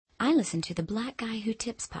I listen to the Black Guy Who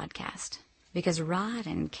Tips podcast because Rod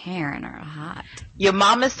and Karen are hot. Your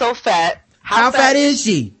mom is so fat. How fat is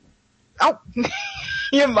she? Oh,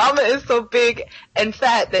 your mama is so big and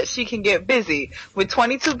fat that she can get busy with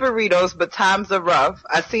 22 burritos, but times are rough.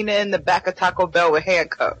 I seen her in the back of Taco Bell with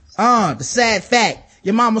handcuffs. The sad fact.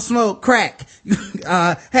 Your mama smoked crack.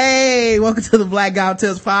 Hey, welcome to the Black Guy Who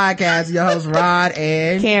Tips podcast. Your host, Rod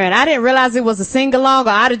and Karen. I didn't realize it was a sing-along, or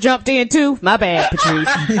I'd have jumped in too. My bad, Patrice.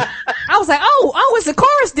 I was like, oh, it's a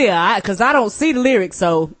chorus there. Cause I don't see the lyrics,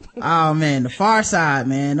 so. Oh man, the Far Side,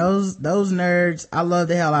 man. Those nerds, I love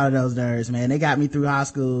the hell out of those nerds, man. They got me through high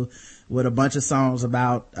school with a bunch of songs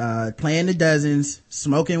about, playing the dozens,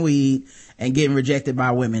 smoking weed, and getting rejected by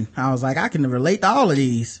women. I was like, I can relate to all of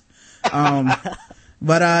these.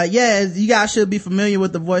 But yeah, you guys should be familiar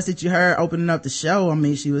with the voice that you heard opening up the show. I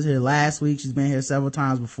mean, she was here last week. She's been here several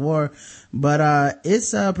times before. But it's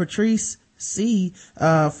Patrice C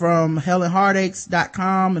from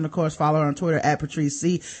hellandheartaches.com, and of course follow her on Twitter at Patrice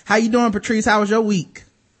C. How you doing, Patrice? How was your week?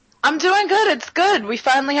 I'm doing good. It's good. We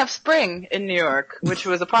finally have spring in New York, which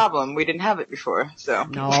was a problem. We didn't have it before, so.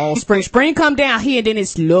 No, spring come down here and then it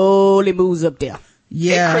slowly moves up there.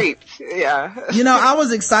 Yeah. It creeps. Yeah. You know, I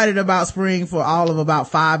was excited about spring for all of about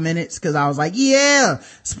 5 minutes because I was like, yeah,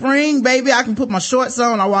 spring, baby. I can put my shorts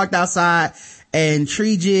on. I walked outside and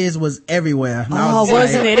tree jizz was everywhere. And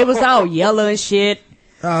wasn't it? It was all yellow and shit.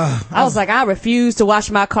 I was like, I refuse to wash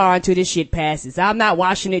my car until this shit passes. I'm not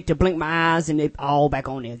washing it to blink my eyes and it all back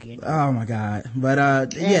on there again. Oh my God.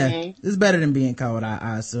 But, yeah, it's better than being cold,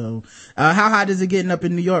 I assume. How hot is it getting up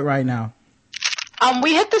in New York right now?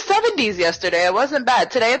 We hit the 70s yesterday. It wasn't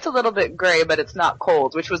bad. Today it's a little bit gray, but it's not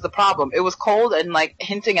cold, which was the problem. It was cold and like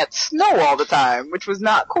hinting at snow all the time, which was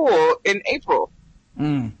not cool in April.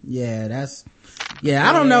 Yeah,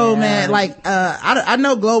 I don't know, man. Like, I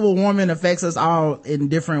know global warming affects us all in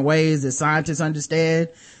different ways that scientists understand.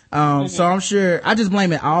 So I'm sure I just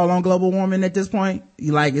blame it all on global warming at this point.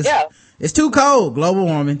 It's too cold. Global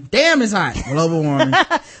warming. Damn, it's hot. Global warming.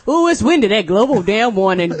 Ooh, it's windy. That global damn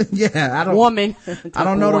warning. Yeah, warming. I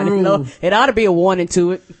don't know the rule. It ought to be a warning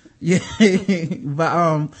to it. Yeah. But,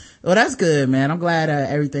 well, that's good, man. I'm glad,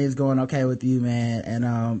 everything's going okay with you, man.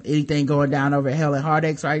 And, anything going down over at Hell and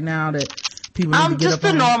Heartaches right now that people need to get just up the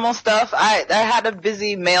on? normal stuff. I had a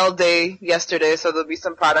busy mail day yesterday, so there'll be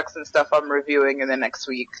some products and stuff I'm reviewing in the next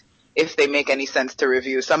week, if they make any sense to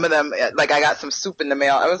review. Some of them, like I got some soup in the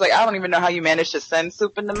mail. I was like, I don't even know how you managed to send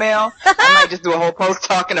soup in the mail. I might just do a whole post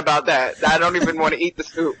talking about that. I don't even want to eat the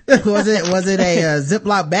soup. Was it a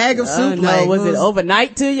Ziploc bag of soup? No, was it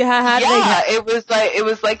overnight to you? It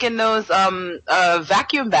was like in those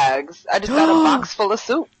vacuum bags. I just got a box full of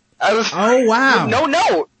soup. Oh wow. No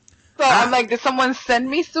note. So I'm like, did someone send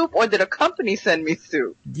me soup or did a company send me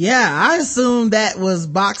soup? Yeah, I assumed that was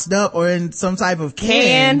boxed up or in some type of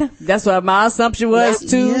can. That's what my assumption was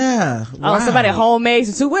too. Yeah. Wow. Oh, somebody homemade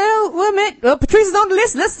some soup. Well, Patrice is on the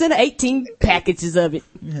list. Let's send 18 packages of it.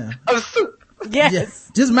 Yeah. Of soup. Yes. Yeah.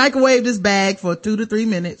 Just microwave this bag for 2 to 3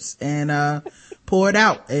 minutes and, pour it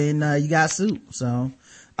out and, you got soup. So,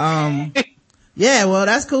 yeah, well,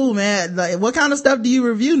 that's cool, man. Like, what kind of stuff do you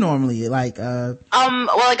review normally? Like, well,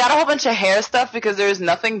 I got a whole bunch of hair stuff because there's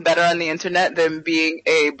nothing better on the internet than being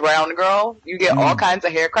a brown girl. You get all kinds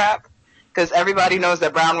of hair crap because everybody knows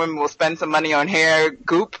that brown women will spend some money on hair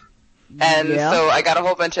goop. And so I got a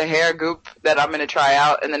whole bunch of hair goop that I'm going to try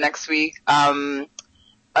out in the next week. Some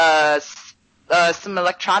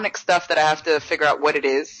electronic stuff that I have to figure out what it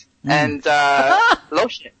is. And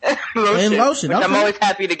lotion. Lotion. Which okay. I'm always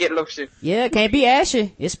happy to get lotion. Yeah, it can't be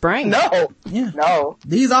ashy. It's spring. No. Yeah. No.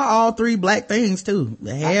 These are all 3 black things too.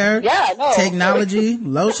 The hair, technology,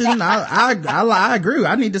 lotion. I agree.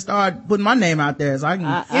 I need to start putting my name out there so I can.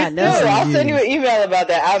 I know. I'll send you an email about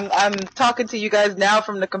that. I'm talking to you guys now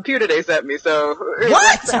from the computer they sent me. So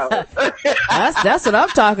what? That's what I'm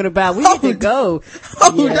talking about. We need to go.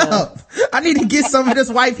 Hold up. I need to get some of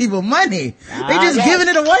this white people money. They just giving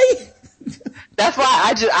it away. That's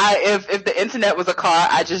why if the internet was a car,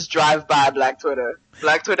 I just drive by Black Twitter.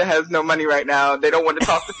 Black Twitter has no money right now. They don't want to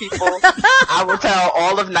talk to people. I will tell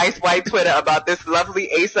all of nice white Twitter about this lovely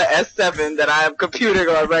Acer S7 that I am computing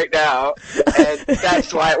on right now. And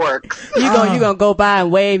that's why it works. You gonna go by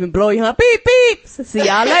and wave and blow your horn. Beep, beep. See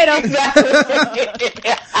y'all later. Exactly.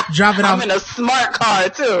 Drop it off. I'm in a smart car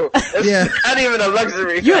too. It's not even a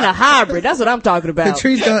luxury car. You're in a hybrid. That's what I'm talking about.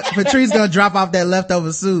 Patrice gonna drop off that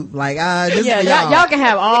leftover soup. Like, this is y'all can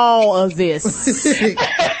have all of this.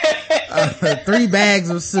 3 bags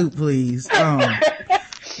of soup, please.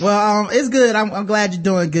 It's good. I'm glad you're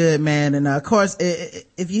doing good, man. And of course,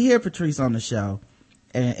 if you hear Patrice on the show,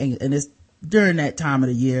 and it's during that time of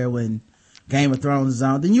the year when Game of Thrones is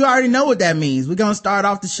on, then you already know what that means. We're gonna start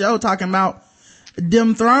off the show talking about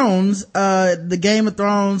Dem Thrones, the Game of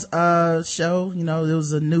Thrones, show. You know, it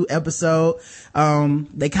was a new episode.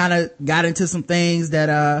 They kind of got into some things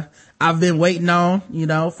that, I've been waiting on, you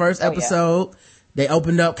know, first episode. They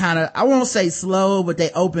opened up kind of, I won't say slow, but they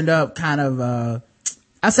opened up kind of,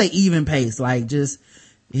 I say even pace, like just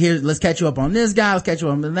here, let's catch you up on this guy, let's catch you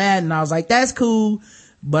up on that. And I was like, that's cool,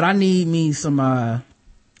 but I need me some drama,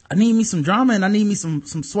 and I need me some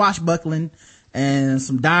swashbuckling and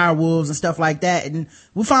some dire wolves and stuff like that. And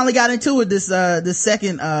we finally got into it this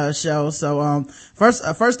second show. So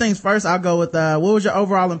first things first, I'll go with what was your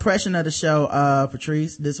overall impression of the show,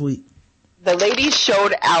 Patrice, this week? The ladies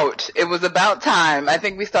showed out. It was about time. I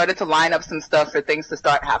think we started to line up some stuff for things to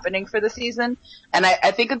start happening for the season. And I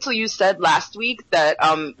think until you said last week that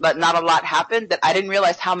not a lot happened, that I didn't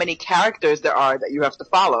realize how many characters there are that you have to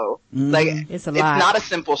follow. Like, it's not a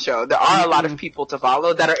simple show. There are a lot of people to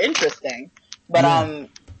follow that are interesting. But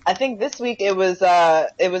I think this week it was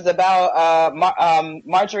about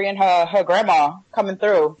Marjorie and her grandma coming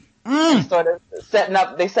through. Sort of setting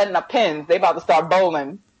up pins. They about to start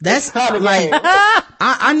bowling. That's like,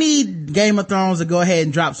 I need Game of Thrones to go ahead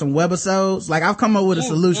and drop some webisodes. Like, I've come up with a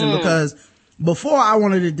solution because before I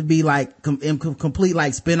wanted it to be like complete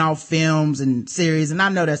like spin-off films and series, and I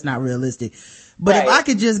know that's not realistic. But if I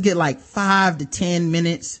could just get like 5 to 10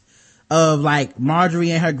 minutes of like Marjorie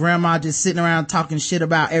and her grandma just sitting around talking shit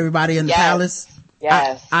about everybody in the palace.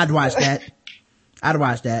 Yes. I'd watch that.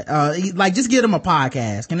 Like, just give them a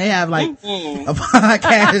podcast. Can they have like a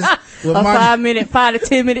podcast with a 5 to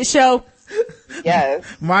 10 minute show? Yes.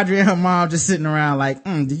 Marjorie and her mom just sitting around like,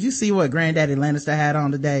 did you see what Granddaddy Lannister had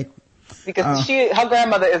on today? Because her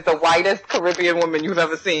grandmother is the whitest Caribbean woman you've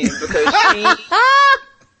ever seen, because she,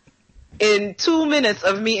 in 2 minutes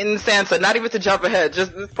of meeting Sansa, not even to jump ahead,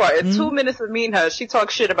 just this part, in 2 minutes of meeting her, she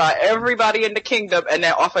talked shit about everybody in the kingdom and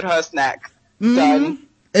then offered her a snack. Done.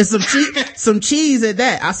 And some cheese at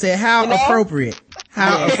that. I said, how appropriate.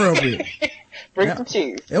 Bring some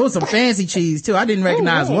cheese. It was some fancy cheese too. I didn't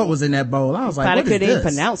recognize what was in that bowl. I was like, what is this? Probably couldn't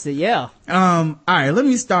pronounce it, yeah. All right, let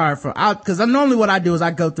me start cause normally what I do is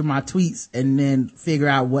I go through my tweets and then figure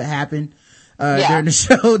out what happened, during the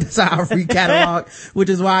show. That's how I recatalog, which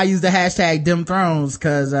is why I use the hashtag Dem Thrones,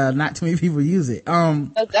 cause, not too many people use it. Oh,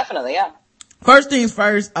 definitely, yeah. First things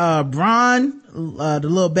first, Bronn, the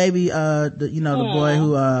little baby, the boy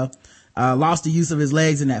who, lost the use of his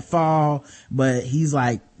legs in that fall, but he's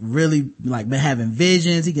like really like been having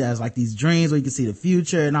visions. He has like these dreams where he can see the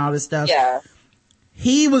future and all this stuff. Yeah.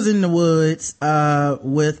 He was in the woods,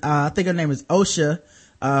 with, I think her name is Osha,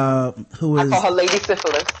 who is. I call her Lady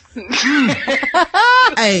Syphilis.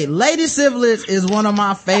 Hey, Lady Syphilis is one of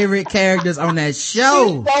my favorite characters on that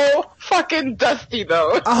show. She's so fucking dusty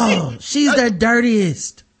though. Oh, she's the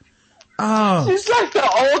dirtiest. Oh. She's like the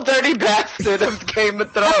old dirty bastard of Game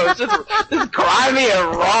of Thrones. Just grimy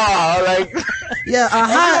and raw. Like,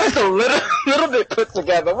 yeah, it's a little bit put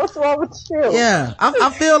together. What's wrong with you? Yeah,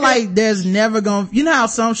 I feel like there's never gonna, you know how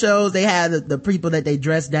some shows they have the people that they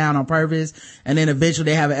dress down on purpose, and then eventually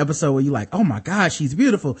they have an episode where you're like, oh my god, she's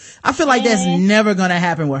beautiful. I feel like that's never gonna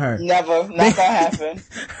happen with her. Never, not gonna happen.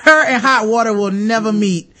 Her and Hot Water will never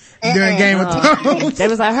meet during Game of Thrones. They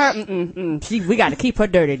was like, her, we got to keep her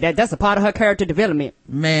dirty. That's a part of her character development.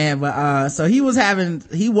 Man, but so he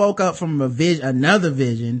woke up from another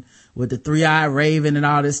vision with the 3-eyed raven and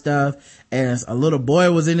all this stuff, and a little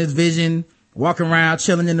boy was in his vision, walking around,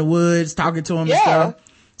 chilling in the woods, talking to him and stuff.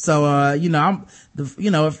 So,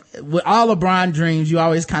 with all of Bronn dreams, you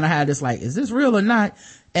always kind of have this like, is this real or not?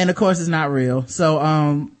 And of course it's not real.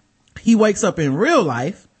 So, he wakes up in real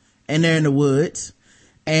life, and they're in the woods,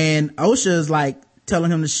 and Osha is like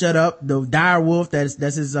telling him to shut up. The dire wolf that's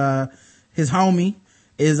his homie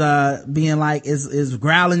is being like is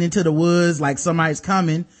growling into the woods like somebody's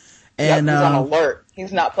coming. And he's on alert.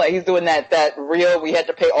 He's not playing. He's doing that reel. We had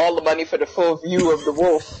to pay all the money for the full view of the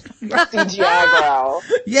wolf. CGI growl.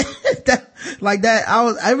 Yeah, like that.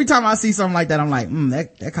 Every time I see something like that, I'm like,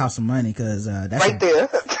 that costs some money, cause that's right there.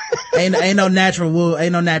 ain't no natural wolf,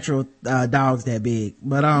 ain't no natural dogs that big.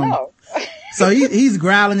 But no. So he's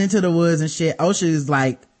growling into the woods and shit. Osha is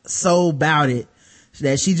like so about it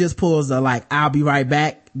that she just pulls the like, I'll be right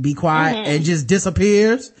back, be quiet, and just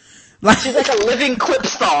disappears. Like, she's like a living clip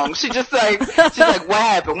song. She's like, what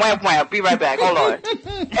happened? Wham, wham, be right back, hold on.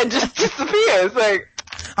 And just disappears. Like,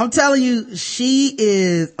 I'm telling you,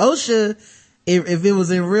 Osha, if it was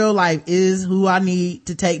in real life, is who I need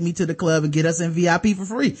to take me to the club and get us in VIP for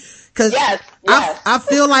free. Cause yes. I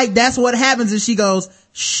feel like that's what happens, and she goes,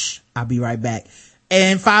 shh, I'll be right back.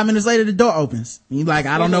 And 5 minutes later, the door opens. You're like,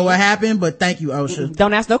 I don't know what happened, but thank you, OSHA.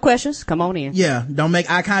 Don't ask no questions. Come on in. Yeah. Don't make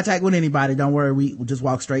eye contact with anybody. Don't worry. We'll just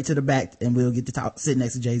walk straight to the back and we'll get to talk, sit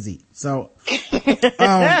next to Jay-Z. So,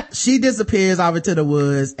 she disappears off into the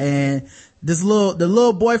woods, and the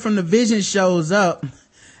little boy from the Vision shows up,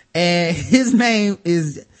 and his name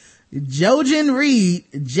is Jojen Reed,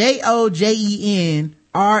 Jojenreed.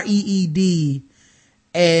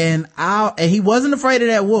 And he wasn't afraid of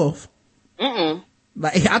that wolf.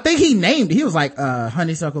 Like, I think he named it. He was like,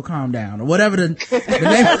 Honeysuckle, calm down, or whatever the name.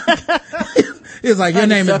 He was like, your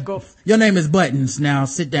name is Buttons. Now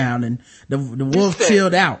sit down. And the wolf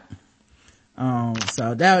chilled out.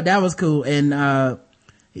 So that was cool. And,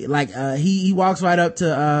 he walks right up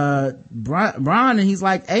to, Bron, and he's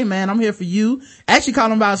like, hey man, I'm here for you. Actually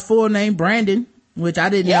called him by his full name, Brandon, which I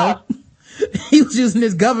didn't know. He was using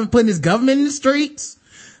putting his government in the streets,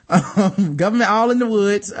 government all in the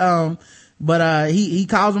woods. But he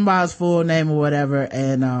calls him by his full name or whatever.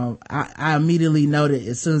 And, I immediately noted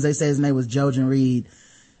as soon as they said his name was Jojen Reed.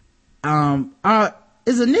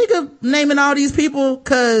 Is a nigga naming all these people?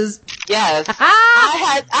 Cause. Yes.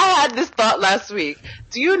 I had this thought last week.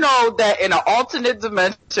 Do you know that in an alternate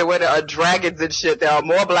dimension where there are dragons and shit, there are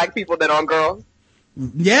more black people than on girls?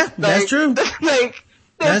 Yeah, that's true. Like,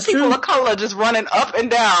 there's people of color just running up and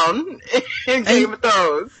down in Game of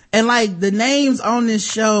Thrones. And like, the names on this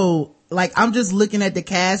show, like, I'm just looking at the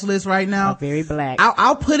cast list right now. Very black.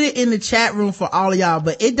 I'll put it in the chat room for all of y'all,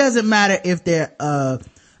 but it doesn't matter if they're,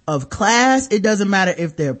 of class. It doesn't matter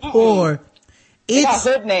if they're poor. It's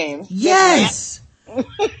hood names. Yes.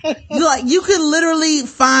 Like, you could literally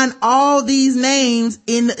find all these names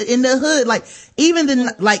in the hood. Like, even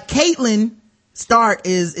Caitlyn Stark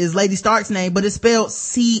is Lady Stark's name, but it's spelled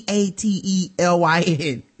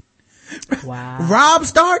Catelyn. Wow. Robb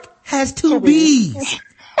Stark has two B's.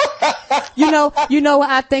 You know what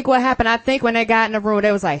I think what happened? I think when they got in the room,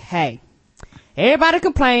 they was like, hey, everybody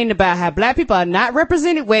complained about how black people are not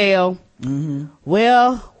represented well.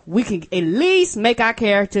 Well, we can at least make our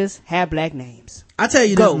characters have black names. I'll tell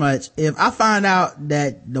you this much. If I find out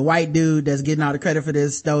that the white dude that's getting all the credit for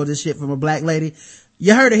this stole this shit from a black lady,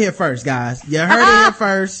 you heard it here first, guys. You heard it here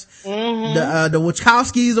first. The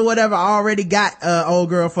Wachowskis or whatever already got old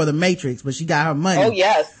girl for the Matrix, but she got her money. Oh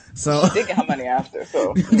yes. So she did get her money after,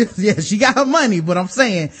 so. Yeah, she got her money, but I'm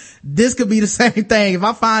saying this could be the same thing. If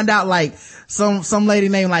I find out like some lady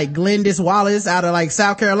named like Glendice Wallace out of like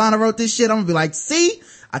South Carolina wrote this shit, I'm gonna be like, see?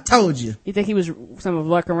 I told you. You think he was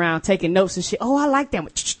walking around taking notes and shit? Oh, I like that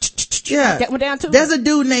one. Yeah. That one down too. There's a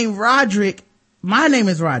dude named Roderick. My name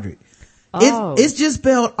is Roderick. Oh. It's just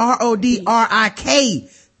spelled Rodrik.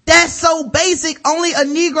 That's so basic. Only a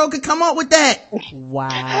Negro could come up with that.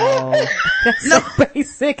 Wow. That's so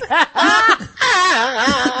basic.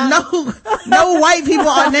 No white people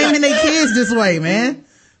are naming their kids this way, man.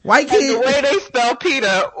 White kids. And the way they spell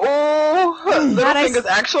Peter, Littlefinger's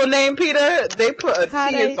actual name Peter, they put a T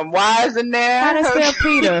and some Y's in there. How they spell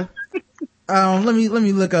Peter? Let me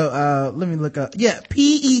look up, yeah,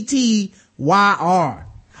 Pettyr.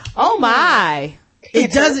 Oh my.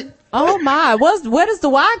 It doesn't. Oh my. Where does the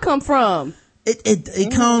Y come from?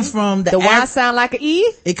 It comes from the Y sound like an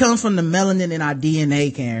E? It comes from the melanin in our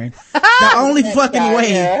DNA, Karen. The only fucking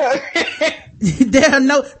way. There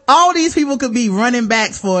are all these people could be running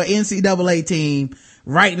backs for an NCAA team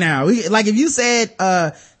right now. Like if you said,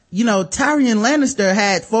 Tyrion Lannister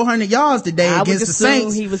had 400 yards today against the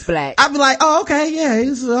Saints. He was black. I'd be like, oh, okay, yeah,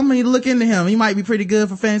 I'm gonna look into him. He might be pretty good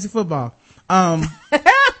for fantasy football. All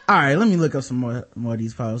right, let me look up some more of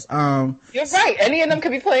these posts. You're right. Any of them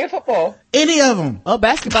could be playing football. Any of them. Oh,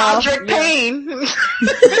 basketball. Patrick Payne.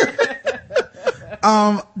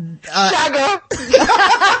 Shagger.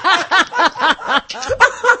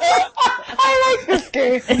 I like this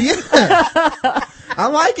game. Yeah. I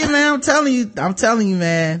like it, man. I'm telling you,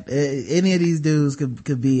 man. Any of these dudes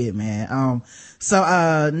could be it, man. So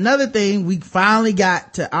another thing, we finally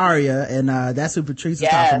got to Arya, and that's who Patrice was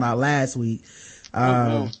talking about last week.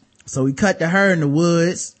 So we cut to her in the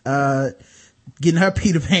woods, getting her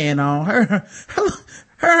Peter Pan on.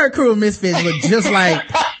 Her crew of misfits look just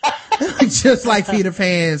like Peter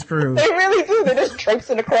Pan's crew. They really do. They're just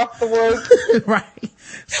traipsing across the woods. Right.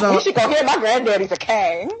 So we should go here. My granddaddy's a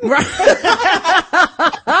king. Right.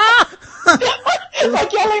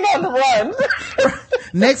 Like yelling on the run.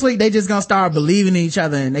 Next week they just gonna start believing in each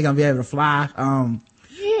other and they're gonna be able to fly.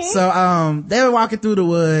 So they were walking through the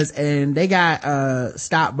woods and they got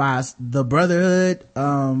stopped by the Brotherhood,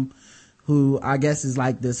 who I guess is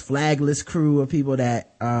like this flagless crew of people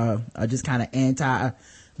that are just kind of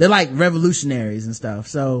they're like revolutionaries and stuff.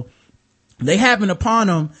 So they happen upon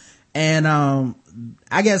them And,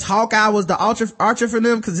 I guess Hawkeye was the archer for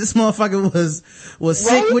them because this motherfucker was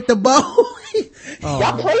sick with the bow.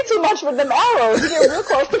 Y'all play too much with them arrows. You get real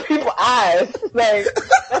close to people's eyes. Like,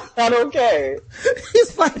 that's not okay.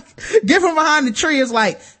 He's like, get from behind the tree. It's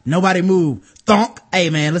like, nobody move. Thunk. Hey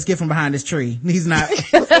man, let's get from behind this tree. He's not.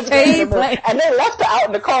 And they left her out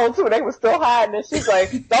in the cold too. They were still hiding and she's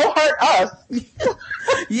like, don't hurt us.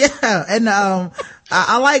 Yeah. And,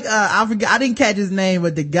 I like, I forget, I didn't catch his name,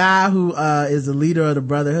 but the guy who, is the leader of the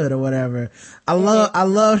Brotherhood or whatever. I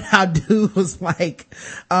loved how dude was like,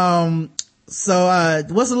 so,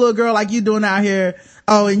 what's a little girl like you doing out here?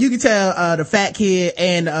 Oh, and you can tell, the fat kid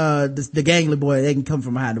and, the gangly boy, they can come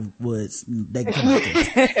from behind the woods. They can come out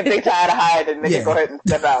there. If they tired of hiding, they can go ahead and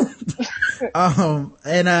step out.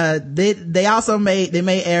 And, they also made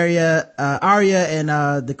Arya and,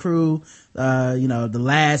 the crew, the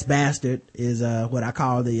last bastard is, what I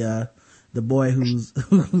call the boy who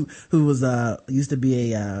was, used to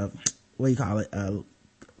be a, what do you call it? A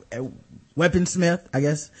weaponsmith, I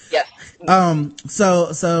guess. Yes.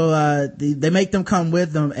 They make them come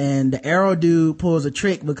with them, and the arrow dude pulls a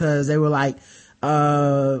trick because they were like,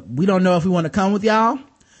 we don't know if we want to come with y'all.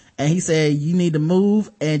 And he said, you need to move,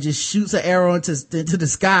 and just shoots an arrow into the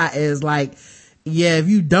sky as like, yeah, if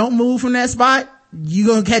you don't move from that spot, you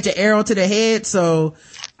gonna catch an arrow to the head. So,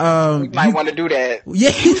 you might want to do that.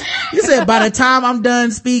 Yeah. He said, by the time I'm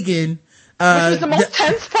done speaking, which is the most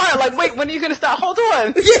tense part. Like, wait, when are you gonna stop? Hold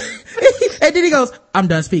on. Yeah. And then he goes, I'm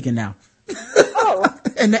done speaking now. Oh.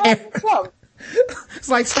 And it's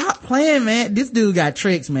like, stop playing, man. This dude got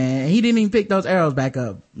tricks, man. He didn't even pick those arrows back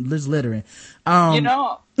up. Just littering.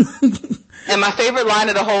 And my favorite line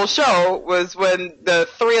of the whole show was when the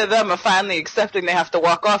three of them are finally accepting they have to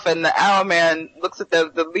walk off, and the Arrow Man looks at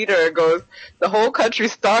the leader and goes, the whole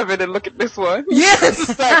country's starving and look at this one. Yes!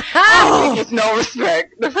 It's like, he gets no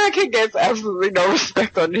respect. The fact he gets absolutely no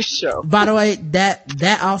respect on this show. By the way,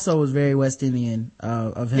 that also was very West Indian,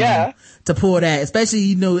 of him. Yeah. To pull that,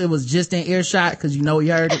 especially, it was just in earshot because he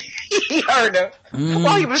heard it. He heard it.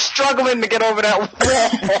 While he was struggling to get over that wall.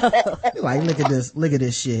 Like, look at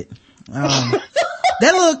this shit.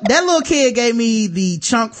 That little kid gave me the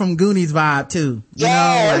Chunk from Goonies vibe too.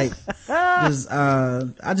 Yes.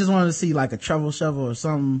 I just wanted to see like a trouble shovel or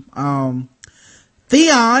something.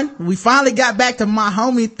 Theon, we finally got back to my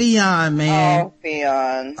homie Theon, man. Oh,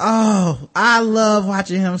 Theon. Oh, I love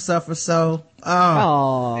watching him suffer so.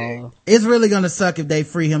 Oh, it's really gonna suck if they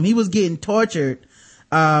free him. He was getting tortured,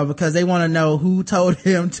 because they want to know who told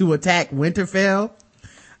him to attack Winterfell.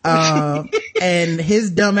 And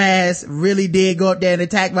his dumb ass really did go up there and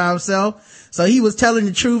attack by himself. So he was telling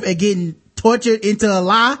the truth and getting tortured into a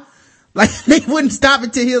lie. Like, they wouldn't stop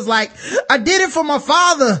until he was like, I did it for my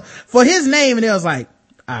father, for his name. And they was like,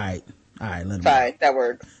 all right, let me. Fine, that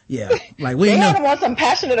works. Yeah. Like, we they know. had him on some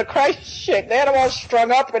Passion of the Christ shit. They had him all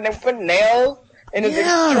strung up and they put nails in his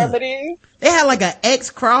extremity. They had like an X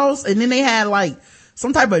cross, and then they had like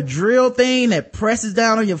some type of drill thing that presses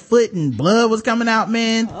down on your foot and blood was coming out,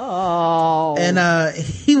 man. Oh. And,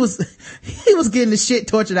 he was getting the shit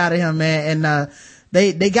tortured out of him, man. And,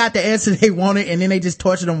 they got the answer they wanted, and then they just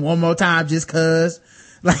tortured him one more time just cause.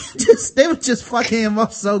 Like, they were just fucking him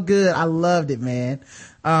up so good. I loved it, man.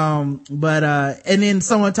 And then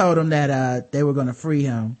someone told him that, they were gonna free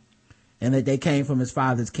him, and that they came from his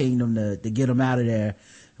father's kingdom to get him out of there.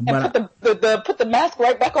 But and put the mask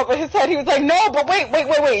right back over his head. He was like, no, but wait,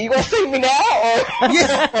 you gonna save me now? Or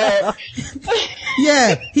yeah.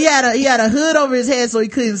 Yeah. He had a hood over his head so he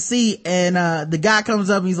couldn't see, and, the guy comes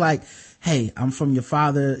up and he's like, hey, I'm from your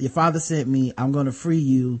father. Your father sent me. I'm gonna free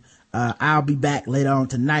you. I'll be back later on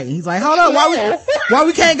tonight. And he's like, hold on, why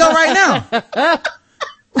we can't go right now?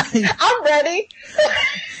 I'm ready.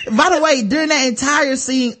 By the way, during that entire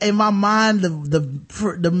scene, in my mind,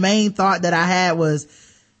 the main thought that I had was,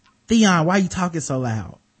 Theon, why are you talking so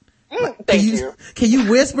loud? Thank you. Can you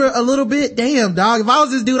whisper a little bit? Damn, dog. If I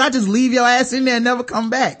was this dude, I'd just leave your ass in there and never come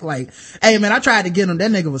back. Like, hey man, I tried to get him.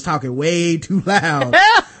 That nigga was talking way too loud.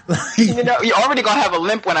 Like, you're already gonna have a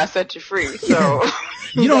limp when I set you free. So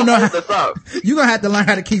you don't know how, you're gonna have to learn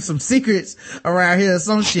how to keep some secrets around here or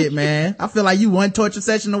some shit, man. I feel like you one torture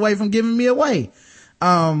session away from giving me away.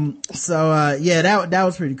 Yeah, that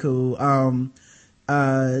was pretty cool.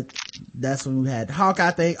 That's when we had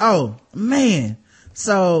Hawkeye thing. Oh man.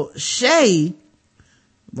 So Shay,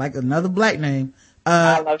 like another black name,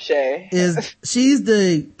 I love Shay. She's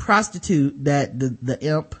the prostitute that the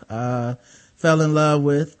imp, fell in love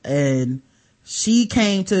with, and she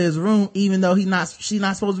came to his room even though she's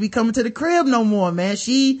not supposed to be coming to the crib no more, man.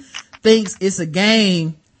 She thinks it's a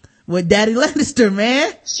game with Daddy Lannister,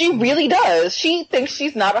 man. She really does. She thinks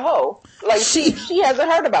she's not a hoe. Like, she hasn't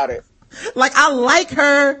heard about it. Like, I like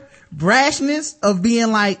her brashness of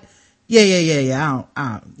being like, yeah, I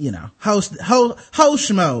don't, you know, ho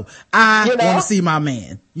schmo. I want to see my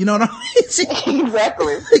man. You know what I mean?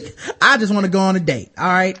 Exactly. I just want to go on a date. All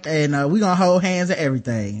right. And, we gonna hold hands and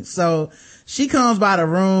everything. So she comes by the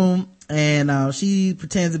room and, she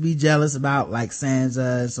pretends to be jealous about like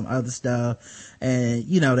Sansa and some other stuff. And,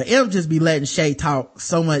 you know, the imp just be letting Shay talk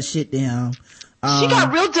so much shit to him. She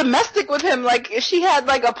got real domestic with him. Like, she had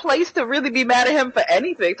like a place to really be mad at him for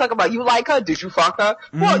anything. Talk about, you like her? Did you fuck her?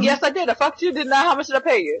 Well, yes, I did. I fucked you. Didn't I? How much did I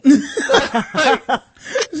pay you?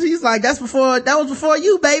 She's like, that was before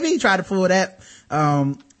you, baby. Try to pull that.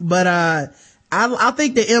 But I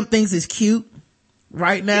think the imp thinks it's cute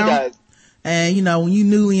right now. He does. And, you know, when you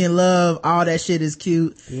newly in love, all that shit is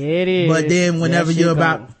cute. It is. But then whenever when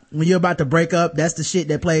you're about to break up, that's the shit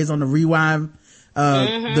that plays on the rewind.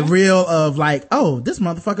 The reel of like, oh, this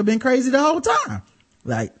motherfucker been crazy the whole time.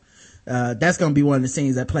 Like, that's gonna be one of the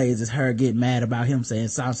scenes that plays, is her getting mad about him saying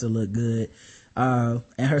Sansa look good, and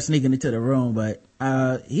her sneaking into the room. But,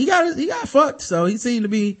 he got fucked. So he seemed to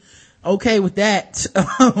be okay with that.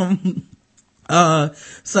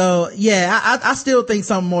 So yeah, I still think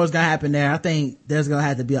something more is gonna happen there. I think there's gonna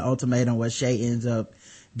have to be an ultimatum where Shay ends up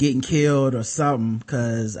getting killed or something,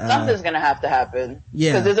 cause something's gonna have to happen.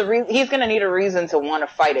 Yeah, because there's he's gonna need a reason to want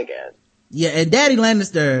to fight again. Yeah, and Daddy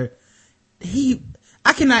Lannister,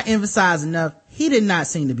 I cannot emphasize enough, he did not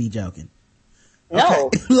seem to be joking. No.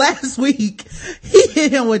 Okay. Last week, he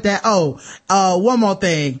hit him with that, one more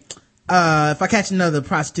thing. If I catch another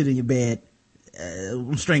prostitute in your bed,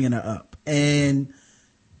 I'm stringing her up. And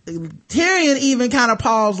Tyrion even kind of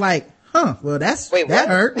paused like, well, that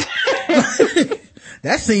hurt.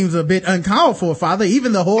 That seems a bit uncalled for, father.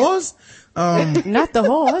 Even the whores? Not the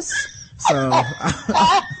horse.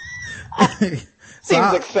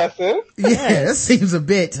 Seems excessive. Yeah, that seems a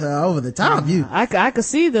bit over the top. I could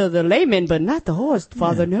see the layman, but not the horse,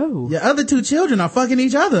 father. No. Your other two children are fucking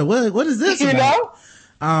each other. What is this about?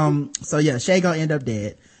 Know? So yeah, Shay gonna end up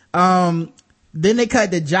dead. Then they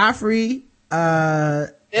cut to Joffrey.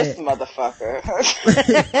 This motherfucker.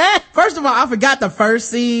 First of all, I forgot the first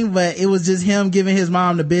scene, but it was just him giving his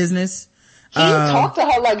mom the business. He talked to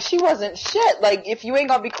her like she wasn't shit. Like, if you ain't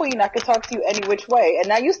gonna be queen, I could talk to you any which way. And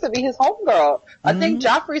that used to be his homegirl. I think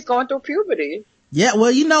Joffrey's going through puberty. Yeah,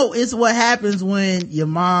 well, you know, it's what happens when your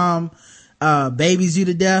mom babies you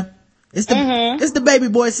to death. It's the baby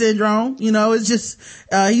boy syndrome. You know, it's just,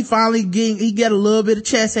 he finally get a little bit of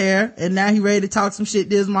chest hair, and now he ready to talk some shit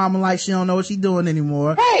to his mama like she don't know what she's doing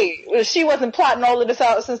anymore. Hey, she wasn't plotting all of this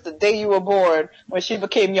out since the day you were born, when she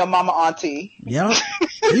became your mama auntie. Yeah.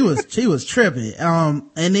 she was tripping.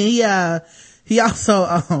 And then he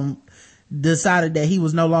also, decided that he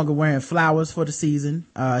was no longer wearing flowers for the season.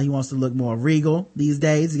 He wants to look more regal these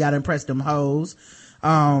days. He gotta impress them hoes.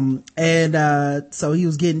 So he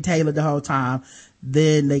was getting tailored the whole time.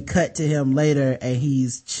 Then they cut to him later and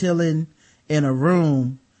he's chilling in a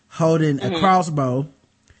room holding a crossbow,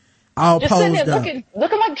 all just posed sitting there up.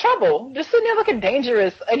 looking like trouble. Just sitting there looking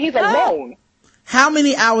dangerous, and he's alone. How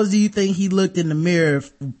many hours do you think he looked in the mirror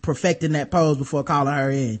perfecting that pose before calling her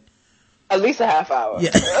in? At least a half hour.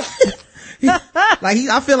 Yeah.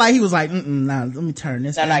 I feel like he was like, nah, let me turn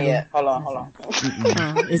this. No, not yet. Hold on.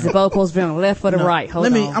 Is the goalpost been on the left or the right? Hold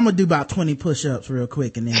on. I'm gonna do about 20 push-ups real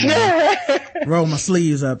quick and then roll my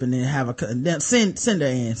sleeves up and then and then send her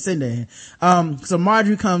in. So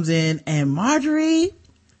Marjorie comes in and Marjorie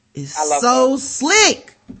is so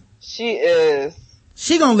slick. She is.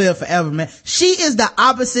 She gonna live forever, man. She is the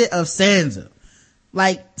opposite of Sansa.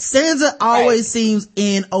 Like, Sansa always seems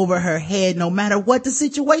in over her head no matter what the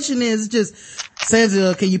situation is. It's just,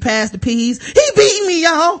 Sansa, can you pass the peas? He beating me,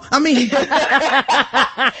 y'all. I mean.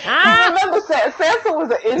 I remember Sansa was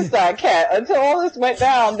an inside cat. Until all this went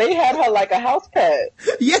down, they had her like a house pet.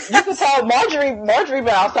 Yes. You could tell Marjorie been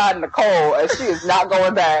outside in the cold and she is not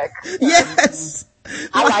going back. Yes.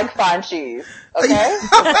 I like fine cheese. Okay?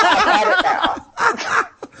 I've had it now.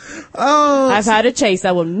 Oh. I've had a chase.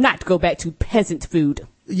 I will not go back to peasant food.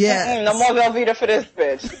 Yeah. No more Velveeta for this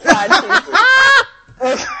bitch. Fine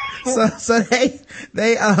cheese.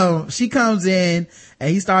 So she comes in and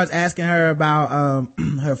he starts asking her about,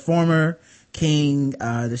 her former king,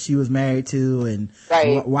 that she was married to and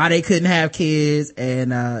why they couldn't have kids.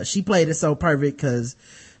 And, she played it so perfect because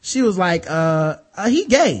she was like, he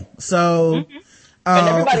gay. So, and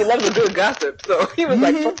everybody loves a good gossip, so he was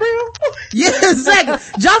like, for real? Yeah, exactly.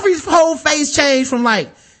 Joffrey's whole face changed from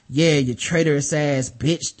like, yeah, you traitorous ass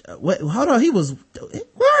bitch. What? Hold on, he was into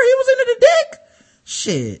the dick?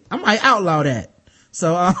 shit, I might outlaw that.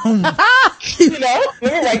 So, You know,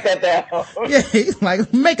 let me write that down. yeah, he's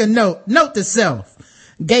like, make a note to self.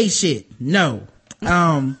 Gay shit, no.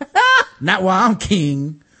 Not while I'm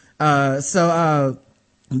king. Then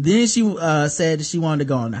she, said that she wanted to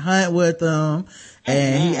go on the hunt with him.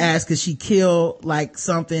 And he asked could she kill, like,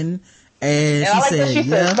 something. And she I like said, that she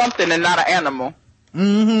said something and not an animal.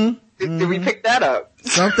 Did we pick that up?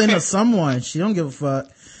 Something or someone. She don't give a fuck.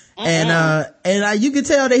 And you could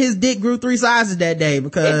tell that his dick grew 3 sizes that day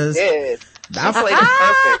because it did. I played it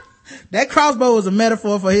perfect. that crossbow was a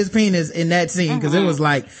metaphor for his penis in that scene because it was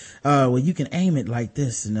like, well, you can aim it like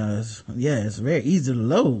this and, it's very easy to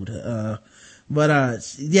load. So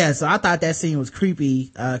I thought that scene was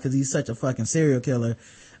creepy, cause he's such a fucking serial killer.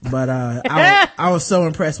 But, I was so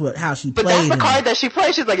impressed with how she played that's the him. card that she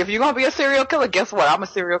played. She's like, if you're gonna be a serial killer, guess what? I'm a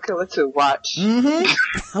serial killer too. Watch.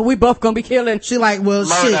 We both gonna be killing. She like, well,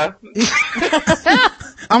 Murder. shit.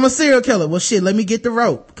 I'm a serial killer. Well, shit, let me get the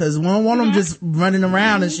rope. Cause we don't want them just running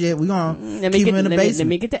around and shit. We gonna keep him in the basement. Let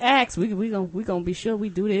me get the axe. We gonna be sure we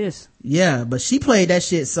do this. Yeah, but she played that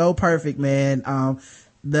shit so perfect, man.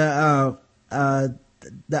 The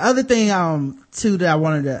other thing, too, that I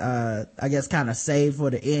wanted to, I guess kind of save for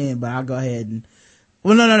the end, but I'll go ahead and,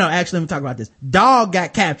 well, no, actually, let me talk about this. Dog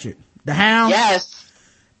got captured. The hound. Yes.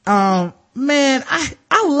 Man,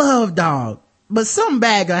 I love Dog, but something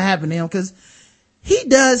bad gonna happen to him cause he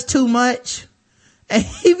does too much and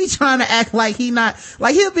he be trying to act like he not,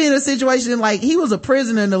 like he'll be in a situation like he was a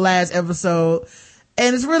prisoner in the last episode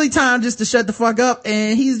and it's really time just to shut the fuck up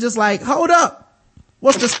and he's just like, hold up.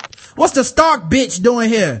 What's the Stark bitch doing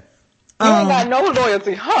here? You ain't got no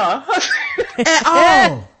loyalty, huh? At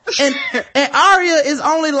all. And Arya is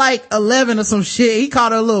only like 11 or some shit. He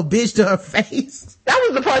called her a little bitch to her face. That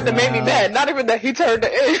was the part that made me mad. Not even that he turned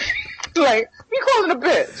it in. Like, you calling her a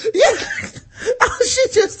bitch. Yeah.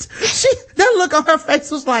 That look on her face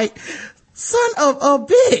was like, son of a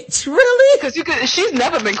bitch, really? Cause she's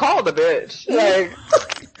never been called a bitch. Like,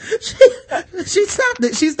 she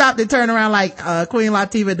stopped and turned around like, Queen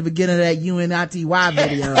Latifah at the beginning of that UNITY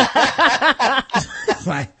video.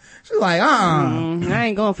 She's like, I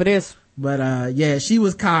ain't going for this. But, yeah, she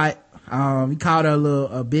was caught. He called her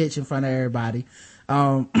a bitch in front of everybody.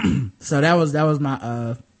 So that was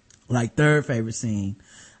my, third favorite scene.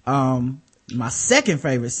 My second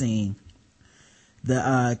favorite scene,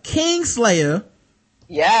 the, Kingslayer.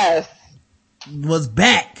 yes. Was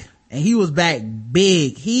back. And he was back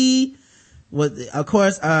big. He was, of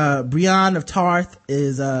course, Brienne of Tarth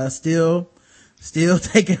is, still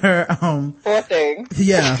taking her, Poor thing.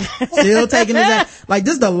 yeah, still taking his ass. Like,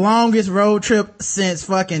 this is the longest road trip since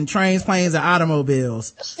fucking trains, planes, and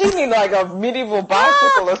automobiles. She need like a medieval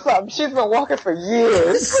bicycle or something. She's been walking for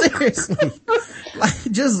years. Seriously.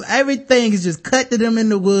 Like, just everything is just cut to them in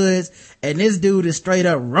the woods, and this dude is straight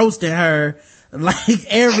up roasting her. Like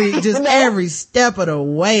every step of the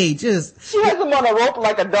way, she has him on a rope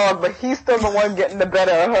like a dog, but he's still the one getting the better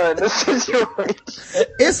of her in this situation.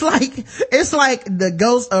 It's like the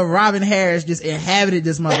ghost of Robin Harris just inhabited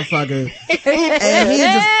this motherfucker. And he's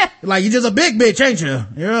just, like, you're just a big bitch, ain't you?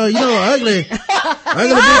 You know, ugly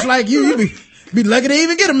bitch like you be lucky to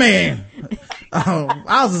even get a man.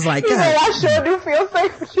 I was just like, God. I sure do feel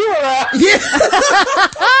safe with you around. Yeah.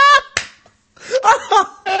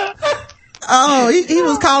 Oh, he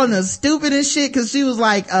was calling her stupid and shit because she was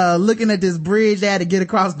like, looking at this bridge they had to get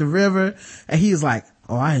across the river. And he was like,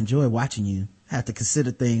 oh, I enjoy watching you have to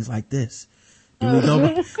consider things like this.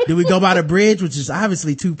 Do we go by the bridge, which is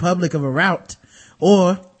obviously too public of a route?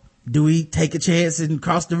 Or do we take a chance and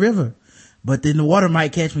cross the river? But then the water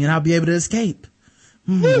might catch me and I'll be able to escape.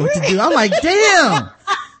 What to do? I'm like, damn,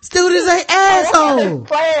 this dude is an asshole.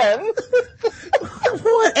 Plan.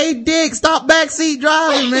 What a dick. Stop backseat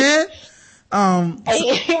driving, man.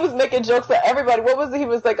 He was making jokes at everybody. What was it? He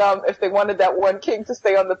was like, if they wanted that one king to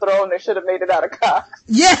stay on the throne, they should have made it out of cock.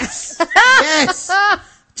 Yes. Yes.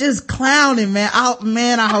 Just clowning, man.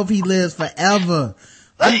 I hope he lives forever.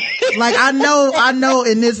 I know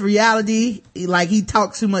in this reality, like, he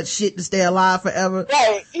talks too much shit to stay alive forever.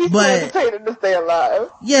 Right. He's too entertaining to stay alive.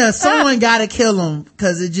 Yeah, someone gotta kill him,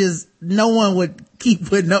 cause no one would keep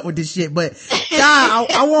putting up with this shit. But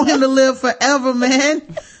God, I want him to live forever,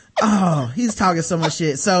 man. Oh, he's talking so much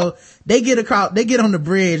shit. So they get on the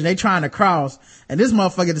bridge and they trying to cross, and this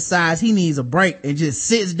motherfucker decides he needs a break and just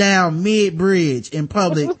sits down mid-bridge in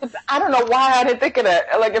public. I don't know why I didn't think of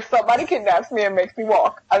that. Like, if somebody kidnaps me and makes me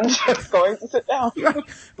walk, I'm just going to sit down. Like,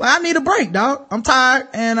 I need a break, dog. I'm tired,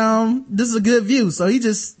 and this is a good view. So he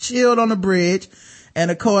just chilled on the bridge,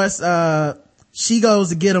 and of course, she goes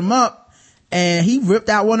to get him up, and he ripped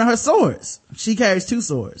out one of her swords. She carries 2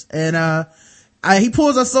 swords. And, he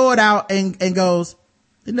pulls her sword out and goes,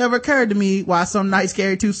 it never occurred to me why some knights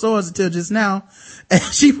carry 2 swords until just now. And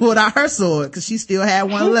she pulled out her sword because she still had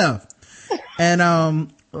one left.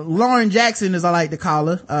 And, Lauren Jackson, as I like to call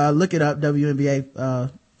her, look it up,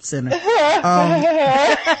 WNBA, center.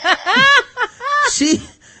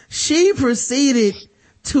 She proceeded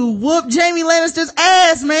to whoop Jamie Lannister's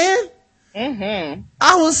ass, man.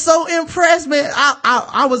 I was so impressed, man.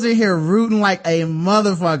 I was in here rooting like a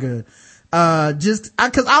motherfucker.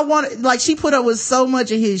 Cause I wanted, like, she put up with so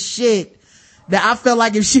much of his shit that I felt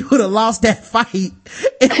like if she would have lost that fight,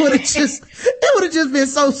 it would have just been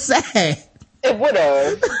so sad. It would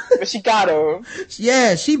have, but she got him.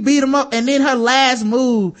 Yeah, she beat him up, and then her last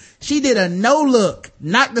move, she did a no look,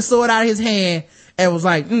 knocked the sword out of his hand, and was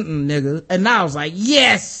like, nigga. And I was like,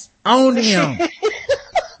 yes, own him.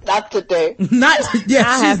 Not today.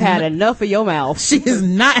 I have had enough of your mouth. She is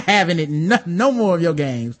not having it. No more of your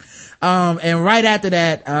games. And right after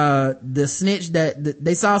that, the snitch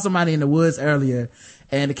they saw somebody in the woods earlier,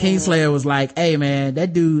 and the Kingslayer was like, hey man,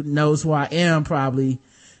 that dude knows who I am probably.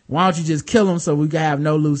 Why don't you just kill him so we can have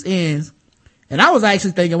no loose ends? And I was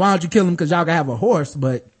actually thinking, why don't you kill him because y'all can have a horse,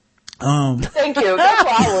 but, Thank you. That's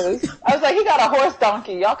what I was. I was like, he got a horse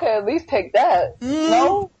donkey. Y'all can at least take that.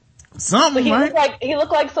 No? Something, right? He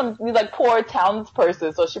looked like some, poor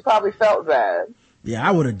townsperson, so she probably felt bad. Yeah,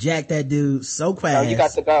 I would have jacked that dude so fast. No, you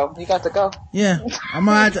got to go. Yeah. I'm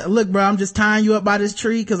gonna have to, look, bro, I'm just tying you up by this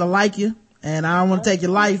tree because I like you, and I don't want to take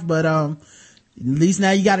your life, but, at least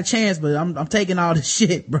now you got a chance, but I'm taking all this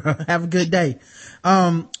shit, bro. Have a good day.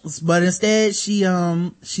 But instead she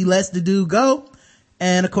lets the dude go.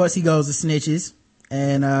 And of course he goes to snitches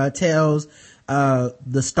and, tells,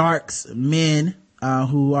 the Starks men,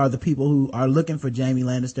 who are the people who are looking for Jamie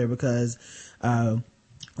Lannister because,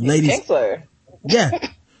 ladies. Kingslayer. Yeah.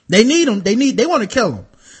 They need him. They want to kill him.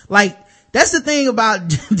 Like, that's the thing about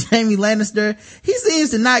Jamie Lannister. He seems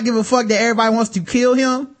to not give a fuck that everybody wants to kill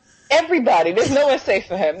him. Everybody. There's no one safe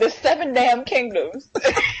for him. There's 7 damn kingdoms.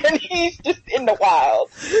 And he's just in the wild.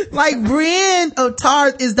 Like, Brienne of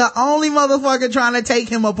Tarth is the only motherfucker trying to take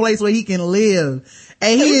him a place where he can live.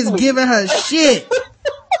 And he is giving her shit.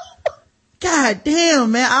 God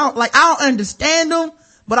damn, man. I don't understand him,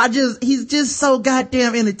 but he's just so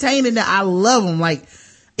goddamn entertaining that I love him. Like,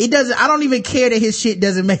 I don't even care that his shit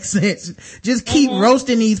doesn't make sense. Just keep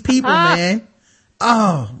roasting these people, man.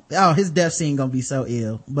 Oh, his death scene gonna be so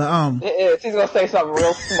ill. But, it is. He's gonna say something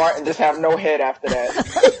real smart and just have no head after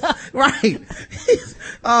that. Right. He's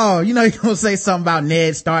gonna say something about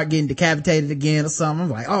Ned Stark getting decapitated again or something.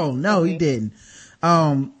 I'm like, oh no, he didn't.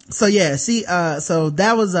 So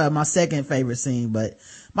that was, my second favorite scene, but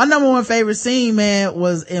my number one favorite scene, man,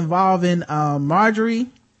 was involving, Marjorie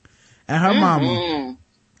and her mama.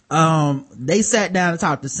 They sat down and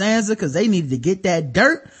talked to Sansa cause they needed to get that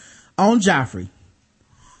dirt on Joffrey.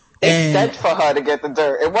 They sent for her to get the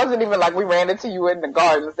dirt. It wasn't even like we ran into you in the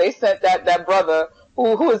gardens. They sent that brother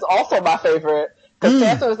who is also my favorite. Cause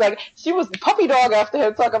Sansa was like, she was puppy dog after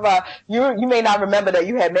him talking about, you may not remember that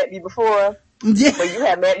you had met me before. Yeah. But you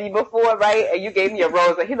had met me before, right? And you gave me a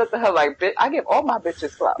rose. And he looked at her like, bitch, I give all my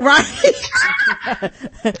bitches flowers. Right.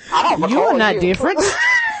 I don't You're not different.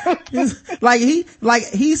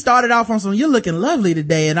 he started off on some, you're looking lovely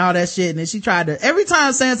today and all that shit. And then every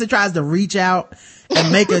time Sansa tries to reach out and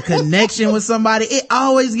make a connection with somebody, it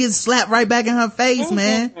always gets slapped right back in her face,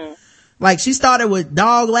 man. Like, she started with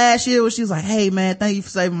Dog last year where she was like, hey man, thank you for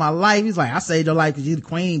saving my life. He's like, I saved your life because you the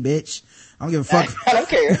queen, bitch. I don't give a fuck. I don't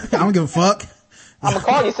care. I don't give a fuck. I'm gonna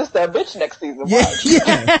call your sister a bitch next season. Yeah.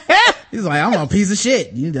 He's like, I'm a piece of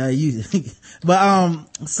shit. But,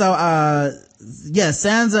 Sansa,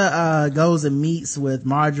 goes and meets with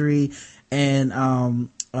Marjorie and,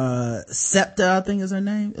 Septa, I think is her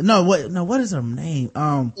name. What is her name?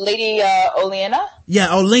 Lady, Olenna? Yeah,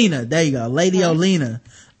 Olenna. There you go. Lady Olenna.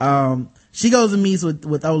 She goes and meets with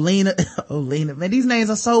Olenna. Olenna. Man, these names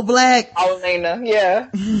are so black. Olenna, yeah.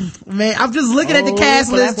 Man, I'm just looking at the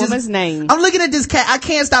cast list. Woman's name. I'm looking at this I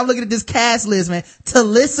can't stop looking at this cast list, man.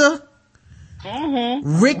 Talissa.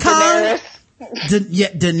 Rickon.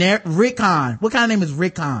 Daenerys. Rickon. What kind of name is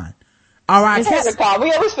Rickon? All right.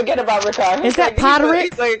 We always forget about Rickon. Is that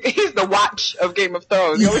Podrick? He's the watch of Game of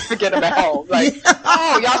Thrones. You always forget him at home. Like,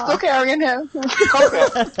 y'all still carrying him? Okay.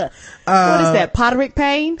 What is that? Podrick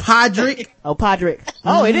Payne? Podrick. Oh, Podrick.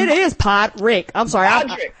 Oh, it is Podrick. I'm sorry.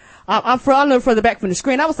 I'm further back from the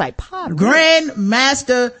screen. I was like, Podrick.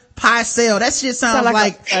 Grandmaster Pycelle. That shit sounds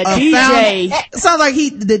like a DJ. Sounds like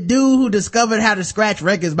the dude who discovered how to scratch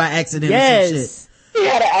records by accident or some shit. He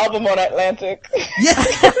had an album on Atlantic.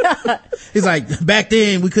 Yeah. He's like, back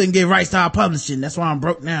then we couldn't get rights to our publishing. That's why I'm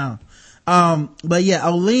broke now. But yeah,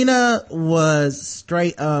 Olena was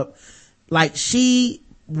straight up, like, she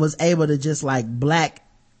was able to just like black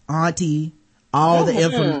auntie all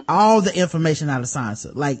the information out of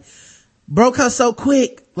Sansa. Like, broke her so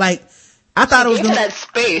quick. Like, I thought it was gonna that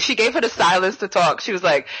space. She gave her the silence to talk. She was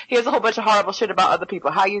like, here's a whole bunch of horrible shit about other people.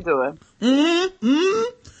 How you doing?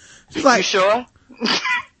 She's like, you sure?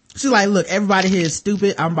 She's like, look, everybody here is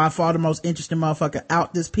stupid. I'm by far the most interesting motherfucker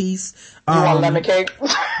out this piece. You want lemon cake?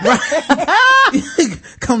 Right.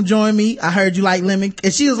 Come join me. I heard you like lemon.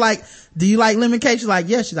 And she was like, do you like lemon cake? She's like,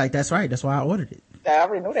 yeah. She's like, that's right. That's why I ordered it. I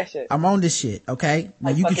already know that shit. I'm on this shit. Okay.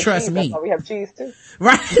 Now you can trust cheese. me. That's why we have cheese too.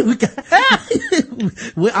 Right.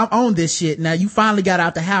 I'm on this shit. Now you finally got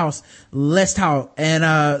out the house. Let's talk. And,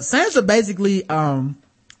 Sansa basically,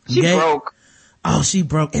 she broke. Oh, she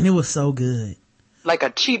broke. And it was so good. Like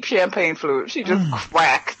a cheap champagne flute. She just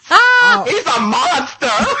cracked. Oh. He's a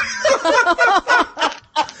monster.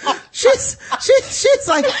 She's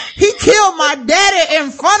like, he killed my daddy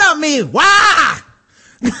in front of me. Why?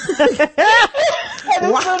 And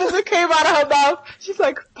as soon as it came out of her mouth, she's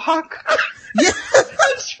like, fuck. Yeah.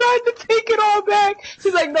 I was trying to take it all back.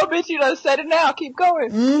 She's like, no bitch, you done said it now. Keep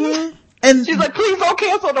going. Mm-hmm. And she's like, please don't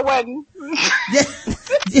cancel the wedding.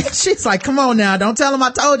 Yeah, she's like, come on now, don't tell him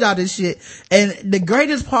I told y'all this shit. And the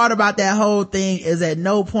greatest part about that whole thing is at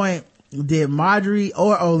no point did Marjorie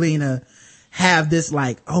or Olena have this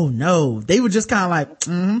like, oh no. They were just kind of like,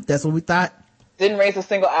 that's what we thought. Didn't raise a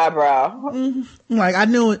single eyebrow. Like, I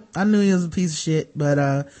knew it. I knew he was a piece of shit,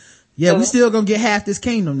 but yeah, we still gonna get half this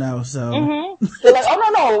kingdom though, so. They're like,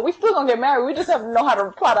 oh no, we still gonna get married. We just have to know how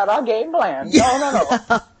to plot out our game plan.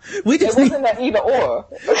 No. It wasn't that either or.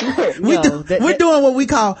 We're doing what we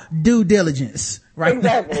call due diligence, right?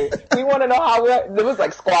 Exactly. We want to know how it was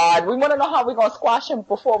like squad. We want to know how we're gonna squash him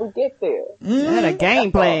before we get there. And a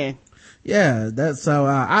game plan. Yeah,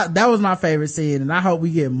 that was my favorite scene, and I hope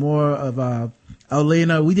we get more of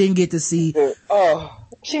Olena. We didn't get to see.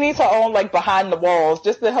 She needs her own, like, behind the walls,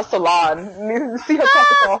 just in her salon. See her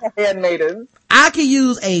talking to all her handmaidens. I could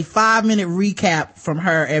use a 5-minute recap from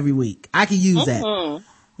her every week. I could use that.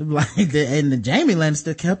 Like, and the Jamie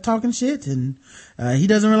Lannister kept talking shit, and he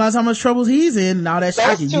doesn't realize how much trouble he's in, and all that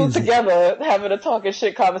shit. Those two together having a talking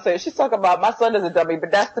shit conversation. She's talking about, my son is a dummy,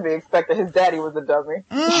 but that's to be expected. His daddy was a dummy.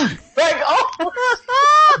 Like,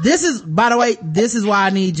 This is, by the way, this is why I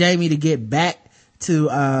need Jamie to get back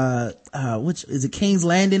to which is it, King's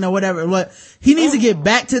Landing or whatever. What he needs to get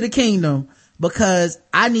back to the kingdom, because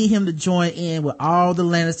I need him to join in with all the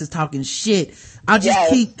Lannisters talking shit. I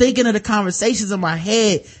just keep thinking of the conversations in my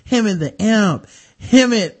head. Him and the imp,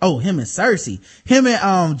 him and Cersei, him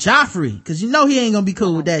and Joffrey, cause you know he ain't gonna be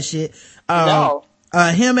cool with that shit. No.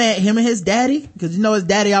 Him and his daddy, cause you know his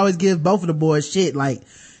daddy always gives both of the boys shit. Like,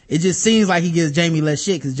 it just seems like he gives Jamie less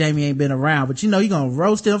shit cause Jamie ain't been around, but you know, you gonna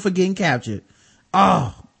roast him for getting captured.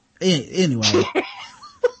 Oh, anyway.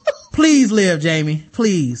 Please live, Jamie.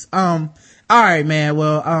 Please. All right, man.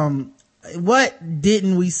 Well, what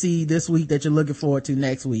didn't we see this week that you're looking forward to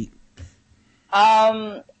next week?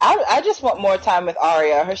 I just want more time with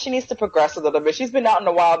Arya. She needs to progress a little bit. She's been out in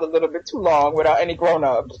the wild a little bit too long without any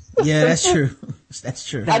grown-ups. Yeah, that's true. That's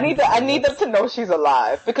true. I need them to know she's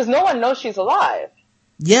alive, because no one knows she's alive.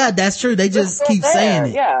 Yeah, that's true. They just keep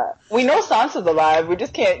saying it. Yeah. We know Sansa's alive. We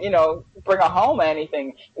just can't, bring her home or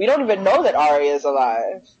anything. We don't even know that Arya is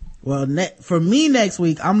alive. Well, for me next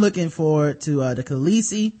week, I'm looking forward to the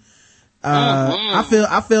Khaleesi.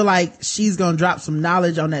 I feel like she's gonna drop some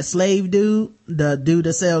knowledge on that slave dude, the dude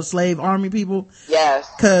that sells slave army people. Yes.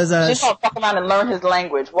 Cause, she's gonna fuck around and learn his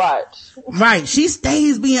language. Watch. Right. She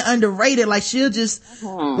stays being underrated. Like, she'll just,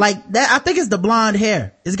 like that. I think it's the blonde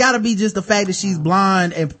hair. It's gotta be just the fact that she's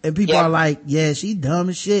blonde and people are like, yeah, she dumb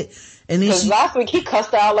as shit. And then last week he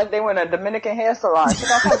cussed out like they were in a Dominican hair salon. She's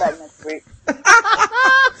gonna come back next week.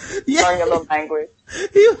 Learn your little language.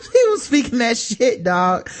 He was speaking that shit,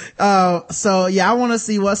 dog. So yeah, I want to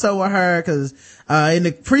see what's up with her, cause, in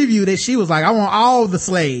the preview that she was like, I want all the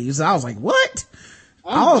slaves. I was like, what?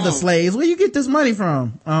 All the slaves? Where you get this money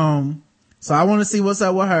from? So I want to see what's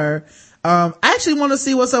up with her. I actually want to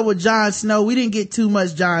see what's up with Jon Snow. We didn't get too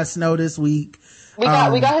much Jon Snow this week. We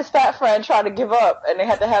got his fat friend trying to give up, and they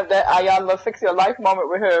had to have that Ayala fix your life moment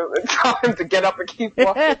with him and tell him to get up and keep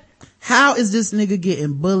walking. How is this nigga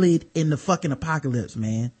getting bullied in the fucking apocalypse,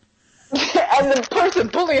 man? And the person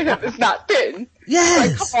bullying him is not thin.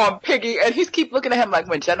 Yes. Like, come on, Piggy. And he's keep looking at him like,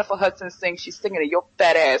 when Jennifer Hudson sings, she's singing to your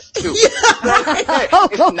fat ass too. Yeah.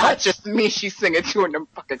 It's not just me she's singing to in them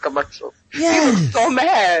fucking commercials. Yes. He was so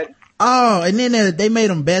mad. Oh, and then they made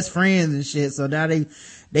them best friends and shit. So now they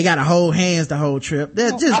gotta hold hands the whole trip. They're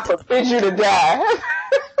just, I forbid you to die.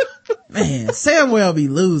 man, Samuel be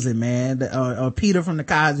losing, man. Or Peter from the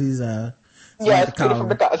Cosby's, yes, Peter from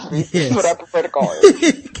the Cosby's. Yes. That's what I prefer to call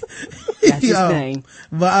it. That's his name.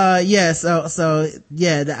 But yeah, so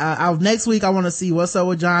yeah, next week I want to see what's up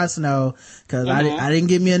with Jon Snow, cause I didn't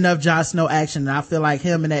get me enough Jon Snow action, and I feel like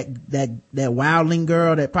him and that wildling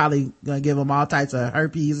girl that probably gonna give him all types of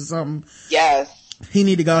herpes or something. Yes. He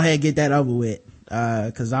need to go ahead and get that over with,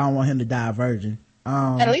 cause I don't want him to die a virgin.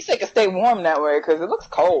 And at least they can stay warm that way, cause it looks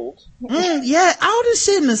cold. Yeah, all this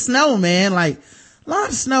shit in the snow, man, like a lot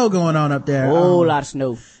of snow going on up there. Whole lot of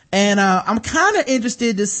snow. And I'm kind of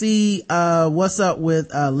interested to see what's up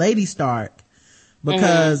with Lady Stark,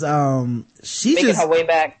 because she's making just her way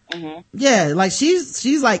back. yeah, like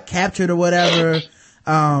she's like captured or whatever,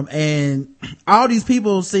 and all these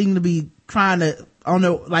people seem to be trying to, on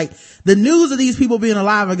the, like, the news of these people being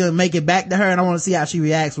alive are gonna make it back to her, and I want to see how she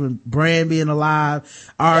reacts with Bran being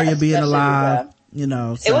alive, Arya being alive. You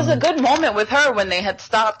know, so. It was a good moment with her when they had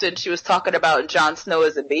stopped and she was talking about Jon Snow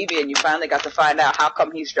as a baby, and you finally got to find out how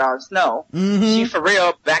come he's Jon Snow. She for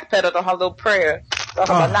real backpedaled on her little prayer.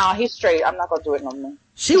 Talking about, nah, he's straight. I'm not gonna do it no more.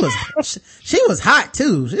 She was hot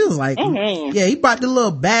too. She was like, yeah, he brought the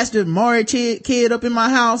little bastard Maury kid up in my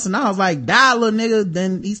house, and I was like, die, little nigga.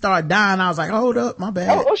 Then he started dying. I was like, hold up, my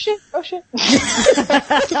bad. Oh shit. I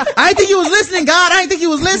didn't think you was listening, God. I didn't think you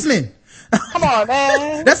was listening. Come on,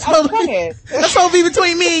 man. That's supposed to be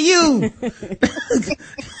between me and you.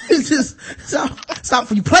 It's just,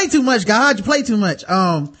 stop. You play too much, God. You play too much.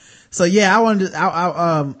 So yeah,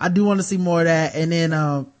 I do want to see more of that. And then,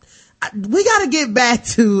 we gotta get back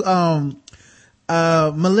to,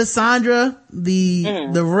 Melisandre,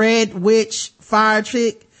 the red witch fire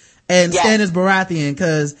chick, and Stannis Baratheon,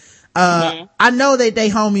 cause, I know that they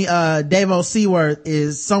homie, Davos Seaworth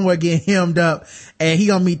is somewhere getting hemmed up, and he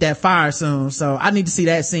gonna meet that fire soon. So I need to see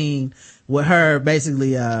that scene with her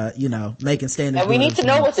basically, making Stannis. And we need to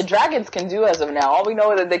know what the dragons can do as of now. All we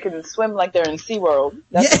know is that they can swim like they're in SeaWorld.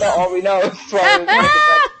 That's about all we know as far as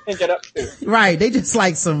can get up to. Right. They just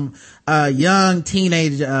like some, young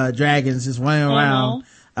teenage, dragons just running around.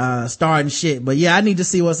 Starting shit. But yeah, I need to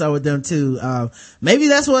see what's up with them too. Maybe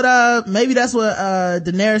that's what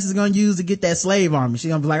Daenerys is gonna use to get that slave army. She's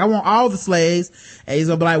gonna be like, I want all the slaves. And he's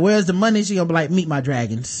gonna be like, where's the money? She's gonna be like, meet my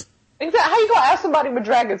dragons. Exactly. How you gonna ask somebody with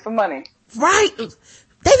dragons for money? Right.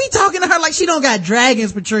 They be talking to her like she don't got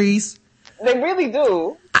dragons, Patrice. They really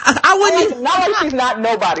do. I wouldn't. Not like she's not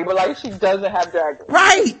nobody, but like she doesn't have dragons.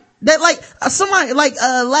 Right. That like, somebody, like,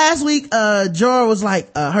 last week, Jorah was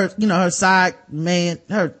like, her side man,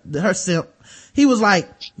 her simp. He was like,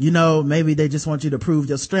 maybe they just want you to prove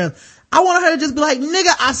your strength. I want her to just be like,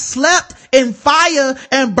 nigga, I slept in fire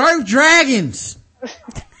and birthed dragons.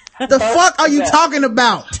 The fuck are you talking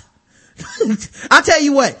about? I'll tell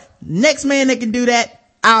you what, next man that can do that,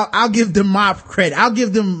 I'll give them my credit. I'll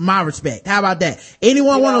give them my respect. How about that?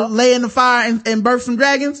 Anyone want to lay in the fire and birth some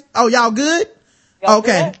dragons? Oh, y'all good? Y'all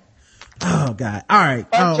okay. Good? Oh God. All right.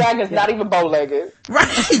 Dragons not even bow-legged.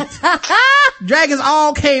 Right. Dragons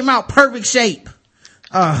all came out perfect shape.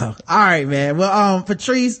 All right, man. Well,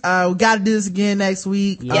 Patrice, we gotta do this again next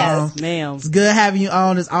week. Yes, ma'am. It's good having you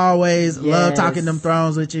on as always. Yes. Love talking them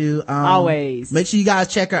thrones with you. Always. Make sure you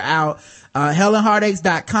guys check her out.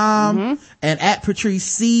 HellandHeartaches.com and at Patrice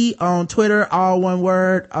C on Twitter, all one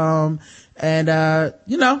word. And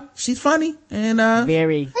she's funny, and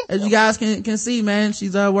very, as you guys can see, man,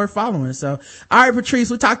 she's worth following. So all right, Patrice,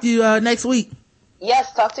 we'll talk to you next week.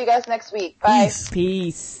 Yes, talk to you guys next week. Bye.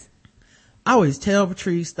 Peace. I always tell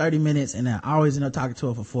Patrice 30 minutes, and I always end up talking to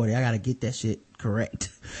her for 40. I gotta get that shit correct.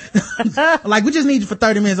 Like, we just need you for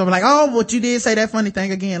 30 minutes. I'm like, oh, what you did say that funny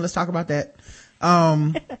thing again, let's talk about that.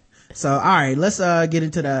 So all right, let's get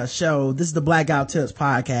into the show. This is the Blackout Tips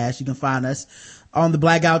podcast. You can find us on the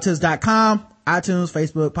blackouttips.com, iTunes,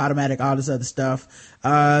 Facebook, Podomatic, all this other stuff.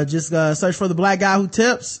 Just search for the Black Guy Who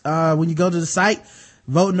Tips. When you go to the site,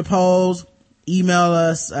 vote in the polls, email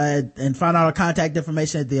us, and find out our contact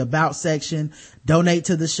information at the About section. Donate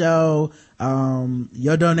to the show.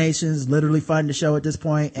 Your donations literally fund the show at this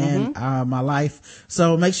point and my life.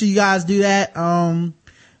 So make sure you guys do that.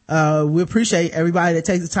 We appreciate everybody that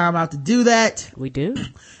takes the time out to do that. We do.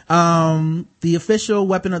 The official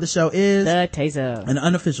weapon of the show is the taser. An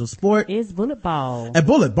unofficial sport is bullet ball. A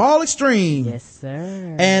bullet ball extreme. Yes,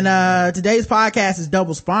 sir. And today's podcast is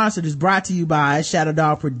double sponsored. It's brought to you by Shadow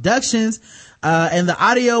Dog Productions, and the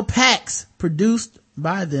audio packs produced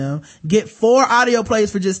by them get 4 audio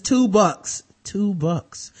plays for just $2.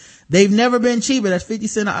 $2. They've never been cheaper. That's 50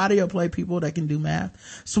 cents an audio play, people that can do math.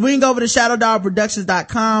 Swing over to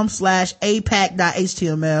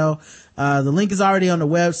shadowdogproductions.com/apac.html. The link is already on the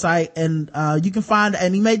website, and you can find,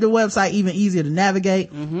 and he made the website even easier to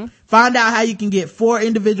navigate. Find out how you can get 4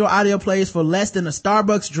 individual audio plays for less than a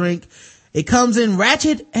Starbucks drink. It comes in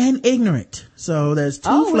ratchet and ignorant. So there's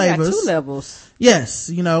 2 flavors. We got 2 levels. Yes.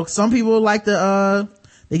 You know, some people like to,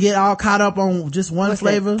 they get all caught up on just one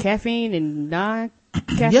flavor. Caffeine and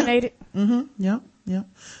non-caffeinated? Yeah.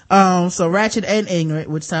 So ratchet and ignorant,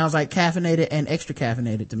 which sounds like caffeinated and extra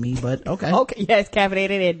caffeinated to me, but okay. Okay, yes,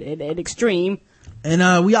 caffeinated and extreme.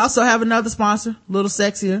 And, we also have another sponsor, a little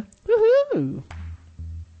sexier. Woohoo.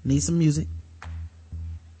 Need some music.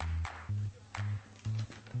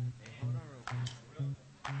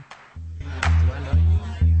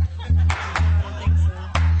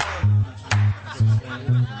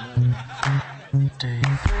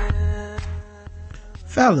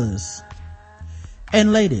 Fellas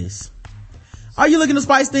and ladies, are you looking to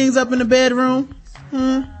spice things up in the bedroom?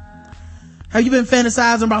 Have you been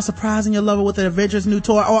fantasizing about surprising your lover with an adventurous new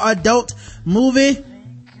toy or adult movie?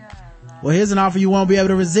 Well, here's an offer you won't be able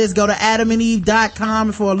to resist. Go to adamandeve.com,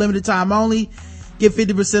 and for a limited time only, get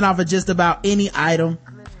 50% off of just about any item.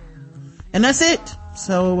 And that's it.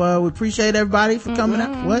 So we appreciate everybody for coming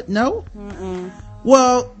out. What? No?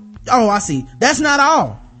 Well, I see. That's not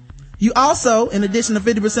all. You also, in addition to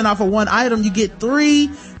 50% off of one item, you get 3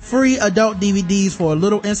 free adult DVDs for a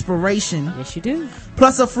little inspiration. Yes, you do.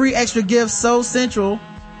 Plus a free extra gift so central,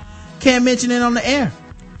 can't mention it on the air.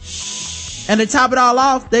 And to top it all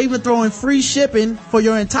off, they even throw in free shipping for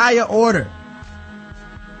your entire order.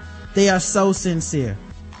 They are so sincere.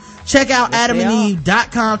 Check out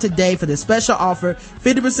adamandeve.com today for this special offer.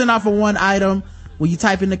 50% off of one item when you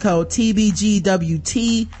type in the code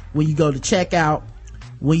TBGWT when you go to checkout.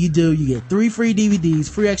 When you do, you get 3 free DVDs,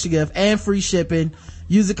 free extra gift, and free shipping.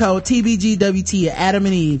 Use the code TBGWT at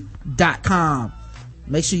adamandeve.com.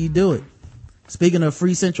 Make sure you do it. Speaking of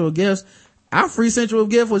free central gifts, our free central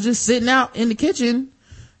gift was just sitting out in the kitchen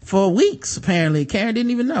for weeks, apparently. Karen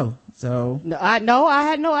didn't even know. So I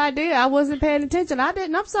had no idea. I wasn't paying attention.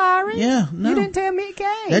 I'm sorry. Yeah, no. You didn't tell me it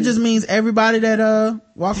came. That just means everybody that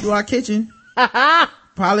walked through our kitchen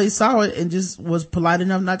probably saw it and just was polite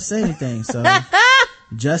enough not to say anything. So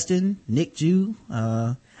Justin, Nick Jew,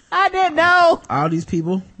 I didn't know. All these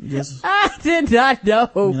people I did not know.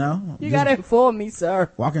 You know, you gotta inform me,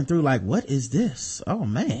 sir. Walking through like, what is this? Oh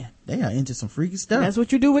man, they are into some freaky stuff. That's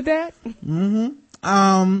what you do with that?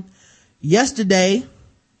 Yesterday,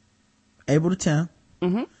 April the 10th,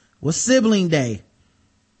 was Sibling Day.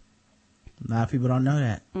 A lot of people don't know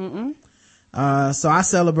that. So I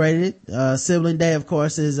celebrated it. Sibling Day, of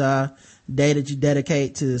course, is a day that you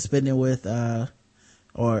dedicate to spending with,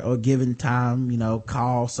 or giving time, you know,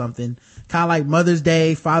 call something. Kind of like Mother's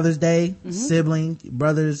Day, Father's Day, sibling,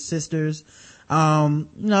 brothers, sisters. You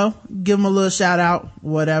know, give them a little shout out,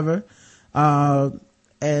 whatever. You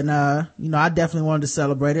know, I definitely wanted to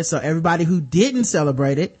celebrate it. So everybody who didn't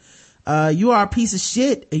celebrate it, you are a piece of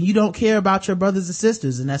shit and you don't care about your brothers and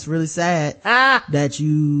sisters. And that's really sad that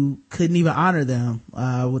you couldn't even honor them,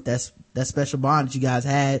 with that special bond that you guys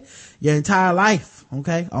had your entire life.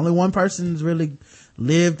 Okay. Only one person's really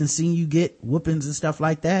lived and seen you get whoopings and stuff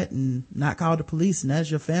like that and not called the police, and that's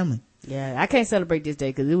your family. Yeah. I can't celebrate this day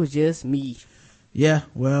because it was just me. Yeah.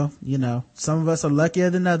 Well, you know, some of us are luckier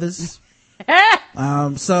than others.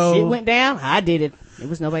 So shit went down. I did it. It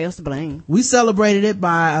was nobody else to blame. We celebrated it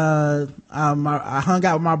by, I hung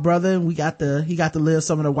out with my brother and he got to live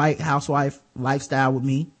some of the white housewife lifestyle with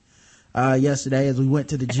me, yesterday as we went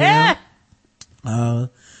to the gym.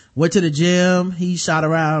 Went to the gym. He shot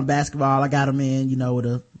around basketball. I got him in, you know, with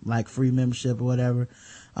a like free membership or whatever.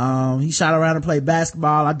 He shot around and played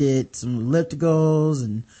basketball. I did some ellipticals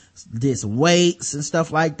and did some weights and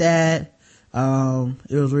stuff like that. It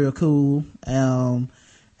was real cool.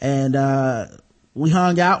 We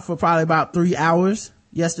hung out for probably about 3 hours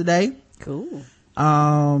yesterday. Cool.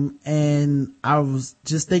 And I was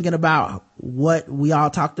just thinking about what we all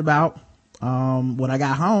talked about, when I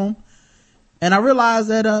got home. And I realized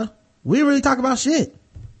that, we didn't really talk about shit.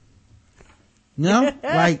 You know,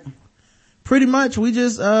 like pretty much we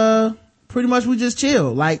just chill.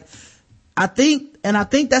 Like I think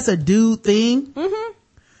that's a dude thing.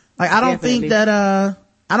 Like I don't think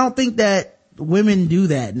that women do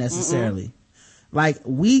that necessarily. Like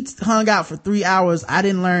we hung out for 3 hours. I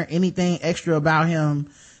didn't learn anything extra about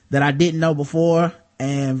him that I didn't know before,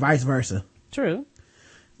 and vice versa. True.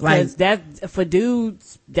 Like that for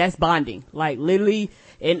dudes, that's bonding. Like literally,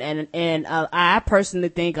 and I personally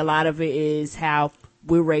think a lot of it is how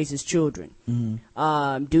we're raised as children.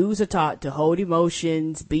 Dudes are taught to hold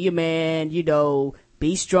emotions, be a man,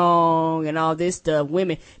 be strong and all this stuff.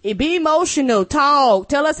 Women, be emotional, talk,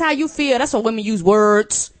 tell us how you feel. That's why women use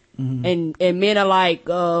words. And men are like,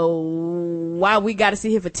 why we gotta sit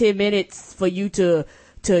here for 10 minutes for you to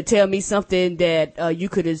tell me something that you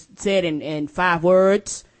could have said in 5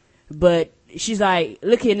 words. But she's like,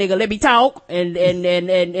 look here, nigga, let me talk.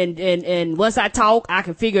 And once I talk, I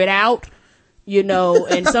can figure it out,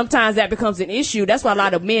 and sometimes that becomes an issue. That's why a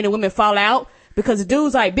lot of men and women fall out, because the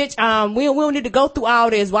dude's like, bitch, we don't need to go through all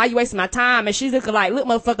this. Why you wasting my time? And she's looking like, look,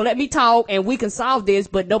 motherfucker, let me talk and we can solve this,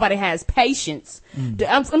 but nobody has patience.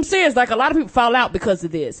 I'm serious. Like, a lot of people fall out because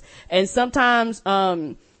of this. And sometimes,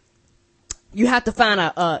 you have to find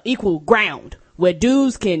a equal ground where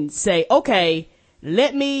dudes can say, okay,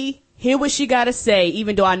 let me hear what she gotta say,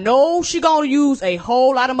 even though I know she gonna use a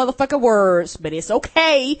whole lot of motherfucking words, but it's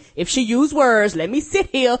okay if she use words. Let me sit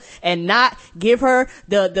here and not give her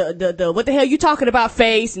the what the hell you talking about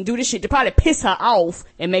face and do this shit to probably piss her off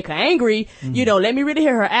and make her angry. Let me really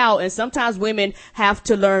hear her out. And sometimes women have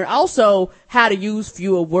to learn also how to use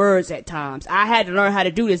fewer words at times. I had to learn how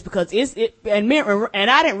to do this because and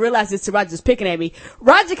I didn't realize this till Roger was picking at me.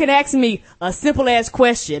 Roger can ask me a simple ass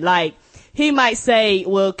question like, he might say,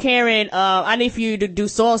 well, Karen, I need for you to do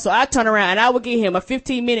so and so. I turn around and I would give him a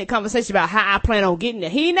 15-minute conversation about how I plan on getting there.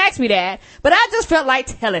 He didn't ask me that, but I just felt like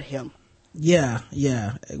telling him. Yeah.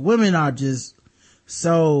 Women are just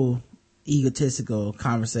so egotistical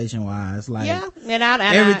conversation wise. Like,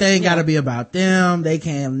 everything gotta be about them. They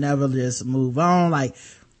can never just move on. Like,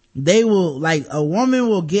 they will, like, a woman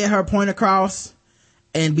will get her point across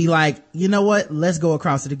and be like, you know what? Let's go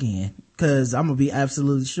across it again. Cause I'm gonna be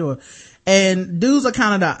absolutely sure. And dudes are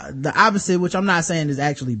kind of the opposite, which I'm not saying is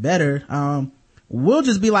actually better. We'll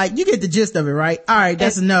just be like, you get the gist of it, right? All right,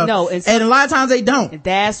 that's enough. No, and a lot of times they don't.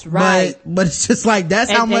 That's right. But it's just like,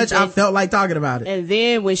 that's how much I felt like talking about it. And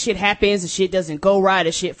then when shit happens and shit doesn't go right,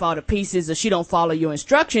 or shit fall to pieces, or she don't follow your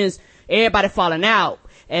instructions, everybody falling out.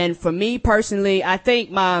 And for me personally, I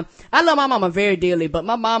think I love my mama very dearly, but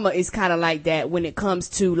my mama is kind of like that when it comes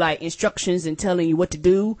to like instructions and telling you what to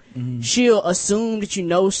do. She'll assume that you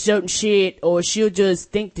know certain shit, or she'll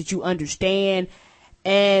just think that you understand.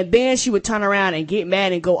 And then she would turn around and get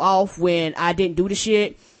mad and go off when I didn't do the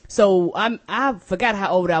shit. So I forgot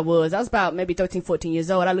how old I was. I was about maybe 13, 14 years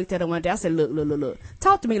old. I looked at her one day. I said, look.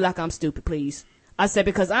 Talk to me like I'm stupid, please. I said,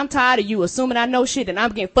 because I'm tired of you assuming I know shit and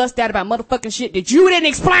I'm getting fussed at about motherfucking shit that you didn't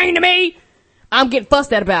explain to me. I'm getting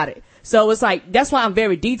fussed at about it. So it's like, that's why I'm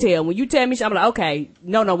very detailed. When you tell me shit, I'm like, okay,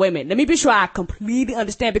 no, wait a minute. Let me be sure I completely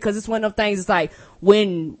understand, because it's one of those things. It's like,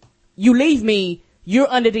 when you leave me, you're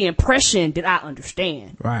under the impression that I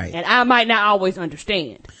understand. Right. And I might not always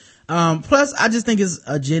understand. Plus I just think it's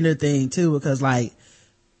a gender thing too, because like,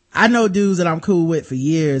 I know dudes that I'm cool with for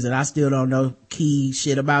years and I still don't know key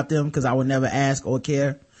shit about them because I would never ask or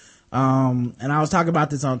care. And I was talking about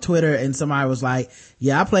this on Twitter and somebody was like,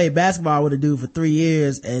 yeah, I played basketball with a dude for 3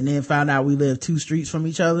 years and then found out we lived 2 streets from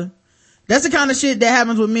each other. That's the kind of shit that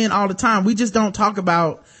happens with men all the time. We just don't talk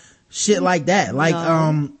about shit like that.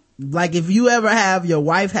 Like, like if you ever have your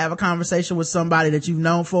wife have a conversation with somebody that you've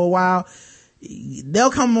known for a while,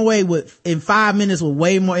 they'll come away with in 5 minutes with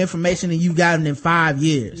way more information than you gotten in 5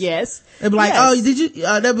 years. Yes. They'll be like, oh, did you,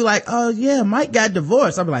 they'll be like, oh yeah, Mike got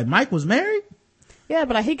divorced. I'll be like, Mike was married? Yeah,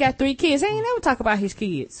 but like, he got 3 kids. He ain't never talk about his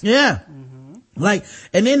kids. Yeah. Like,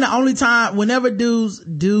 and then the only time, whenever dudes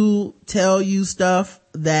do tell you stuff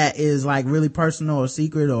that is like really personal or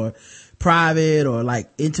secret or private or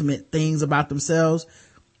like intimate things about themselves,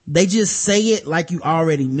 they just say it like you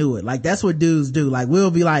already knew it. Like, that's what dudes do. Like,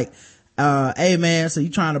 we'll be like, hey man, so you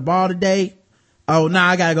trying to ball today? Oh, nah,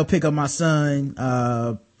 I gotta go pick up my son,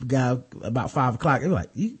 got about 5 o'clock. They're like,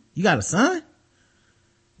 you got a son?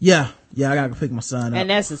 Yeah, I gotta go pick my son up. And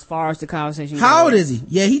that's as far as the conversation goes. How old is he?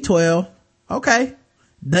 Yeah, he 12. Okay.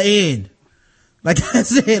 The end. Like,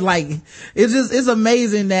 that's it. Like, it's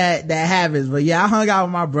amazing that happens. But yeah, I hung out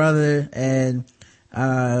with my brother and,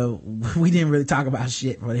 we didn't really talk about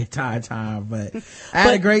shit for the entire time, but I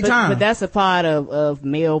had a great time. But that's a part of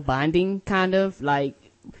male bonding, kind of. Like,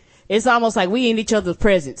 it's almost like we in each other's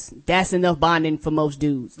presence. That's enough bonding for most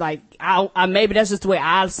dudes. Like, I maybe that's just the way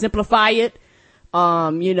I simplify it.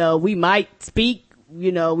 We might speak,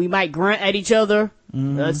 we might grunt at each other,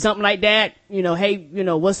 something like that. Hey,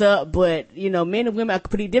 what's up? But, men and women are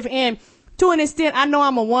pretty different. And to an extent, I know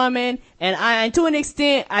I'm a woman, and to an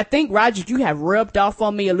extent, I think, Roger, you have rubbed off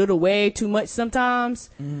on me a little way too much sometimes.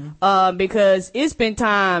 Because it's been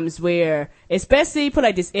times where, especially put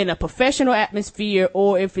like this, in a professional atmosphere,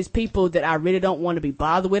 or if it's people that I really don't want to be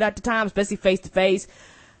bothered with at the time, especially face to face,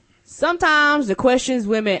 sometimes the questions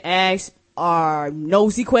women ask are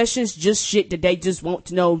nosy questions, just shit that they just want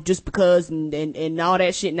to know just because, and all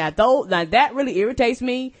that shit. Now that really irritates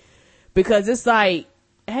me, because it's like,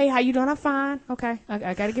 hey, how you doing? I'm fine. Okay.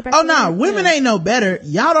 I gotta get back. Oh no, women ain't no better.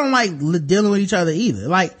 Y'all don't like dealing with each other either.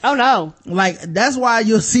 Like, oh no. Like, that's why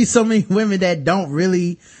you'll see so many women that don't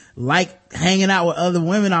really like hanging out with other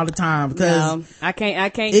women all the time, because no, I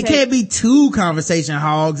can't. It can't be two conversation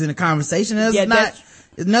hogs in a conversation.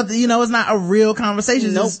 It's nothing, it's not a real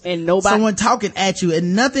conversation. Nope. And nobody, someone talking at you,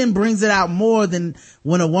 and nothing brings it out more than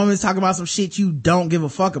when a woman's talking about some shit you don't give a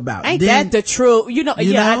fuck about. Ain't that the truth?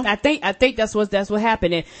 I think that's what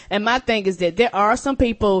happened. And my thing is that there are some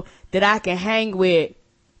people that I can hang with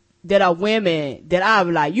that are women that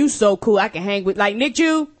I'm like, you so cool, I can hang with. Like Nick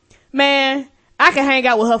Jew, man, I can hang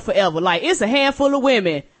out with her forever. Like, it's a handful of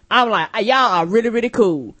women I'm like, y'all are really, really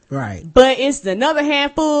cool. Right. But it's another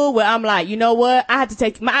handful where I'm like, you know what? I have to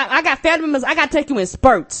take I got family members, I got to take you in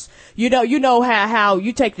spurts. You know how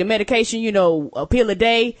you take the medication, a pill a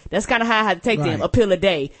day. That's kind of how I had to take them, a pill a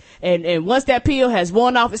day. And once that pill has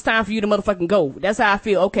worn off, it's time for you to motherfucking go. That's how I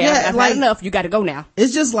feel. Okay, I've had enough. You got to go now.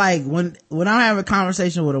 It's just like when I'm having a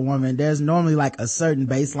conversation with a woman, there's normally like a certain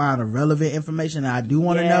baseline of relevant information that I do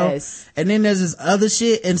want to know. And then there's this other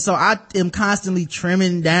shit. And so I am constantly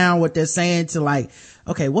trimming down what they're saying to like,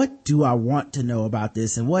 okay, what do I want to know about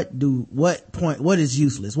this? And what is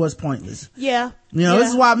useless? What's pointless? Yeah. This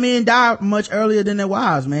is why men die much earlier than their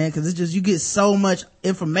wives, man. Cause it's just, you get so much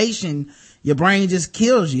information, your brain just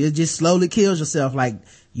kills you. It just slowly kills yourself. Like,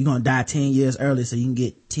 you're gonna die 10 years early so you can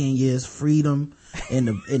get 10 years freedom in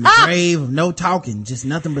the grave of no talking, just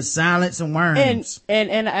nothing but silence and worms.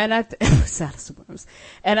 And I silence and worms.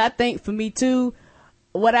 And I think for me too,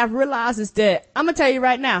 what I've realized is that, I'm gonna tell you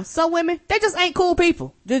right now, some women, they just ain't cool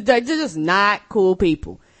people. They're just not cool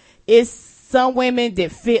people. It's some women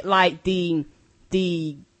that fit like the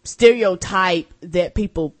stereotype that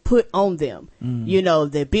people put on them.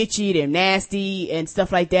 They're bitchy, they're nasty and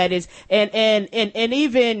stuff like that. And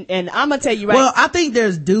I'm gonna tell you right. Well, I think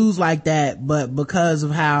there's dudes like that, but because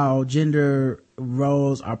of how gender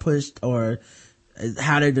roles are pushed or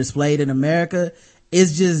how they're displayed in America,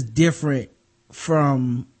 it's just different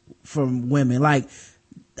from women. Like,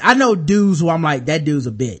 I know dudes who I'm like, that dude's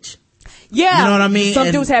a bitch. Yeah. You know what I mean? Some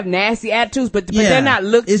dudes have nasty attitudes, but they're not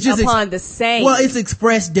looked upon the same. Well, it's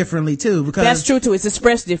expressed differently too, because that's true too. It's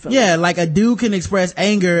expressed differently. Yeah, like a dude can express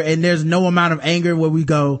anger and there's no amount of anger where we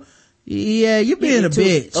go, yeah, you're being a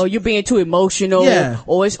bitch. Or you're being too emotional. Yeah.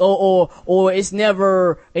 Or it's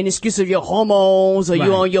never an excuse of your hormones or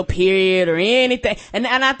you're on your period or anything. And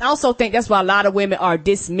I also think that's why a lot of women are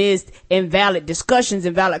dismissed in valid discussions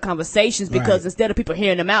and valid conversations, because instead of people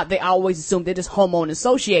hearing them out, they always assume they're just hormone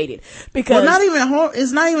associated. Because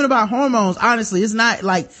it's not even about hormones, honestly. It's not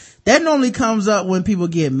like, that normally comes up when people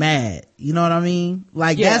get mad. You know what I mean?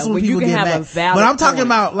 Like, that's when people get mad. But I'm talking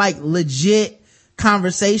about like legit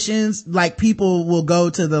conversations. Like, people will go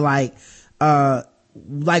to the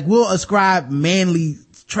we'll ascribe manly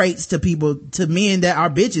traits to men that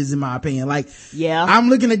are bitches, in my opinion. Like, I'm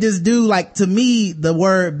looking at this dude, like, to me the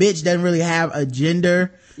word bitch doesn't really have a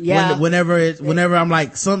gender. Whenever I'm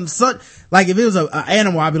like some like, if it was an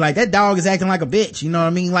animal, I'd be like, that dog is acting like a bitch. You know what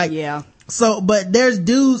I mean? Like, so, but there's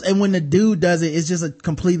dudes, and when the dude does it, it's just a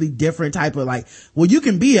completely different type of like, well, you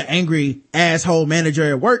can be an angry asshole manager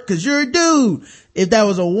at work because you're a dude. If that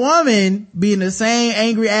was a woman being the same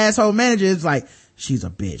angry asshole manager, it's like, she's a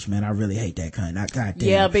bitch, man. I really hate that cunt. God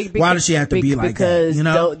damn. Yeah, why does she have to be like that?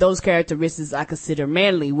 Because those characteristics I consider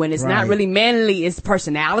manly. When it's not really manly, it's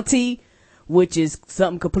personality, which is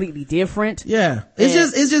something completely different. Yeah.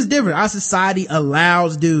 It's just different. Our society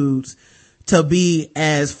allows dudes to be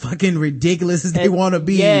as fucking ridiculous as they want to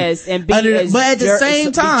be. Yes, and be but at the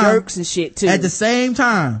same time, jerks and shit too. At the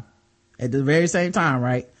very same time,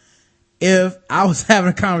 right? If I was having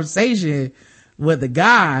a conversation with a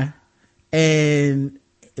guy and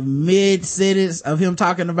mid sentence of him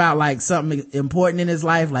talking about like something important in his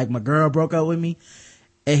life, like my girl broke up with me,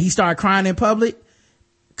 and he started crying in public,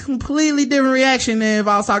 completely different reaction than if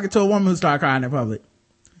I was talking to a woman who started crying in public.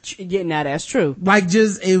 Yeah, now that's true. Like, it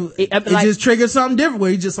just triggers something different where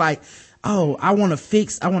you just like, oh, I want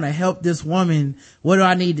to help this woman. What do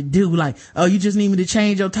I need to do? Like, oh, you just need me to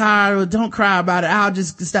change your tire, or don't cry about it. I'll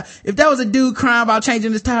just stop. If that was a dude crying about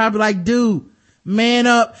changing his tire, I'd be like, dude, man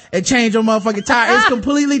up and change your motherfucking tire. It's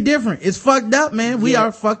completely different. It's fucked up, man. We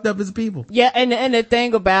are fucked up as people. Yeah, and the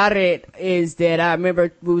thing about it is that I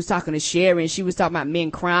remember we was talking to Sherry and she was talking about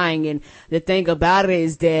men crying, and the thing about it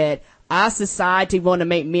is that our society want to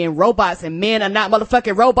make men robots, and men are not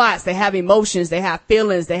motherfucking robots. They have emotions, they have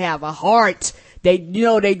feelings, they have a heart.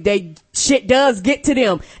 They shit does get to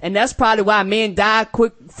them. And that's probably why men die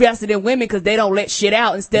faster than women, because they don't let shit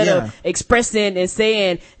out instead of expressing and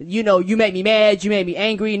saying, you make me mad, you make me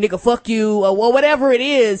angry, nigga, fuck you, or whatever it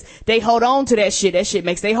is. They hold on to that shit. That shit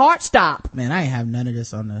makes their heart stop. Man, I ain't have none of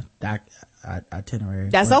this on the itinerary.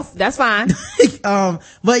 That's fine. But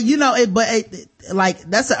like,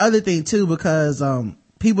 that's the other thing too, because,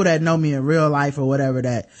 people that know me in real life or whatever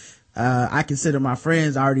that, I consider my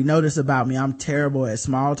friends already know this about me. I'm terrible at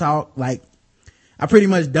small talk. Like, I pretty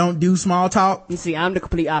much don't do small talk. You see, I'm the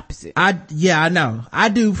complete opposite. I know. I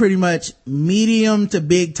do pretty much medium to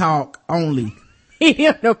big talk only.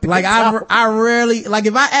 Like, I rarely, like,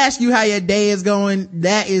 if I ask you how your day is going,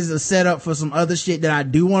 that is a setup for some other shit that I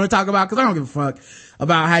do want to talk about, because I don't give a fuck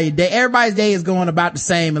about how your day, everybody's day is going about the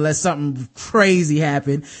same unless something crazy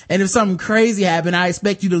happened. And if something crazy happened, I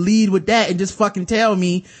expect you to lead with that and just fucking tell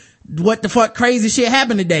me what the fuck crazy shit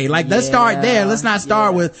happened today. Like, let's start there. Let's not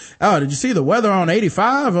start with, oh, did you see the weather on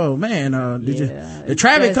 85? Oh man, the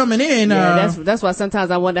traffic coming in? That's why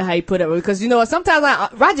sometimes I wonder how you put it, because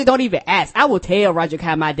sometimes Roger don't even ask. I will tell Roger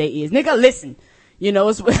how my day is. Nigga, listen.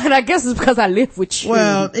 And I guess it's because I live with you.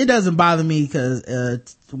 Well, it doesn't bother me because,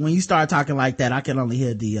 when you start talking like that, I can only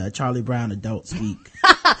hear the, Charlie Brown adult speak.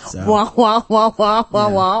 So, wah, wah, wah, wah, wah,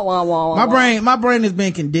 wah, wah, wah, my brain has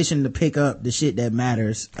been conditioned to pick up the shit that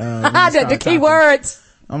matters. The key words.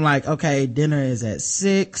 I'm like, okay, dinner is at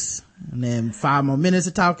 6, and then 5 more minutes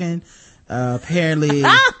of talking. Apparently,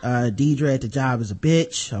 Deidre at the job is a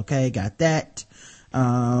bitch. Okay, got that.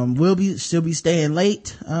 She'll be staying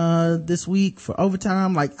late, this week for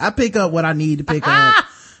overtime. Like, I pick up what I need to pick up.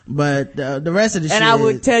 But, the rest of the shit. And I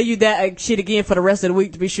would tell you that shit again for the rest of the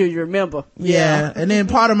week to be sure you remember. Yeah. And then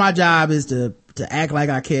part of my job is to act like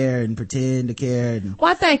I care and pretend to care. And,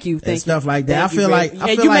 well, thank you. Stuff like that.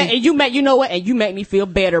 You make me feel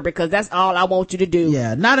better, because that's all I want you to do.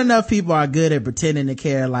 Yeah. Not enough people are good at pretending to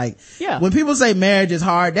care. Like, when people say marriage is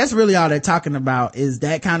hard, that's really all they're talking about is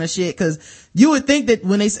that kind of shit. Cause you would think that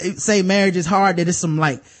when they say marriage is hard, that it's some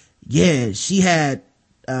like, yeah, she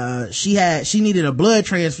needed a blood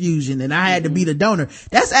transfusion and I had to be the donor.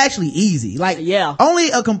 That's actually easy. Like, only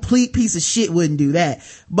a complete piece of shit wouldn't do that.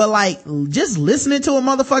 But like, just listening to a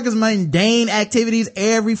motherfucker's mundane activities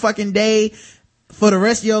every fucking day for the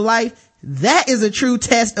rest of your life, that is a true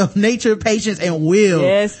test of nature, patience, and will.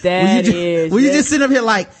 Yes, that is. When you just sit up here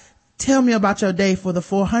like, tell me about your day for the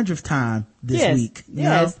 400th time this week.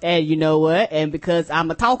 Yes. And you know what? And because I'm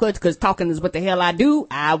a talker, because talking is what the hell I do,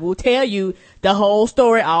 I will tell you the whole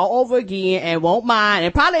story all over again and won't mind,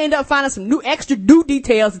 and probably end up finding some extra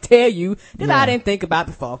details to tell you that I didn't think about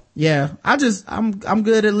before. Yeah. I'm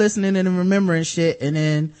good at listening and remembering shit. And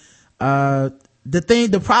then,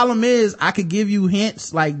 the problem is I could give you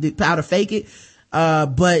hints like how to fake it.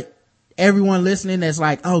 But everyone listening that's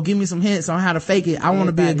like, oh, give me some hints on how to fake it. I want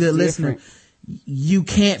to be a good listener. You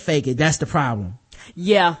can't fake it. That's the problem.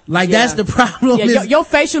 Yeah. That's the problem. Yeah, your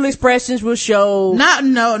facial expressions will show.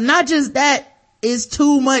 Not just that. It's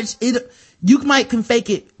too much. You can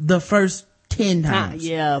fake it the first 10 times.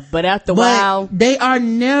 But after a while. They are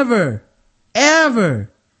never,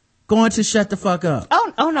 ever going to shut the fuck up.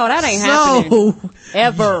 Oh no, that ain't happening.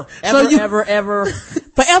 Ever. Forever, ever. Right.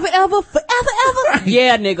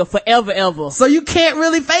 Yeah, nigga, forever, ever. So you can't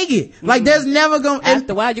really fake it. Like, there's never gonna,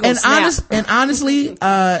 after a while, you're gonna snap. And honestly,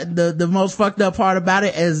 the most fucked up part about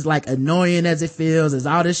it, as like annoying as it feels, is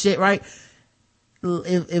all this shit, right?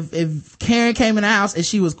 If Karen came in the house and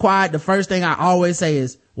she was quiet, the first thing I always say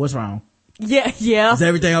is, what's wrong? Yeah. Is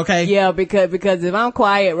everything okay? Yeah, because if I'm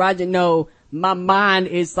quiet, Roger, no, my mind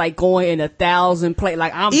is like going in 1,000 places.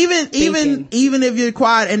 Like, I'm even if you're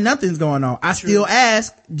quiet and nothing's going on, I still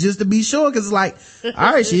ask just to be sure, because it's like,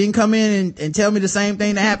 all right, she didn't come in and tell me the same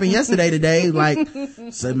thing that happened yesterday today. Like,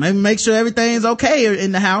 so maybe make sure everything's okay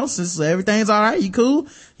in the house. So everything's all right. You cool?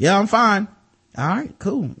 Yeah, I'm fine. All right,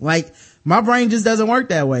 cool. Like, my brain just doesn't work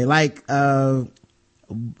that way. Like, I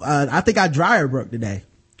think our dryer broke today.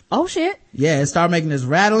 Oh shit. Yeah, it started making this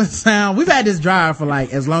rattling sound. We've had this dryer for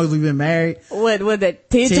like as long as we've been married. What was that,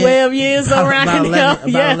 12 years around? About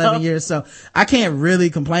 11 years. So I can't really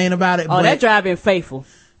complain about it. Oh, that dryer been faithful.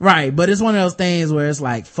 Right, but it's one of those things where it's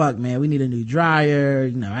like, fuck man, we need a new dryer.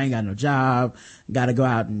 I ain't got no job. Gotta go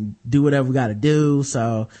out and do whatever we gotta do.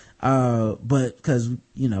 So But cause,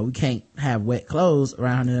 we can't have wet clothes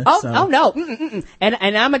around here. Oh no. And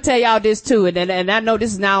I'm gonna tell y'all this too. And I know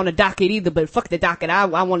this is not on the docket either, but fuck the docket. I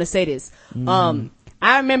want to say this.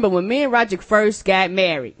 I remember when me and Roderick first got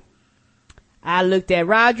married, I looked at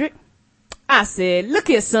Roderick. I said, look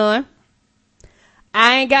here, son.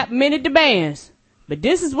 I ain't got many demands, but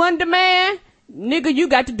this is one demand. Nigga, you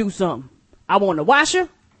got to do something. I want a washer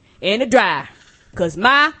and a dryer. Cause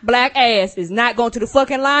my black ass is not going to the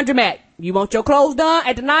fucking laundromat. You want your clothes done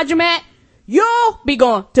at the laundromat? You'll be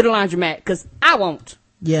going to the laundromat. Cause I won't.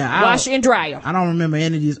 Yeah. Wash and dryer. I don't remember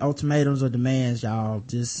any of these ultimatums or demands, y'all.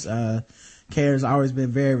 Just, Karen's always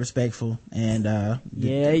been very respectful and,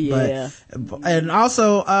 yeah. And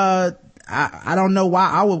also, I don't know why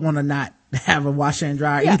I would want to not have a washer and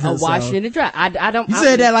dryer either. A washer and a dryer. I don't. You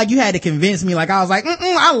said that like you had to convince me. Like I was like,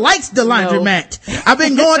 I likes the laundromat. No. I've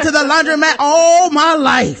been going to the laundromat all my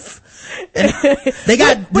life. And they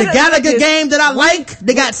got the Gallagher game that I like.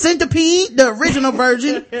 They got Centipede, the original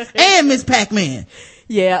version, and Miss Pac-Man.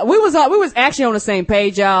 Yeah, we was actually on the same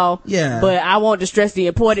page, y'all. Yeah. But I want to stress the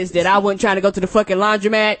importance that I wasn't trying to go to the fucking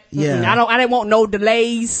laundromat. Yeah. I didn't want no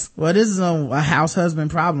delays. Well, this is a house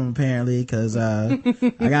husband problem apparently, cause, I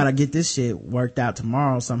gotta get this shit worked out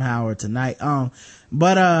tomorrow somehow or tonight.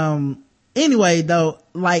 Anyway though,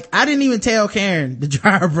 like, I didn't even tell Karen the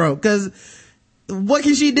dryer broke, cause what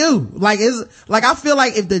can she do? Like, I feel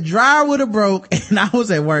like if the dryer would have broke and I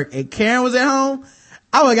was at work and Karen was at home,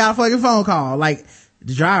 I would have got a fucking phone call. Like,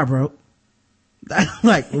 the dryer broke.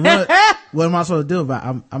 Like, what am I supposed to do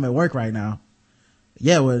about it? I'm at work right now.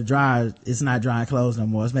 Yeah, well, the dryer, it's not drying clothes no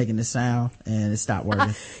more. It's making this sound and it stopped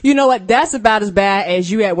working. You know what? That's about as bad as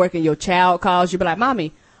you at work and your child calls you. Be like,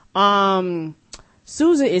 Mommy,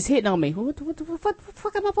 Susan is hitting on me. What the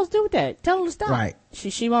fuck am I supposed to do with that? Tell her to stop. Right.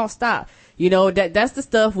 She won't stop. That's the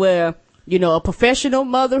stuff where, a professional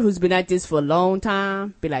mother who's been at this for a long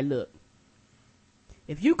time be like, look,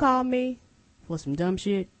 if you call me for some dumb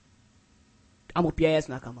shit, I'm whoop your ass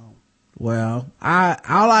when I come home. Well,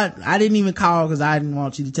 I didn't even call because I didn't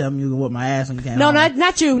want you to tell me you whoop my ass when you came home. No,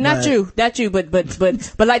 not you,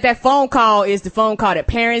 but like that phone call is the phone call that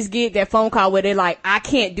parents get, that phone call where they're like, I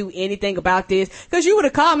can't do anything about this. Cause you would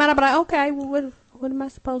have called, man, I'd be like, okay, well, what am I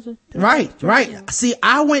supposed to do? Right. See,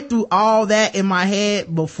 I went through all that in my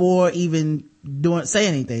head before even say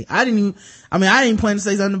anything. I didn't plan to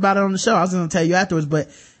say something about it on the show. I was going to tell you afterwards, but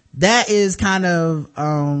that is kind of,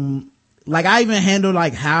 like I even handled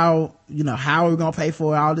like how we're going to pay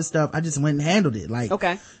for it, all this stuff. I just went and handled it. Like,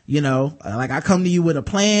 okay. Like I come to you with a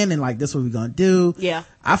plan and like, this is what we're going to do. Yeah.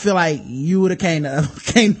 I feel like you would have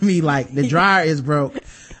came to me like the dryer is broke.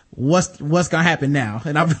 What's going to happen now?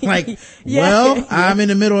 And I'm like, I'm in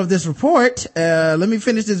the middle of this report. Let me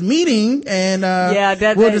finish this meeting and,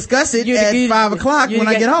 we'll discuss it at 5:00 when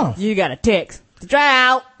I get off. You got a text to dry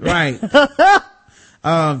out. Right.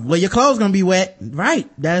 Well, your clothes gonna be wet. Right.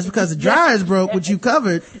 That is because the dryer is broke, which you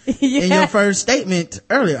covered in your first statement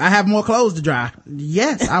earlier. I have more clothes to dry.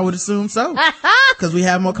 Yes, I would assume so. Cause we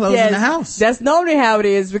have more clothes in the house. That's normally how it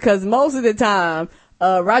is because most of the time,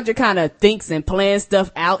 Roger kind of thinks and plans stuff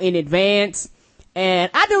out in advance. And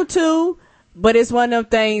I do too. But it's one of them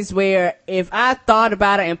things where if I thought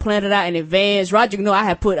about it and planned it out in advance, Roger, I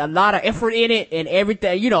have put a lot of effort in it and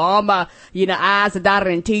everything, all my, I's are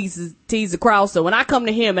dotted and T's are crossed. So when I come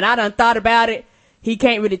to him and I done thought about it, he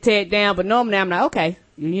can't really tear it down. But normally I'm like, okay,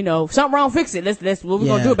 something wrong, fix it. Let's, what we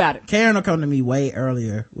gonna do about it? Karen will come to me way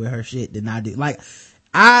earlier with her shit than I do. Like,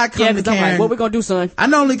 I come to Karen. Like, what we gonna do, son? I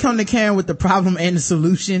normally come to Karen with the problem and the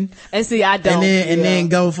solution. And see, I don't. And then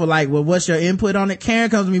go for like, well, what's your input on it? Karen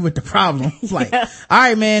comes to me with the problem. It's like, all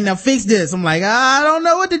right, man, now fix this. I'm like, I don't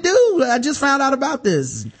know what to do. I just found out about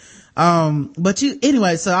this. But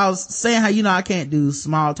anyway, so I was saying how, I can't do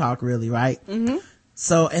small talk really, right? Mm-hmm.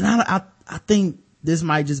 So, and I think this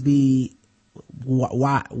might just be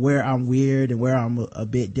where I'm weird and where I'm a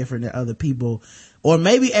bit different than other people. Or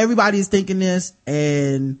maybe everybody's thinking this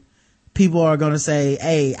and people are going to say,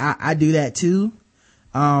 hey, I do that too.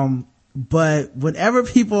 But whenever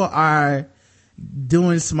people are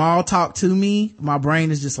doing small talk to me, my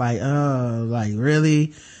brain is just like, like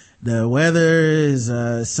really? The weather is,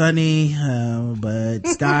 sunny, but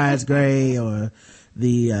sky is gray, or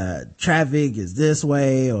the, traffic is this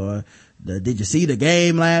way, or did you see the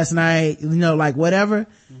game last night? Like whatever.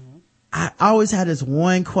 I always had this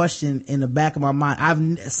one question in the back of my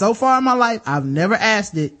mind. So far in my life, I've never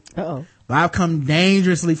asked it. Uh-oh. But I've come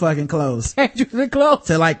dangerously fucking close. Dangerously close.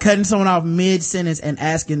 To like cutting someone off mid-sentence and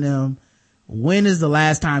asking them, when is the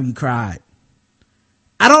last time you cried?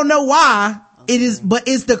 I don't know why it is, but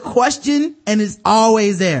it's the question and it's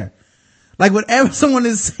always there. Like whenever someone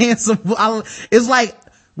is saying it's like,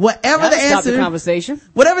 whatever the answer,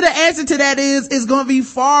 whatever the answer to that is going to be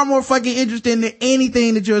far more fucking interesting than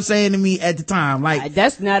anything that you're saying to me at the time. Like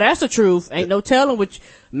that's the truth. Ain't no telling what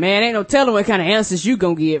kind of answers you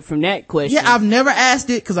gonna get from that question. Yeah, I've never asked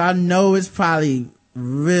it because I know it's probably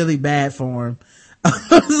really bad for him.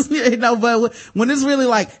 You know, but when it's really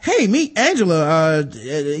like, hey, meet Angela,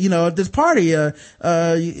 you know, at this party, hey,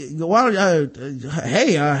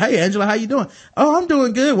 Angela, how you doing? Oh, I'm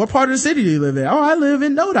doing good. What part of the city do you live in? Oh, I live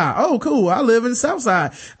in Noda. Oh, cool. I live in the South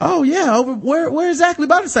Side. Oh, yeah, over where exactly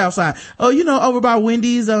by the South Side? Oh, you know, over by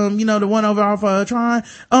Wendy's, you know, the one over off, Tryon.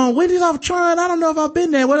 Wendy's off Tryon. I don't know if I've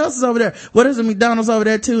been there. What else is over there? Well, there's a McDonald's over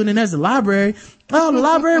there too, and then there's the library. Oh, the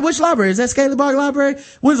library? Which library? Is that Scaly Bark Library?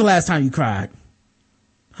 When's the last time you cried?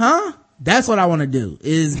 Huh? That's what I want to do,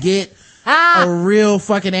 is get a real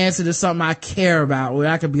fucking answer to something I care about, where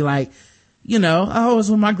I could be like, you know, oh, it's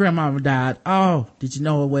when my grandmama died. Oh, did you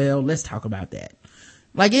know it? Well, let's talk about that.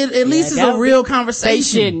 Like at least it's a real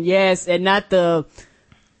conversation. Yes. And not the,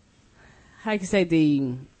 how you can say,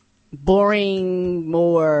 the boring,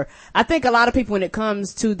 more, I think a lot of people, when it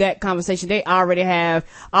comes to that conversation, they already have,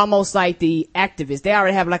 almost like the activists, they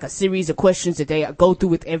already have like a series of questions that they go through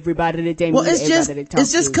with everybody that they meet. Well,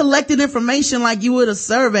 it's just collecting information like you would a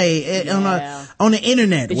survey on the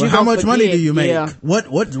internet. Well, how much money do you make? Yeah.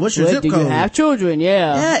 What's your zip code? Do you have children?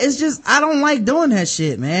 Yeah, it's just, I don't like doing that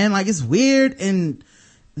shit, man. Like, it's weird and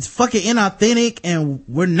it's fucking inauthentic, and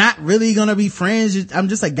we're not really gonna be friends. I'm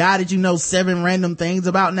just a guy that you know 7 random things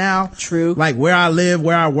about now. True. Like where I live,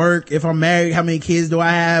 where I work, if I'm married, how many kids do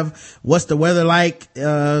I have, what's the weather like,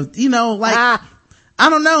 you know, like, I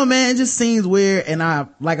don't know, man. It just seems weird, and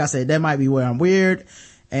like I said, that might be where I'm weird,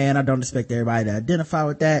 and I don't expect everybody to identify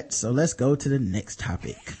with that. So let's go to the next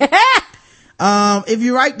topic. If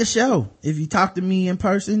you write the show, if you talk to me in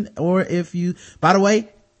person, or if you, by the way,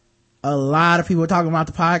 a lot of people are talking about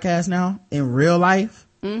the podcast now in real life.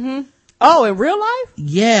 Mm-hmm. Oh, in real life?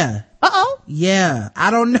 Yeah. Uh-oh. Yeah. I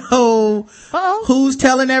don't know who's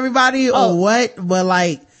telling everybody or what, but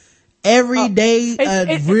like every day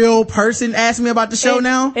a real person asks me about the show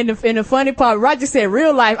now. And the funny part, Roger said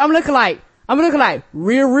real life. I'm looking like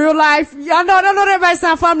real life. I know that might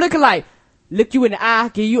sound fun. I'm looking like, look you in the eye,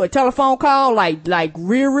 give you a telephone call, like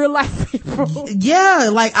real life people. Yeah,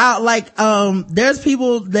 there's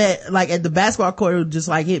people that, like, at the basketball court who just,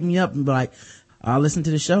 like, hit me up and be like, I'll listen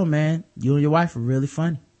to the show, man. You and your wife are really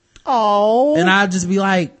funny. Oh. And I'll just be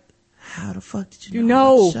like, how the fuck did you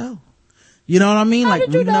know about the show? You know what I mean? Like,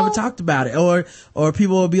 we've never talked about it. Or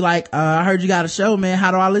people will be like, I heard you got a show, man.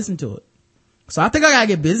 How do I listen to it? So I think I gotta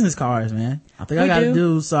get business cards, man. I think I gotta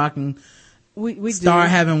do so I can start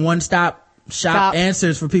having one-stop shop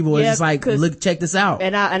answers for people. It's just like, look, check this out.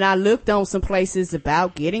 And I looked on some places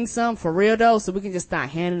about getting some for real though, so we can just start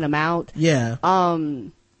handing them out. Yeah.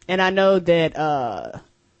 And I know that,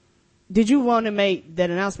 did you want to make that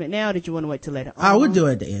announcement now, or did you want to wait till later? We'll do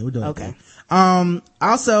it at the end. We'll do it. Okay.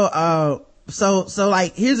 Also, so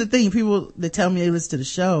like, here's the thing. People that tell me they listen to the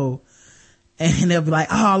show and they'll be like,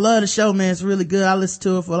 oh, I love the show, man. It's really good. I listened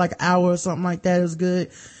to it for like an hour or something like that. It was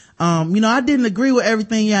good. You know, I didn't agree with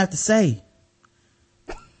everything you have to say.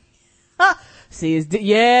 See,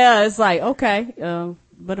 it's like, okay,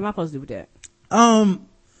 what am I supposed to do with that?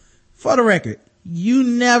 For the record, you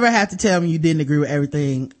never have to tell me you didn't agree with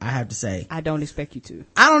everything I have to say. I don't expect you to.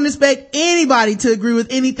 I don't expect anybody to agree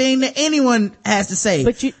with anything that anyone has to say.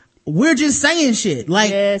 But we're just saying shit.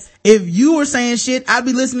 Like, yes. If you were saying shit, I'd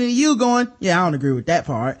be listening to you going, yeah, I don't agree with that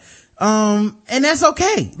part. And that's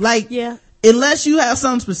okay. Like, yeah. Unless you have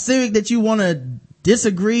something specific that you want to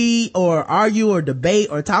disagree or argue or debate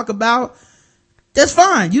or talk about, that's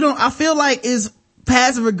fine. I feel like it's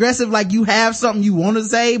passive aggressive, like you have something you want to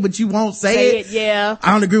say, but you won't say it. Yeah.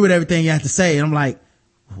 I don't agree with everything you have to say. And I'm like,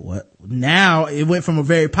 what? Now it went from a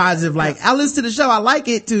very positive, like, I listen to the show, I like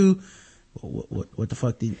it, to, what the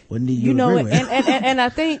fuck what did you agree with? And I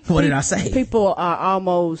think what did I say? People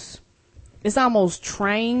are it's almost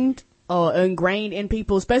trained or ingrained in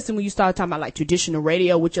people, especially when you start talking about like traditional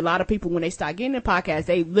radio, which a lot of people, when they start getting the podcast,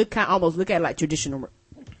 they almost look at it like traditional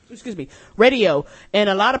radio. And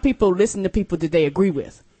a lot of people listen to people that they agree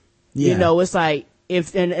with. Yeah. You know, it's like,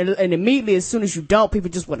 and immediately as soon as you don't, people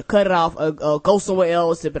just want to cut it off or go somewhere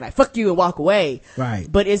else and be like, fuck you, and walk away. Right.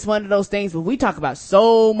 But it's one of those things where we talk about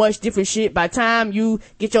so much different shit. By the time you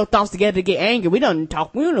get your thoughts together to get angry, we don't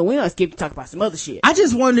skip to talk about some other shit. I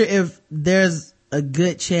just wonder if there's a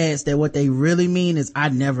good chance that what they really mean is I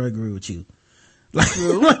never agree with you.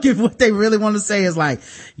 Like if what they really want to say is like,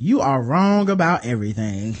 you are wrong about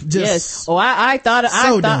everything. Yes. Oh, I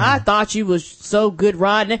thought you was so good,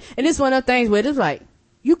 Rod. And it's one of the things where it's like,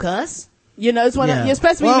 you cuss. You know, it's one of,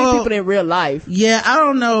 especially when you meet people in real life. Yeah, I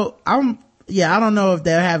don't know. I don't know if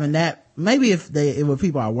they're having that. Maybe if it were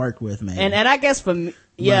people I worked with, maybe. And I guess for me,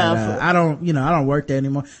 I don't work there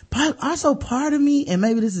anymore. But also part of me, and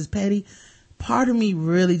maybe this is petty, part of me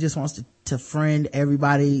really just wants to friend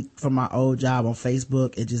everybody from my old job on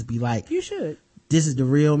Facebook and just be like, you should. This is the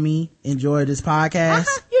real me. Enjoy this podcast.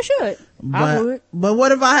 You should. I would. But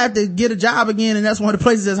what if I have to get a job again and that's one of the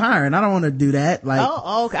places that's hiring? I don't want to do that. Like,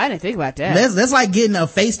 okay. I didn't think about that. That's like getting a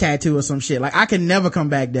face tattoo or some shit. Like, I can never come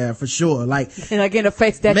back there for sure. Like, and I get a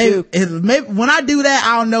face tattoo. Maybe when I do that,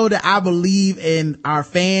 I'll know that I believe in our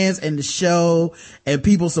fans and the show and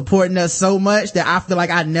people supporting us so much that I feel like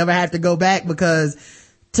I never have to go back, because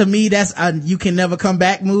to me, that's a you can never come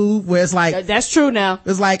back move, where it's like, that's true now.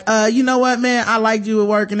 It's like, you know what, man? I liked you at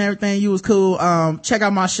work and everything. You was cool. Check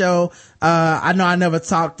out my show. I know I never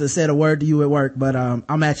said a word to you at work, but,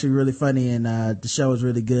 I'm actually really funny and, the show is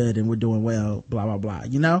really good and we're doing well, blah, blah, blah,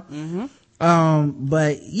 you know? Mm-hmm.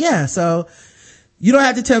 But yeah, so you don't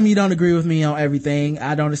have to tell me you don't agree with me on everything.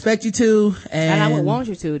 I don't expect you to. And I would want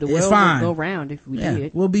you to. The world would go round if we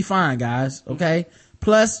did. We'll be fine, guys. Okay.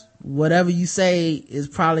 Plus, whatever you say is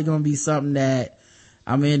probably going to be something that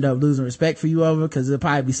I'm going to end up losing respect for you over, because it'll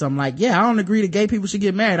probably be something like, yeah, I don't agree that gay people should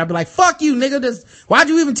get married. I'll be like, fuck you, nigga. Why'd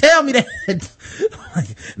you even tell me that? Like,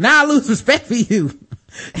 now I lose respect for you.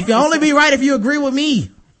 You can only be right if you agree with me.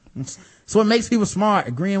 That's what makes people smart,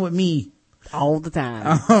 agreeing with me. All the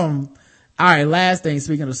time. All right, last thing,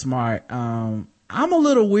 speaking of smart, I'm a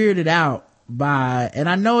little weirded out by, and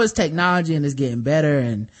I know it's technology and it's getting better,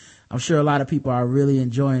 and I'm sure a lot of people are really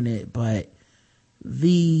enjoying it, but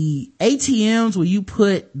the ATMs where you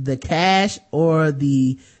put the cash or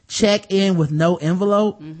the check in with no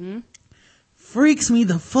envelope freaks me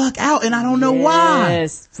the fuck out, and I don't know why.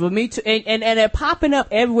 Yes, for me too. And they're popping up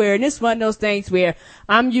everywhere, and it's one of those things where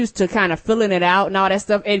I'm used to kind of filling it out and all that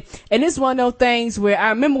stuff, and it's one of those things where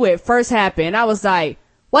I remember when it first happened, I was like,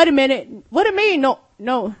 wait a minute, what do you mean no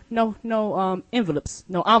envelopes,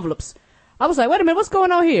 no envelopes? I was like, wait a minute, what's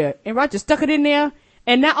going on here? And Roger stuck it in there.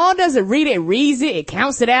 And now all it does is read it, reads it, it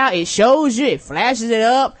counts it out, it shows you, it flashes it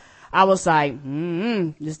up. I was like,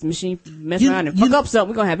 this machine mess around and fuck up something.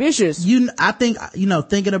 We're going to have issues. I think,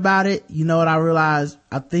 thinking about it, you know what I realized?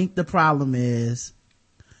 I think the problem is,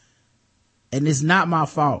 and it's not my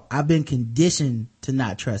fault, I've been conditioned to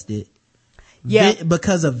not trust it. Yeah.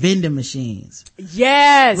 Because of vending machines.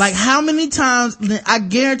 Yes. Like, how many times, I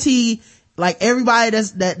guarantee, like, everybody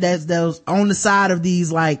that's on the side of these,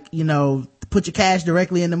 like, put your cash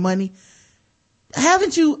directly in the money.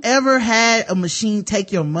 Haven't you ever had a machine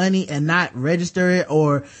take your money and not register it,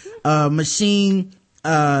 or a machine,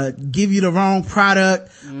 give you the wrong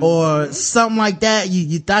product or something like that?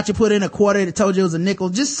 You thought you put in a quarter, it told you it was a nickel.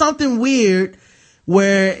 Just something weird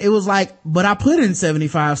where it was like, but I put in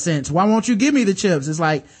 75 cents. Why won't you give me the chips? It's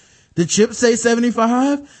like, the chips say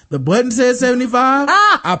 75, the button says 75,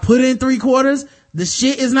 I put in 3/4, the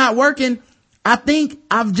shit is not working. I think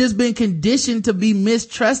I've just been conditioned to be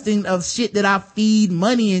mistrusting of shit that I feed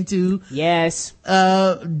money into. Yes.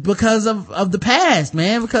 Because of the past,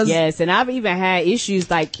 man. Yes, and I've even had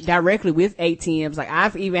issues like directly with ATMs. Like,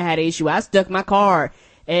 I've even had an issue. I stuck my card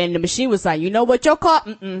and the machine was like, you know what, your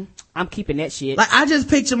card, I'm keeping that shit. Like, I just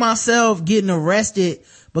picture myself getting arrested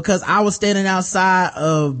because I was standing outside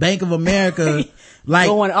of Bank of America, like,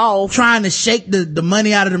 going off, trying to shake the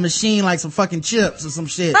money out of the machine like some fucking chips or some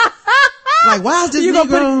shit. Like, why is this you gonna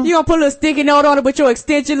put a little sticky note on it with your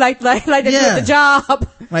extension, like that you at the job.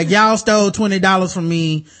 Like, y'all stole $20 from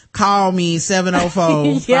me. Call me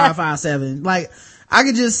 704-557. Like, I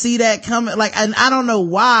could just see that coming. Like, and I don't know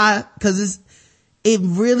why, cause it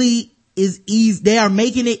really is easy. They are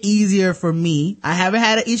making it easier for me. I haven't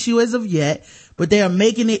had an issue as of yet, but they are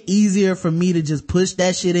making it easier for me to just push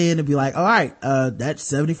that shit in and be like, all right,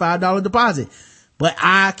 that's $75 deposit. But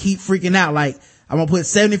I keep freaking out. Like, I'm gonna put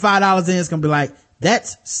 $75 in. It's gonna be like,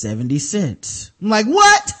 that's 70 cents. I'm like,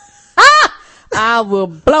 what? I will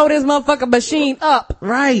blow this motherfucking machine up.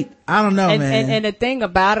 Right. I don't know, man. And the thing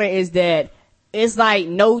about it is that it's like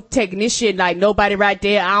no technician, like nobody right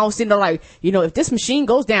there. I don't see no, like, if this machine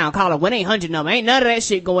goes down, call a 1-800 number. Ain't none of that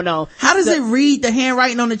shit going on. How does it read the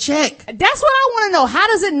handwriting on the check? That's what I want to know. How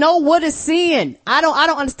does it know what it's seeing? I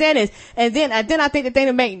don't understand this. And then I think the thing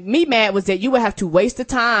that made me mad was that you would have to waste the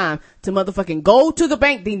time to motherfucking go to the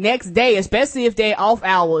bank the next day, especially if they're off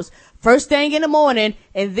hours, first thing in the morning,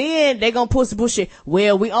 and then they gonna pull some bullshit.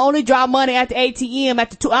 Well, we only draw money at the ATM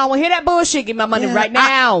after 2. I don't wanna hear that bullshit. Give my money right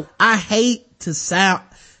now. I hate to sound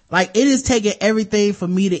like it is taking everything for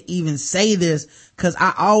me to even say this, cause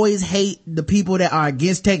I always hate the people that are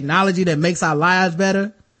against technology that makes our lives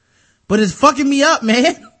better. But it's fucking me up,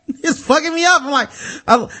 man. It's fucking me up. I'm like,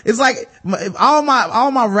 it's like all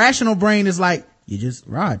my rational brain is like, just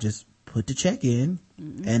put the check in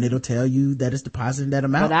and it'll tell you that it's depositing that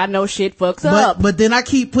amount. But I know shit fucks up. But then I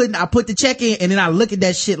put the check in and then I look at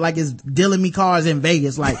that shit like it's dealing me cars in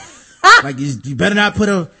Vegas. Like, like you better not put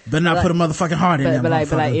a motherfucking heart in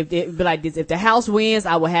there. If the house wins,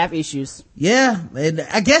 I will have issues. Yeah. And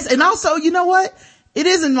I guess, and also, you know what? It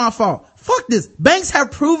isn't my fault. Fuck this. Banks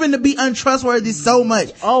have proven to be untrustworthy so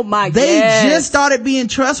much. Oh my god. They just started being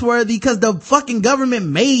trustworthy because the fucking government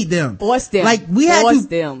made them. Forced them. Like we had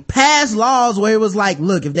to pass laws where it was like,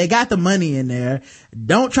 look, if they got the money in there,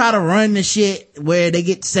 don't try to run the shit where they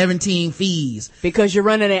get 17 fees. Because you're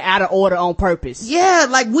running it out of order on purpose. Yeah,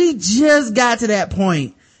 like we just got to that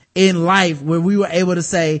point in life where we were able to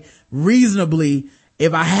say reasonably,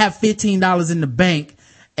 if I have $15 in the bank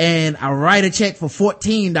and I write a check for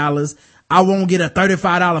 $14, I won't get a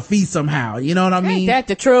 $35 fee somehow. You know what I mean? Ain't that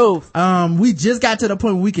the truth? We just got to the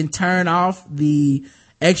point where we can turn off the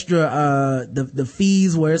extra, the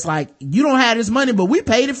fees where it's like, you don't have this money, but we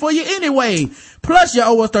paid it for you anyway. Plus you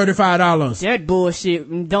owe us $35. That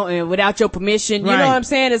bullshit. Don't, without your permission. Right. You know what I'm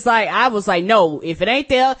saying? It's like, I was like, no, if it ain't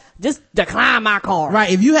there, just decline my card. Right.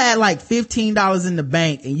 If you had like $15 in the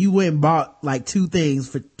bank and you went and bought like 2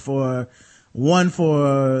 things for one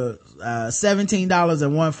for $17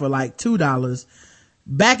 and one for like $2,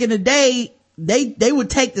 back in the day they would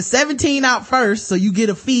take the 17 out first, so you get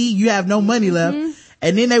a fee, you have no money left,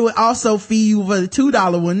 and then they would also fee you for the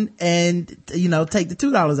 $2 one and take the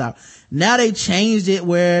 $2 out. Now they changed it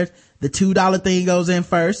where the $2 thing goes in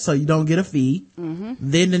first, so you don't get a fee.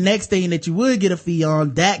 Then the next thing that you would get a fee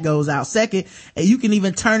on, that goes out second, and you can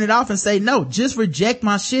even turn it off and say, no, just reject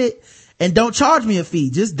my shit and don't charge me a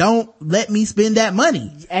fee. Just don't let me spend that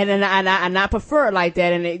money. And I prefer it like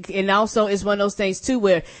that. And also it's one of those things too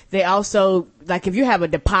where they also, like if you have a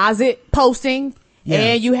deposit posting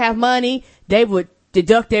and you have money, they would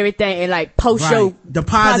deduct everything and like post your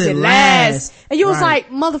deposit last. And you was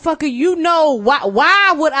like, motherfucker,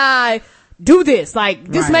 why would I do this? Like,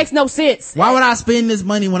 this makes no sense. Why would I spend this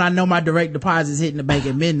money when I know my direct deposit's hitting the bank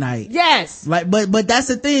at midnight? Yes. Like, but that's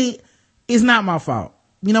the thing. It's not my fault.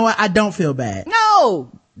 You know what? I don't feel bad.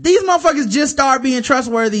 No. These motherfuckers just started being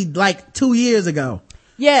trustworthy like 2 years ago.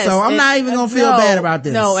 Yes. So I'm not even gonna feel bad about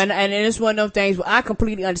this. No, and it's one of those things where I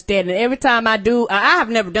completely understand. And every time I do, I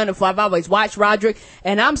have never done it before. I've always watched Roderick,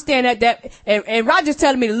 and I'm standing at that, and Roger's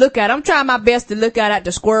telling me to look at it. I'm trying my best to look at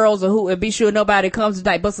the squirrels and be sure nobody comes and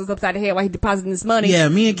like busts us upside the head while he's depositing this money. Yeah,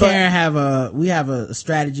 me and Karen have a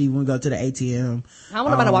strategy when we go to the ATM. I don't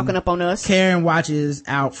want nobody walking up on us. Karen watches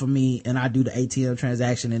out for me, and I do the ATM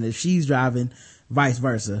transaction, and if she's driving, vice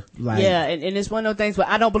versa. Like, yeah, and it's one of those things where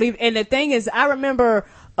I don't believe. And the thing is, I remember,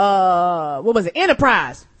 what was it?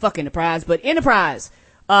 Enterprise. Fuck Enterprise, but Enterprise.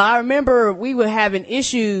 I remember we were having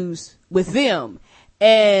issues with them,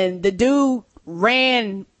 and the dude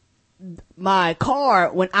ran my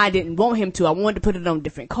card when I didn't want him to. I wanted to put it on a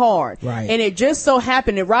different card. Right. And it just so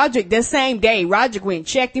happened that Roderick, that same day, Roderick went and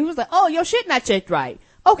checked, and he was like, oh, your shit not checked right.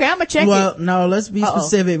 Okay, I'm gonna check it. Well, no, let's be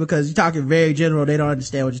specific because you're talking very general. They don't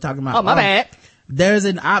understand what you're talking about. Oh, my bad. There's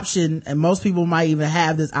an option, and most people might even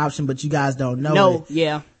have this option, but you guys don't know it. No,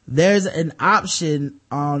 yeah. There's an option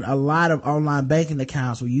on a lot of online banking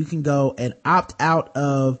accounts where you can go and opt out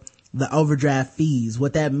of the overdraft fees.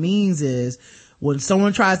 What that means is when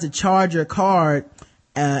someone tries to charge your card,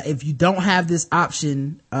 if you don't have this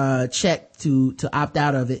option, checked to opt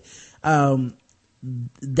out of it,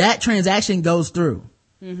 that transaction goes through.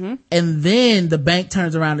 And then the bank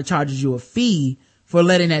turns around and charges you a fee for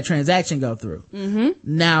letting that transaction go through.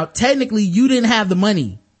 Now, technically, you didn't have the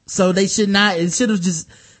money, so it should have just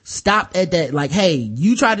stopped at that. Like, hey,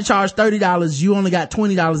 you tried to charge $30, you only got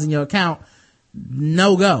 $20 in your account.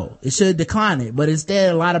 No go. It should decline it, but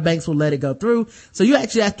instead, a lot of banks will let it go through. So you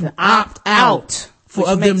actually have to opt out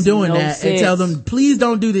of them doing that and tell them, please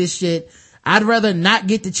don't do this shit. I'd rather not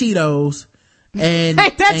get the Cheetos. And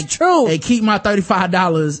true. And keep my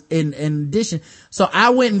 $35 in addition. So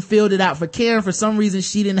I went and filled it out for Karen. For some reason,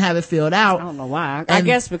 she didn't have it filled out. I don't know why. I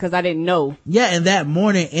guess because I didn't know. Yeah, and that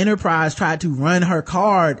morning, Enterprise tried to run her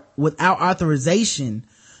card without authorization,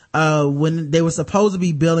 when they were supposed to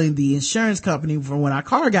be billing the insurance company for when our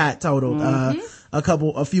car got totaled,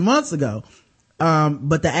 a few months ago.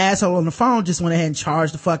 But the asshole on the phone just went ahead and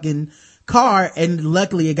charged the fucking card, and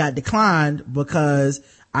luckily it got declined because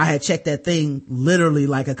I had checked that thing literally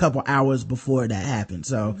like a couple hours before that happened.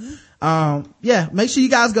 So, yeah, make sure you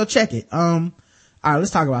guys go check it. All right,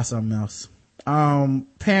 let's talk about something else.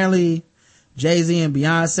 Apparently Jay-Z and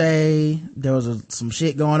Beyonce, there was some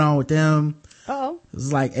shit going on with them.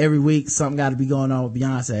 It's like every week something got to be going on with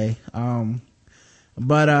Beyonce.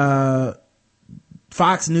 But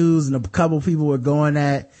Fox News and a couple people were going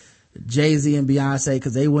at Jay-Z and Beyonce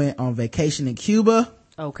because they went on vacation in Cuba.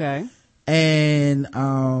 Okay. And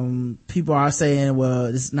people are saying, well,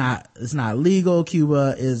 it's not legal.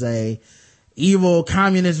 Cuba is a evil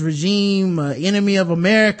communist regime, enemy of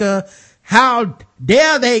America. How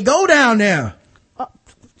dare they go down there?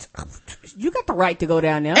 You got the right to go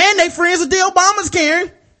down there. And they friends with the Obamas,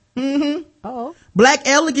 Karen. Black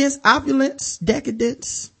elegance, opulence,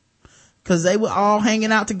 decadence. Cause they were all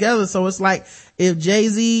hanging out together. So it's like if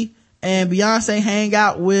Jay-Z and Beyonce hang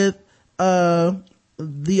out with,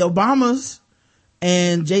 the Obamas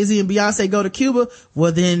and Jay-Z and Beyonce go to Cuba,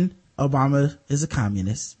 well then Obama is a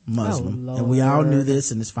communist Muslim. And we all knew this,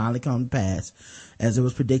 and it's finally come to pass as it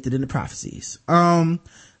was predicted in the prophecies.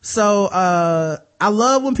 So I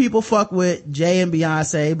love when people fuck with Jay and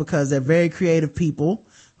Beyonce because they're very creative people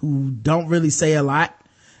who don't really say a lot,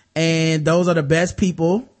 and those are the best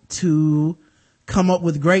people to come up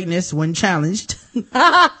with greatness when challenged.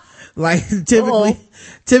 Like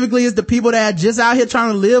typically it's the people that are just out here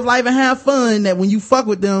trying to live life and have fun that when you fuck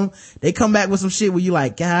with them, they come back with some shit where you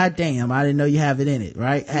like, God damn, I didn't know you have it in it,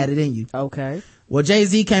 right? Had it in you. Okay. Well,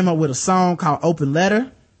 Jay-Z came up with a song called Open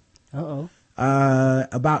Letter.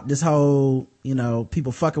 About this whole,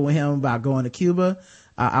 people fucking with him about going to Cuba.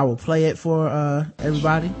 I will play it for,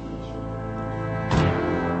 everybody.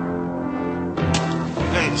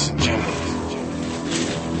 Ladies and gentlemen.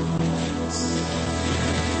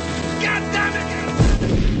 God damn it!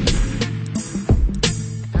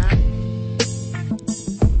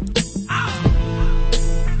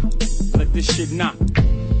 Let this shit knock.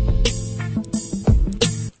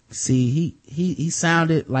 See, he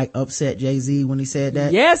sounded like upset Jay-Z when he said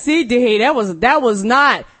that. Yes, he did. That was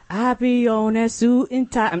not, I be on that suit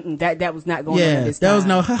and tie. That was not going on at this time. There was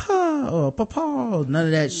no ha-ha or papa, none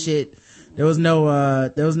of that shit. There was no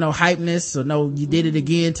hypeness or no, you did it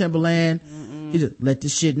again, Timberland. He just let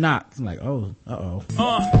this shit knock. I'm like, oh, uh-oh.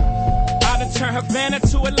 I done turned Havana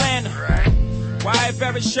to Atlanta. Right. Wide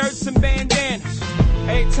barrel shirts and bandanas.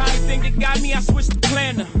 Every time you think they got me, I switch the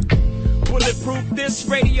planner. Bulletproof this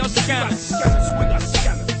radio scanners. We got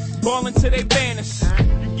scanners. Ballin' to they banners.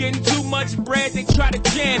 You getting too much bread, they try to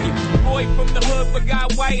jam you. Boy from the hood, but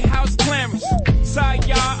got White House clamors. Sorry,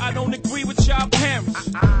 y'all, I don't agree with y'all parents.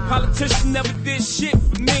 Politicians never did shit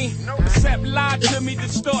for me, except lie to me,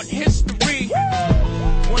 distort history.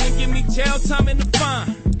 Wanna give me jail time in the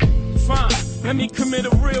fine? Fine, let me commit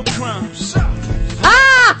a real crime.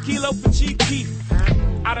 Kilo for Chief Keef.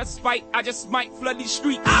 Out of spite, I just might flood these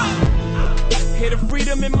streets. Hear the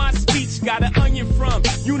freedom in my speech. Got an onion from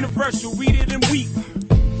Universal, read it and weep.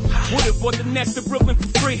 Would've bought the next to Brooklyn for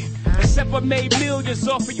free, except I made millions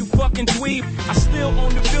off of you fucking dweeb. I still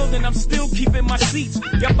own the building, I'm still keeping my seats.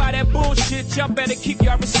 Y'all buy that bullshit, y'all better keep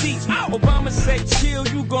y'all receipts. Obama said chill,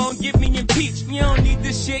 you gon' get me impeached. You don't need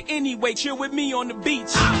this shit anyway, chill with me on the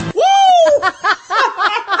beach. Woo!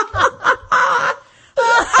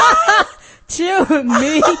 Chill with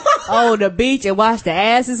me on the beach and watch the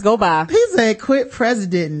asses go by. He said, quit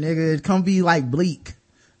president, nigga. Come be like Bleak.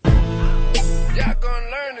 Y'all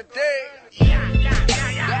gonna learn today. Y'all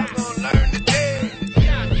gonna learn today.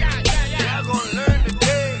 Y'all gonna learn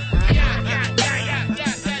today. Y'all gonna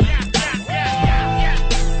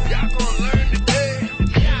learn today.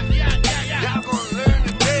 Y'all gonna learn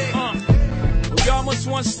today. We almost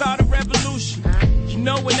want to start a revolution. You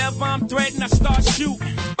know, whenever I'm threatened, I start shooting.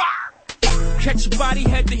 Catch your body,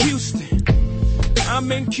 head to Houston.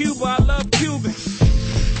 I'm in Cuba, I love Cubans.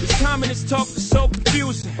 This communist talk is so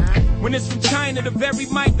confusing. When it's from China, the very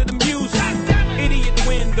mic that I'm using. Idiot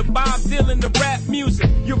win, the Bob Dylan, the rap music.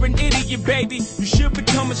 You're an idiot, baby. You should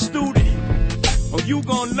become a student. Oh, you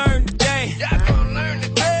gonna learn today. Y'all gonna learn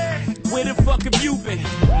today. Where the fuck have you been?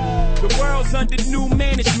 The world's under new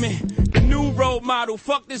management. The new role model.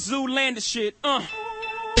 Fuck this Zoolander shit. Y'all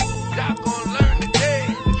gonna learn today.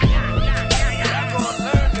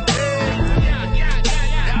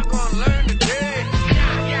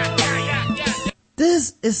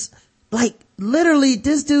 This is like literally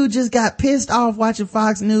this dude just got pissed off watching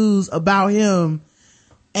Fox News about him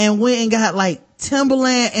and went and got like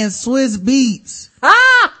Timberland and Swiss Beats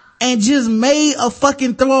and just made a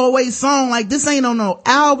fucking throwaway song. Like this ain't on no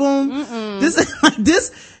album.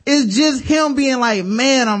 This It's just him being like,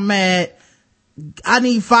 man, I'm mad. I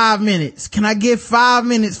need 5 minutes. Can I get 5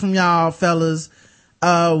 minutes from y'all fellas?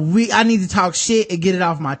 I need to talk shit and get it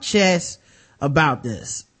off my chest about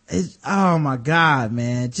this. Oh my God,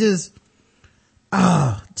 man.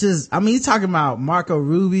 I mean, he's talking about Marco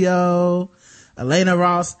Rubio, Elena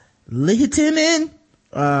Ross Lihtinen,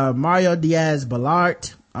 Mario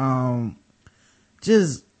Diaz-Balart,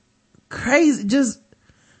 just crazy,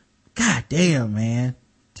 god damn, man.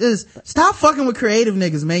 Just stop fucking with creative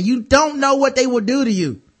niggas, man. You don't know what they will do to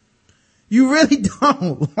you. You really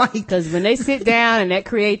don't. Like, because when they sit down and that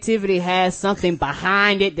creativity has something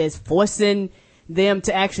behind it that's forcing them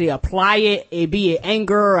to actually apply it be it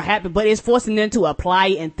anger or happy, but it's forcing them to apply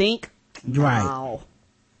it and think. Right. Wow.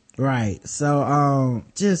 Right. So,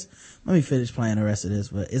 just let me finish playing the rest of this,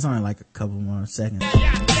 but it's only like a couple more seconds.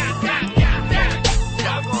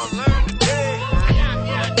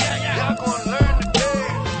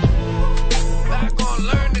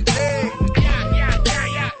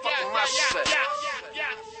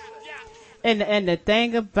 And the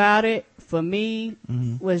thing about it for me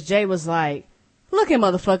was Jay was like, look at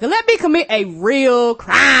motherfucker, let me commit a real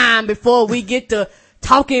crime before we get to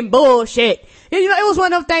talking bullshit. You know, it was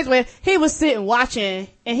one of those things where he was sitting watching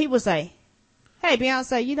and he was like, hey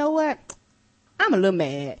Beyonce, you know what? I'm a little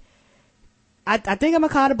mad. I think I'm gonna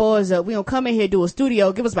call the boys up. We gonna come in here, do a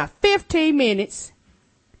studio, give us about 15 minutes.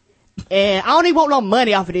 And I don't even want no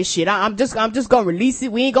money off of this shit. I'm just gonna release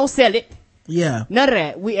it. We ain't gonna sell it. Yeah. None of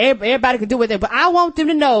that. Everybody can do what they, but I want them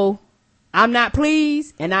to know I'm not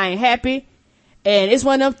pleased and I ain't happy. And it's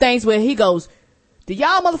one of them things where he goes, do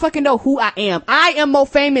y'all motherfucking know who I am? I am more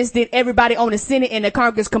famous than everybody on the Senate and the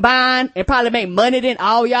Congress combined and probably make money than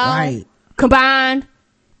all y'all combined.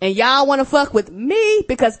 And y'all want to fuck with me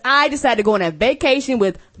because I decided to go on a vacation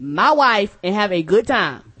with my wife and have a good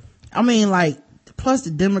time. I mean, like, plus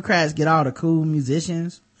the Democrats get all the cool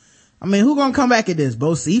musicians. I mean, who gonna come back at this?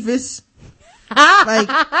 Bo Cephas? Like,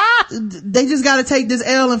 they just gotta take this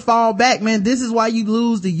L and fall back, man. This is why you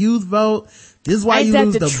lose the youth vote. This is why you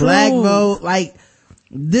lose the black vote. Like,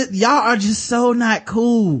 y'all are just so not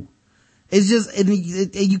cool. It's just, and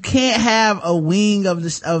you can't have a wing of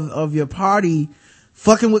this, of your party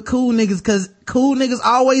fucking with cool niggas, cause cool niggas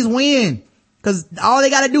always win. Cause all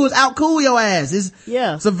they gotta do is out cool your ass.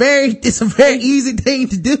 It's a very easy thing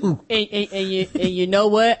to do. And you know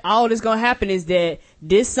what? All that's gonna happen is that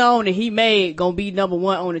this song that he made gonna be number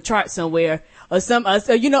one on the chart somewhere. Or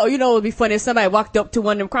you know, it'd be funny if somebody walked up to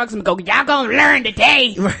one of them Crocs and go, y'all gonna learn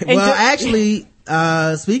today. Right. Well, actually,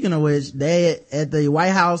 speaking of which, they, at the White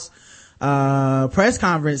House, press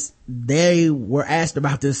conference, they were asked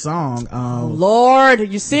about this song. Lord, are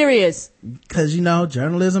you serious? Cause, you know,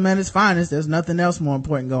 journalism at its finest. There's nothing else more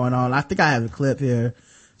important going on. I think I have a clip here.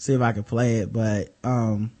 See if I can play it. But,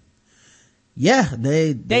 yeah,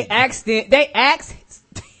 they asked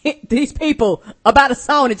these people about a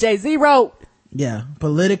song that Jay-Z wrote. Yeah.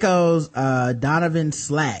 Politico's, Donovan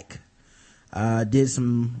Slack, did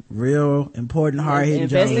some real important hard-hitting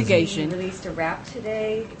investigation. Journalism. Released a rap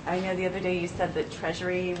today. I know the other day you said that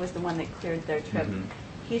Treasury was the one that cleared their trip.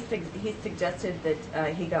 He suggested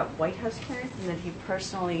that he got White House clearance and that he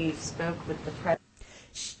personally spoke with the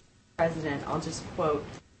president. I'll just quote.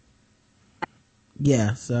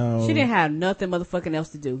 Yeah, so she didn't have nothing motherfucking else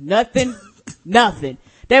to do. Nothing. Nothing.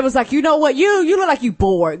 They was like, you know what? You look like you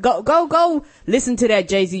bored. Go listen to that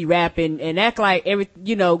Jay-Z rap and act like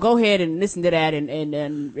go ahead and listen to that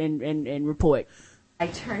and report. I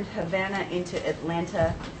turned Havana into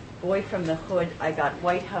Atlanta. Boy from the hood. I got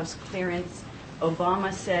White House clearance.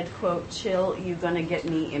 Obama said, quote, chill, you gonna get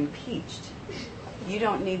me impeached. You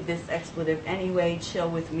don't need this expletive anyway. Chill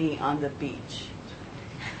with me on the beach.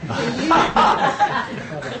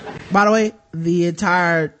 By the way, the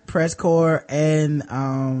entire press corps and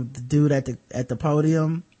the dude at the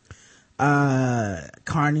podium,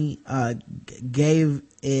 Carney, gave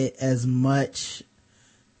it as much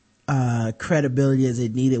credibility as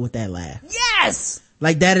it needed with that laugh. Yes,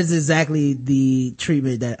 like that is exactly the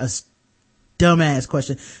treatment that a dumbass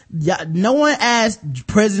question. No one asked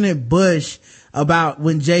President Bush about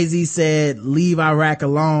when Jay-Z said, "Leave Iraq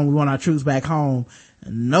alone. We want our troops back home."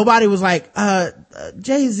 Nobody was like,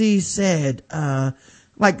 Jay-Z said,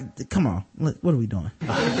 like, come on, what are we doing?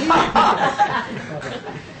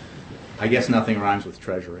 I guess nothing rhymes with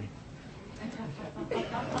Treasury.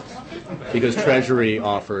 Because Treasury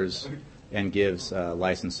offers and gives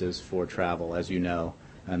licenses for travel, as you know,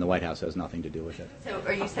 and the White House has nothing to do with it. So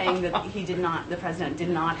are you saying that the president did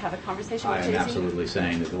not have a conversation with I Jay-Z? am absolutely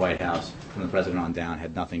saying that the White House, from the president on down,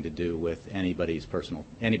 had nothing to do with anybody's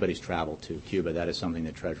travel to Cuba. That is something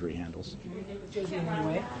that Treasury handles.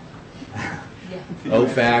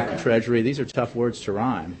 OFAC, Treasury, these are tough words to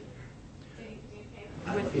rhyme.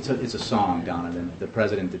 It's a song, Donovan. The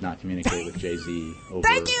president did not communicate with Jay-Z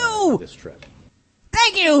over this trip.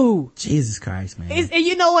 Thank you. Jesus Christ, man. And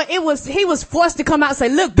you know what? He was forced to come out and say,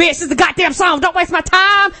 look, bitch, this is a goddamn song. Don't waste my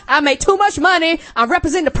time. I make too much money. I'm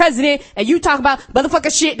representing the president, and you talk about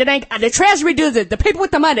motherfucking shit that ain't, the Treasury does it. The people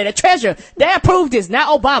with the money, the treasurer, they approved this,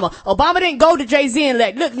 not Obama. Obama didn't go to Jay-Z and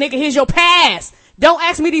like, look, nigga, here's your pass. Don't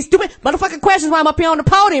ask me these stupid motherfucking questions while I'm up here on the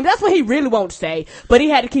podium. That's what he really wanted to say, but he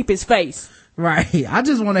had to keep his face. Right. I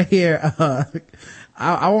just want to hear,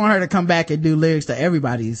 I want her to come back and do lyrics to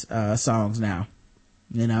everybody's, songs now.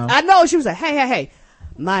 You know? I know. She was like, hey,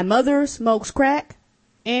 my mother smokes crack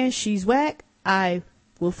and she's whack. I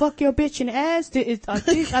will fuck your bitch in the ass.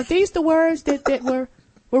 Are these the words that were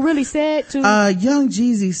really said to? Young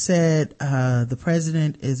Jeezy said, the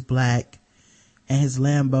president is black and his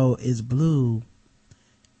Lambo is blue.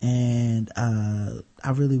 And, I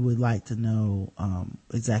really would like to know,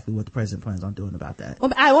 exactly what the president plans on doing about that.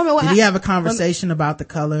 Did he have a conversation about the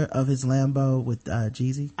color of his Lambo with,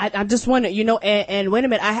 Jeezy? I'm just wondering, you know, and wait a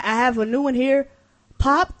minute, I have a new one here.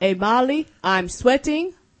 Pop a Molly, I'm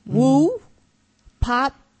sweating. Woo.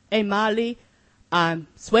 Pop a Molly, I'm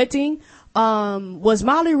sweating. Was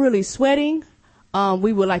Molly really sweating?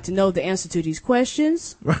 We would like to know the answer to these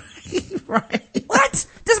questions. Right. What?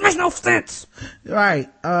 This makes no sense. Right.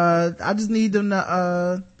 I just need them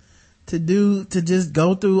to just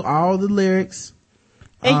go through all the lyrics.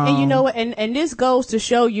 And you know what? And this goes to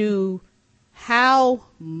show you how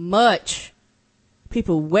much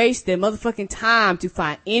people waste their motherfucking time to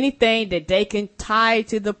find anything that they can tie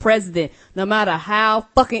to the president, no matter how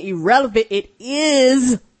fucking irrelevant it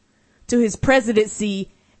is to his presidency.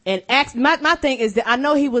 And my thing is that I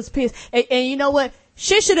know he was pissed. And you know what?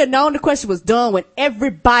 She should have known the question was done when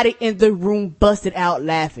everybody in the room busted out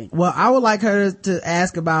laughing. Well, I would like her to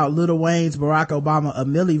ask about Lil Wayne's Barack Obama A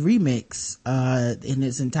Milli remix, in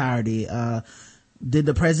its entirety. Did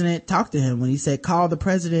the president talk to him when he said, call the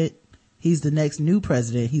president? He's the next new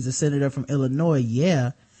president. He's a senator from Illinois.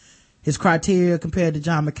 Yeah. His criteria compared to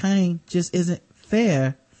John McCain just isn't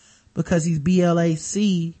fair because he's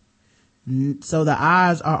BLAC. So the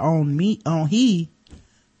eyes are on he.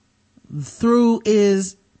 Through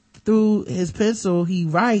his pencil, he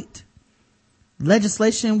write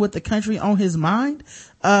legislation with the country on his mind.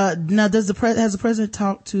 Now has the president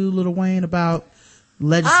talked to Lil Wayne about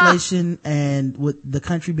legislation and with the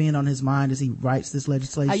country being on his mind as he writes this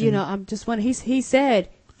legislation? You know, I'm just wondering, he said,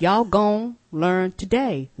 y'all gonna learn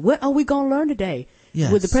today. What are we gonna learn today?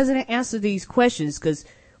 Yes. Would the president answer these questions? Cause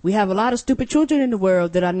we have a lot of stupid children in the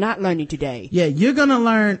world that are not learning today. Yeah, you're gonna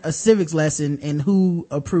learn a civics lesson in who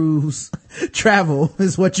approves travel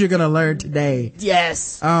is what you're gonna learn today.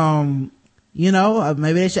 Yes. You know,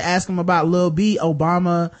 maybe they should ask him about Lil B,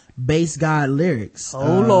 Obama base God lyrics.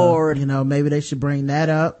 Oh Lord. You know, maybe they should bring that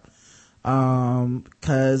up.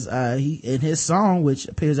 Cause, he, in his song, which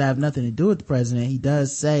appears to have nothing to do with the president, he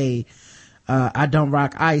does say, I don't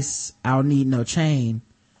rock ice, I'll need no chain.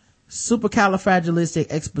 Supercalifragilistic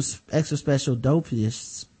extra special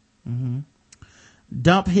dopists.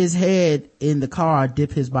 Dump his head in the car,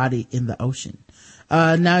 dip his body in the ocean.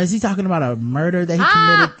 Now is he talking about a murder that he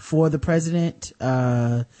committed for the president?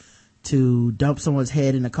 To dump someone's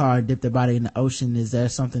head in the car and dip their body in the ocean? Is there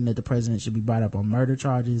something that the president should be brought up on murder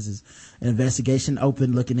charges? Is an investigation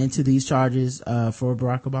open looking into these charges, for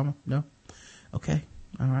Barack Obama? No? Okay.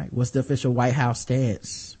 All right. What's the official White House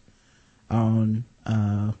stance on,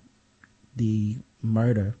 the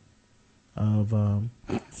murder of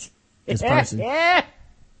this person? Yeah.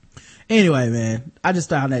 Anyway, man, I just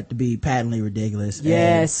found that to be patently ridiculous.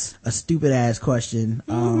 Yes. A stupid ass question.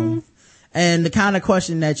 And the kind of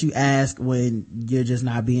question that you ask when you're just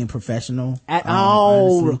not being professional at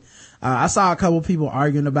all. Honestly. I saw a couple people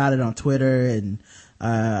arguing about it on Twitter, and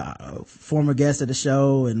former guest of the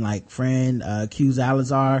show and like friend Q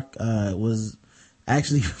Zalazar was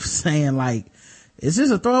actually saying like, it's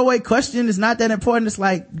just a throwaway question. It's not that important. It's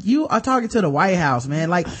like, you are talking to the White House,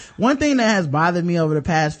 man. Like, one thing that has bothered me over the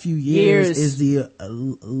past few years is the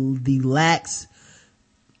lax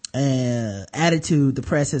attitude the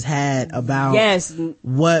press has had about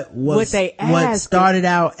what started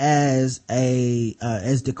out as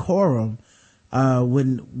as decorum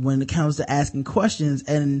when it comes to asking questions,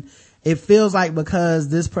 and it feels like because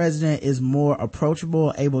this president is more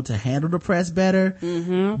approachable, able to handle the press better,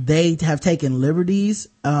 they have taken liberties,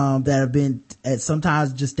 that have been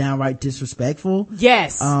sometimes just downright disrespectful.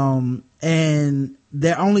 Yes. And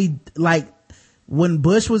they're only like, when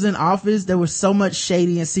Bush was in office, there was so much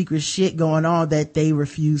shady and secret shit going on that they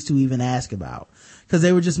refused to even ask about. Cause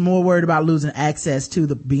they were just more worried about losing access to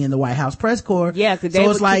being the White House press corps. Yeah, cause they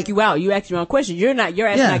would kick you out. You ask your own question. Your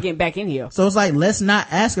ass not getting back in here. So it's like, let's not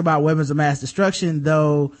ask about weapons of mass destruction,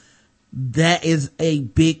 though that is a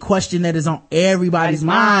big question that is on everybody's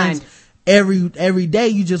minds. Every day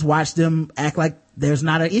you just watch them act like there's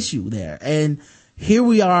not an issue there. And here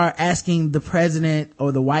we are asking the president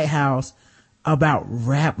or the White House about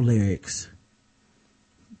rap lyrics.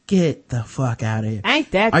 Get the fuck out of here.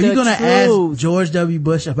 Ain't that Are the you gonna truth? ask George W.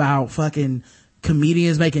 Bush about fucking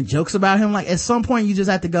comedians making jokes about him? Like, at some point you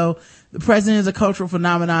just have to go, the president is a cultural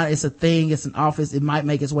phenomenon. It's a thing. It's an office. It might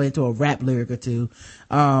make its way into a rap lyric or two.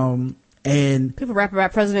 And people rap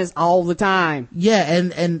about presidents all the time. Yeah.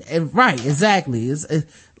 And right. Exactly.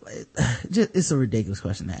 It's a ridiculous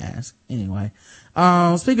question to ask. Anyway.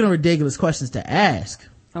 Speaking of ridiculous questions to ask.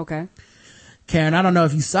 Okay. Karen, I don't know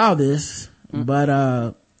if you saw this,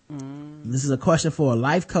 but, this is a question for a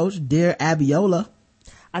life coach, dear Abiola.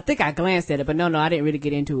 I think I glanced at it, but no, I didn't really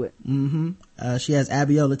get into it. She has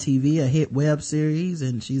Abiola TV, a hit web series,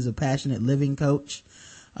 and she's a passionate living coach.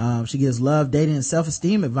 She gives love, dating, and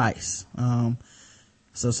self-esteem advice.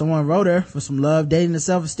 So someone wrote her for some love, dating, and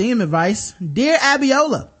self-esteem advice. Dear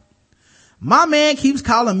Abiola, my man keeps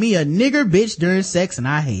calling me a nigger bitch during sex, and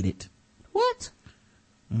I hate it. What?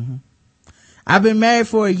 I've been married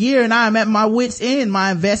for a year and I am at my wit's end.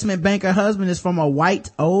 My investment banker husband is from a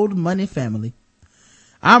white, old money family.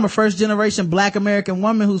 I'm a first generation black American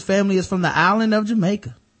woman whose family is from the island of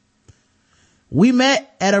Jamaica. We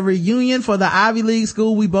met at a reunion for the Ivy League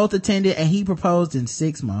school we both attended, and he proposed in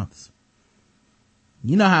 6 months.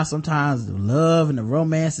 You know how sometimes the love and the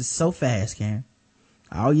romance is so fast, Karen.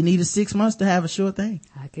 All you need is 6 months to have a sure thing.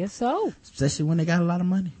 I guess so. Especially when they got a lot of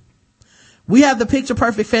money. We have the picture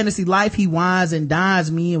perfect fantasy life. He wines and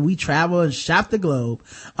dines me and we travel and shop the globe.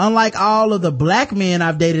 Unlike all of the black men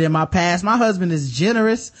I've dated in my past, my husband is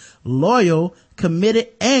generous, loyal, committed,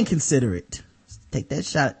 and considerate. Take that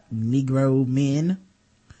shot, Negro men.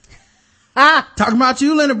 Talking about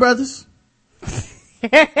you, Leonard Brothers.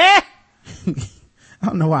 I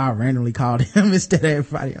don't know why I randomly called him instead of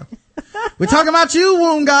everybody else. We're talking about you,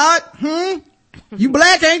 Wound God. You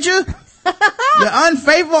black, ain't you? You're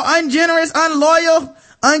unfaithful, ungenerous, unloyal,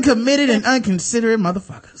 uncommitted, and unconsiderate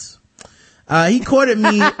motherfuckers. He courted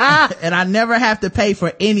me and I never have to pay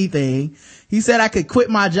for anything. He said I could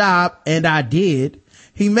quit my job, and I did.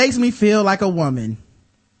 He makes me feel like a woman.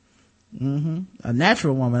 A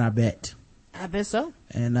natural woman, I bet. I bet so.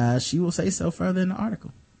 And she will say so further in the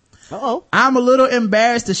article. Uh-oh. I'm a little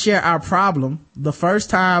embarrassed to share our problem.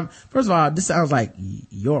 First of all, this sounds like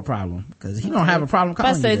your problem, because he don't have a problem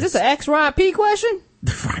calling you this. Is this an X-Rod P question?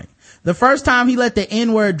 Right. The first time he let the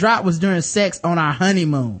N-word drop was during sex on our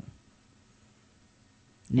honeymoon.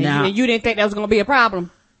 Now, you didn't think that was going to be a problem?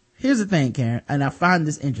 Here's the thing, Karen, and I find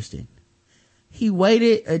this interesting. He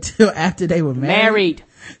waited until after they were married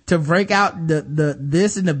to break out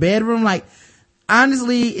this in the bedroom. Like,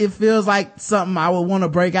 honestly, it feels like something I would want to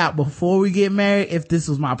break out before we get married if this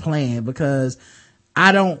was my plan, because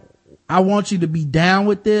I want you to be down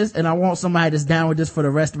with this, and I want somebody that's down with this for the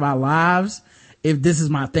rest of our lives if this is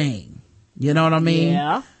my thing. You know what I mean?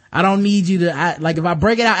 Yeah. I don't need you to, if I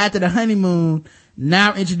break it out after the honeymoon,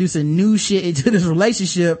 now I'm introducing new shit into this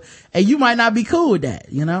relationship, and you might not be cool with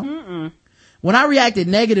that, you know? When I reacted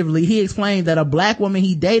negatively, he explained that a black woman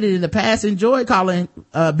he dated in the past enjoyed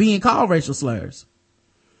being called racial slurs.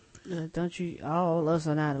 Don't you, all of us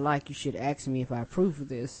are not alike. You should ask me if I approve of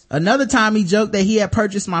this. Another time he joked that he had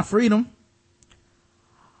purchased my freedom.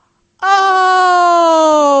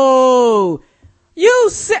 Oh,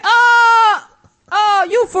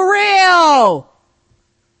 you for real?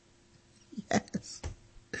 Yes.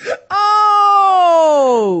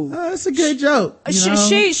 Oh, that's a good joke.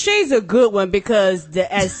 She's a good one, because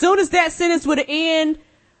as soon as that sentence would end,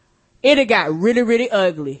 it had got really, really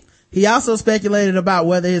ugly. He also speculated about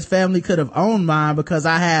whether his family could have owned mine because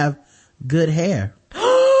I have good hair.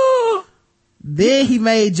 Then he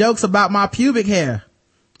made jokes about my pubic hair.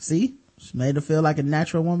 See? She made her feel like a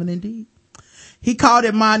natural woman indeed. He called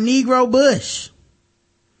it my Negro bush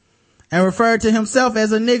and referred to himself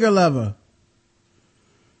as a nigger lover.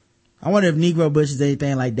 I wonder if Negro bush is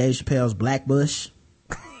anything like Dave Chappelle's Black Bush.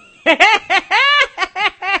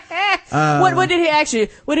 What did he actually,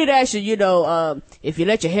 if you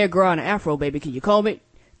let your hair grow on an afro, baby, can you comb it?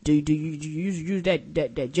 Do you use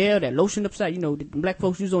that gel, that lotion upside, that black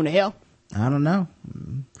folks use on the hair? I don't know.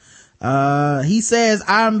 He says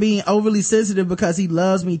I'm being overly sensitive because he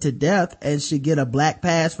loves me to death and should get a black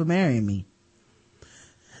pass for marrying me.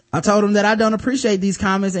 I told him that I don't appreciate these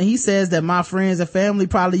comments, and he says that my friends and family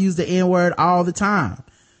probably use the N-word all the time.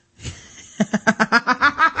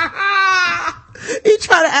 He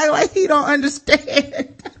try to act like he don't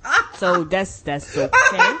understand. So that's okay.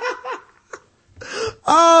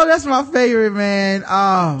 Oh, that's my favorite, man.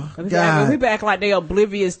 Oh, God. People act like they're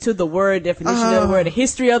oblivious to the word definition of the word, the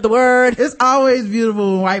history of the word. It's always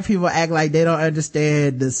beautiful when white people act like they don't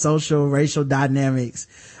understand the social, racial dynamics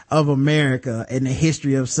of America and the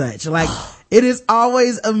history of such. Like, it is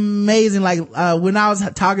always amazing. Like, when I was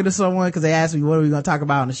talking to someone, because they asked me, what are we going to talk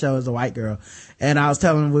about on the show as a white girl? And I was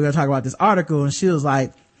telling them we're going to talk about this article, and she was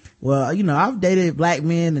like, well, I've dated black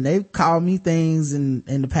men and they've called me things in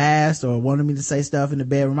the past or wanted me to say stuff in the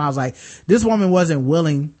bedroom. I was like, this woman wasn't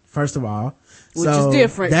willing, first of all. Which is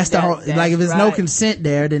different. That's the whole, like, if there's no consent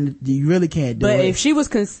there, then you really can't do it. But if she was,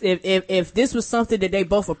 if this was something that they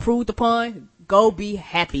both approved upon, go be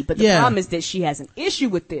happy. But the problem is that she has an issue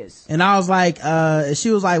with this. And I was like,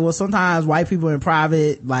 she was like, well, sometimes white people in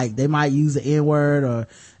private, like, they might use the N-word or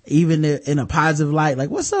even in a positive light,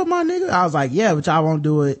 like, what's up, my nigga? I was like, yeah, but y'all won't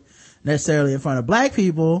do it necessarily in front of black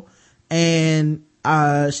people. And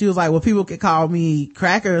she was like, well, people could call me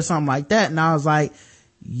cracker or something like that. And I was like,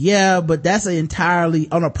 yeah, but that's entirely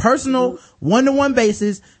on a personal one-to-one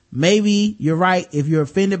basis. Maybe you're right. If you're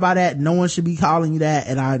offended by that, no one should be calling you that,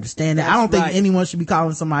 and I understand that. I don't think anyone should be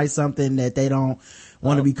calling somebody something that they don't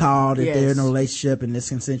want to be called if they're in a relationship and it's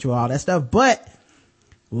consensual, all that stuff. But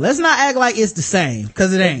let's not act like it's the same,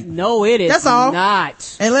 because it ain't. No, it is. That's all.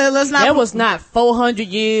 Not. And let's not. There was not 400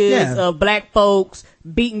 years of black folks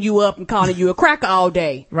beating you up and calling you a cracker all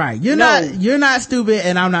day. Right. You're not stupid,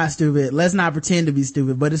 and I'm not stupid. Let's not pretend to be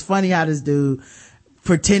stupid. But it's funny how this dude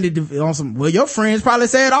pretended to be on some, well, your friends probably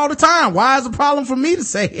say it all the time. Why is it a problem for me to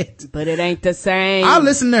say it? But it ain't the same. I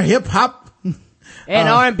listen to hip hop and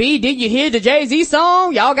R&B. Did you hear the Jay-Z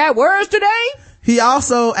song? Y'all got words today? He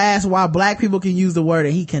also asked why black people can use the word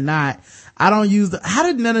and he cannot. I don't use how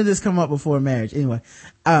did none of this come up before marriage? Anyway,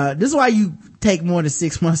 this is why you take more than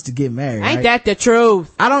 6 months to get married. Ain't that the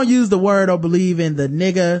truth? I don't use the word or believe in the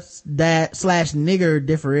nigga /nigger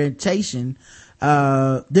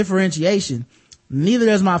differentiation. Neither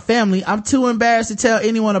does my family. I'm too embarrassed to tell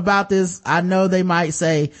anyone about this. I know they might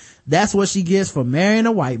say that's what she gets for marrying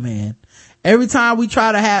a white man. Every time we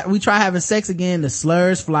try having sex again, the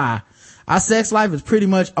slurs fly. Our sex life is pretty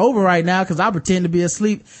much over right now because I pretend to be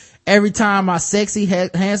asleep every time my sexy,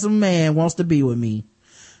 handsome man wants to be with me.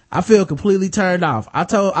 I feel completely turned off.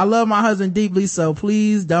 I love my husband deeply, so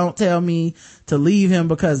please don't tell me to leave him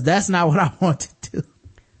because that's not what I want to do.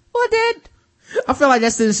 What did? I feel like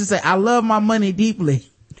that sentence should say, I love my money deeply.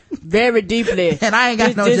 Very deeply. And I ain't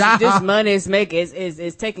got no job. This money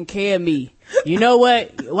is taking care of me. You know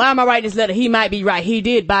what? Why am I writing this letter? He might be right. He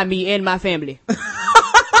did buy me and my family.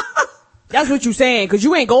 That's what you saying, cause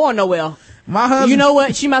you ain't going nowhere. My husband. You know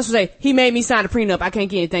what? She might as well say, he made me sign a prenup. I can't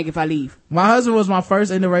get anything if I leave. My husband was my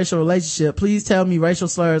first interracial relationship. Please tell me racial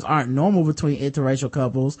slurs aren't normal between interracial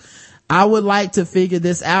couples. I would like to figure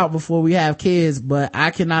this out before we have kids, but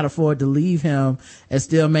I cannot afford to leave him and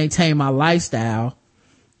still maintain my lifestyle.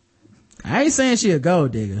 I ain't saying she a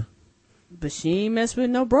gold digger. But she ain't mess with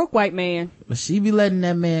no broke white man. But she be letting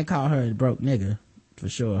that man call her a broke nigga. For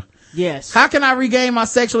sure. Yes. How can I regain my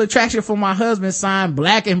sexual attraction for my husband? Signed,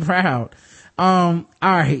 Black and Proud. All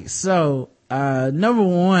right. So, number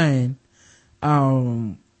one,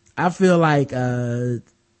 I feel like,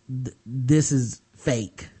 this is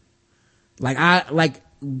fake. Like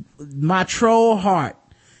my troll heart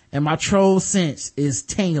and my troll sense is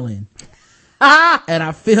tingling. And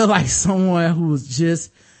I feel like someone who was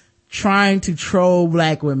just trying to troll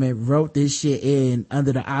black women wrote this shit in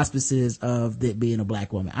under the auspices of it being a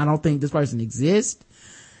black woman. I don't think this person exists.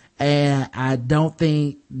 And I don't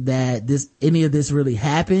think that any of this really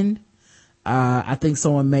happened. I think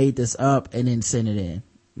someone made this up and then sent it in.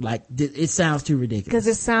 Like, it sounds too ridiculous. Because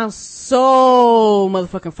it sounds so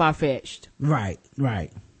motherfucking far-fetched. Right.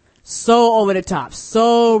 So over the top.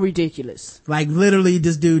 So ridiculous. Like, literally,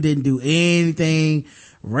 this dude didn't do anything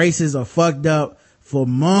racist or fucked up for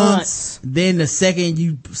months. Then the second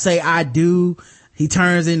you say I do, he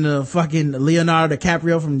turns into fucking Leonardo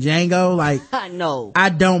DiCaprio from Django. Like, no, I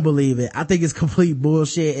don't believe it. I think it's complete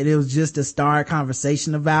bullshit, and it was just to start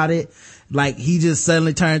conversation about it. Like, he just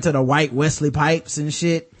suddenly turned to the white Wesley Pipes and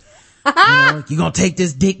shit. You gonna take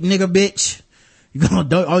this dick, nigga, bitch? You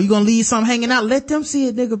gonna leave something hanging out? Let them see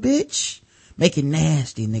it, nigga, bitch. make it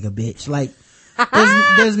nasty, nigga bitch. Like,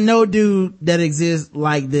 there's no dude that exists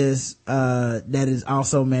like this, that is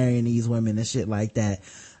also marrying these women and shit like that.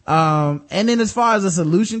 And then as far as a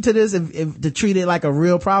solution to this, if to treat it like a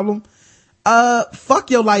real problem, fuck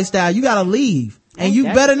your lifestyle. You gotta leave. And you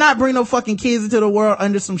better not bring no fucking kids into the world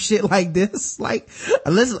under some shit like this. Like,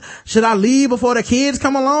 should I leave before the kids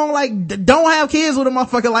come along? Like, don't have kids with a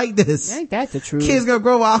motherfucker like this. Ain't that the truth? Kids gonna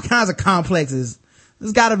grow with all kinds of complexes.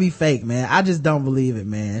 It's gotta be fake, man. I just don't believe it,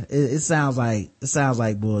 man. It sounds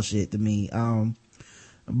like bullshit to me.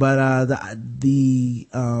 But the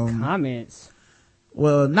comments.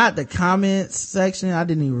 Well, not the comments section. I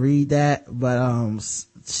didn't even read that, but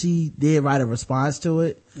she did write a response to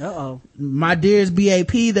it. My dearest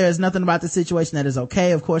BAP, there is nothing about the situation that is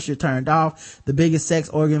okay. Of course you're turned off. The biggest sex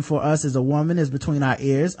organ for us as a woman is between our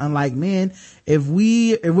ears. Unlike men, if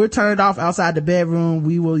we're turned off outside the bedroom,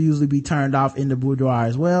 we will usually be turned off in the boudoir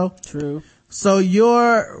as well. True. So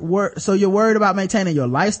you're worried about maintaining your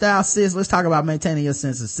lifestyle, sis. Let's talk about maintaining your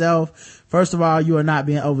sense of self. First of all, you are not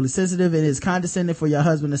being overly sensitive. It is condescending for your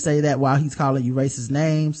husband to say that while he's calling you racist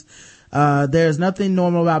names. There's nothing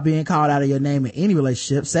normal about being called out of your name in any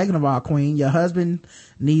relationship. Second of all, queen, your husband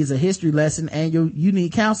needs a history lesson and you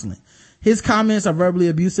need counseling. His comments are verbally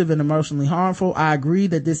abusive and emotionally harmful. I agree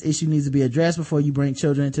that this issue needs to be addressed before you bring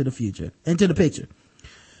children into the picture.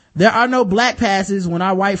 There are no black passes when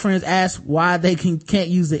our white friends ask why they can't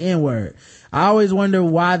use the N-word. I always wonder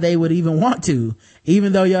why they would even want to.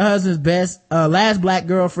 Even though your husband's last black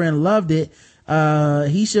girlfriend loved it,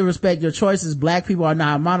 he should respect your choices. Black people are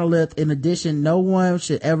not a monolith. In addition, no one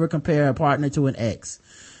should ever compare a partner to an ex.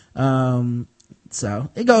 So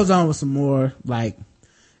it goes on with some more like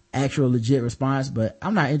actual legit response, but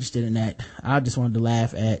I'm not interested in that. I just wanted to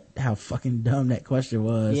laugh at how fucking dumb that question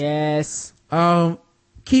was. Yes.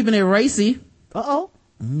 Keeping it racy. You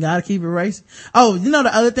gotta keep it racy. Oh, you know,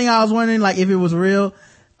 the other thing I was wondering, like, if it was real,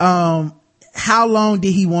 how long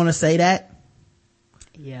did he want to say that?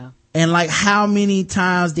 Yeah. And like, how many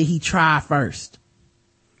times did he try first?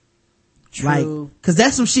 True. Like, cause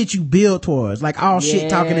that's some shit you build towards. Like, all shit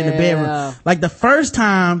talking in the bedroom. Like, the first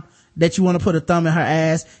time that you want to put a thumb in her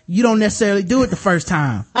ass, you don't necessarily do it the first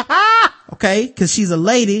time. Okay? Cause she's a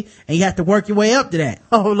lady and you have to work your way up to that.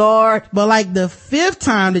 Oh Lord. But like the fifth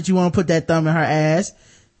time that you want to put that thumb in her ass,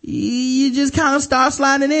 you just kind of start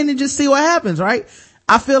sliding in and just see what happens, right?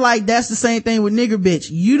 I feel like that's the same thing with nigger bitch.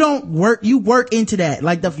 You work into that.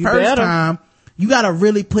 Like the first time, you gotta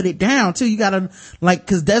really put it down too. You gotta, like,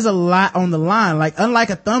 cause there's a lot on the line. Like, unlike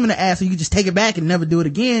a thumb in the ass, so you can just take it back and never do it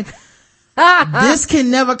again. This can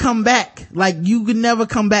never come back. Like, you can never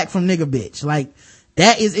come back from nigger bitch. Like,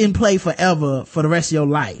 that is in play forever for the rest of your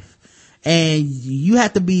life. And you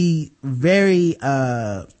have to be very,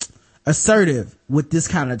 assertive with this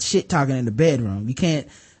kind of shit talking in the bedroom. You can't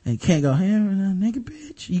go, hey, nigga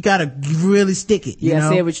bitch. You gotta really stick it. You know?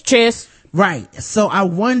 Say it with your chest. Right. So I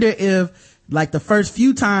wonder if, like, the first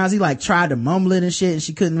few times he like tried to mumble it and shit and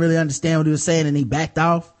she couldn't really understand what he was saying and he backed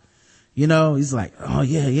off. You know, he's like, oh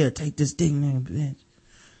yeah, take this dick, nigga bitch.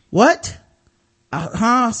 What?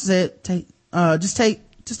 Said, just take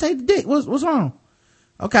the dick. What's wrong?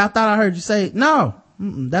 Okay, I thought I heard you say, no,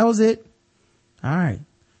 that was it. All right.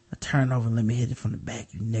 I turn over and let me hit it from the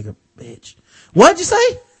back, you nigga bitch. What'd you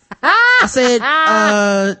say? I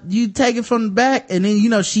said, you take it from the back. And then, you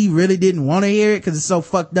know, she really didn't want to hear it because it's so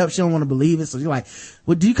fucked up. She don't want to believe it. So she's like,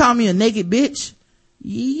 well, do you call me a naked bitch?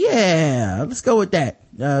 Yeah, let's go with that.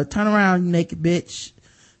 Turn around, you naked bitch.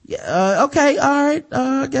 Yeah, okay, all right,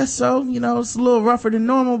 I guess so. You know, it's a little rougher than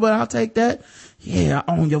normal, but I'll take that. Yeah,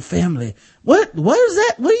 I own your family. What is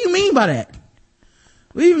that? What do you mean by that?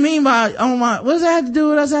 What do you mean by what does that have to do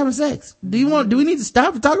with us having sex? Do we need to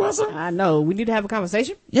stop and talk about something? I know, we need to have a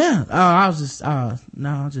conversation. Yeah.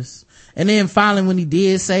 And then finally when he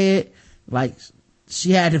did say it, like,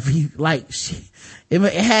 she had to be like, it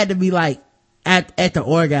had to be like at the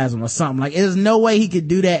orgasm or something. Like, there's no way he could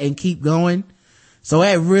do that and keep going. So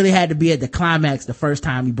it really had to be at the climax the first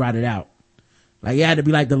time he brought it out. Like, it had to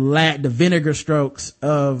be like the vinegar strokes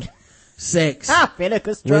of sex.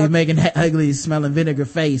 Vinegar strokes. Where he's making that ugly smelling vinegar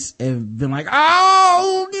face and been like,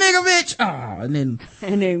 oh, nigga bitch. Oh, and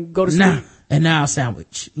then go to sleep. And now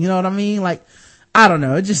sandwich. You know what I mean? Like, I don't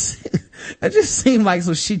know. It just seemed like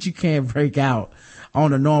some shit you can't break out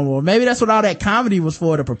on the normal. Maybe that's what all that comedy was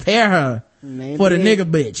for, to prepare her for the nigga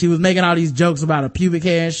bitch. He was making all these jokes about her pubic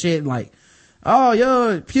hair and shit, like, oh,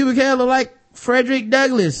 yo, pubic hair look like Frederick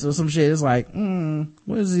Douglass or some shit. It's like,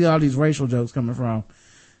 where's all these racial jokes coming from?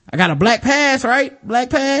 I got a black pass, right? Black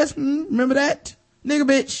pass. Remember that? Nigga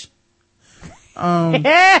bitch.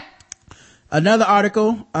 Another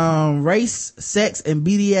article, race, sex, and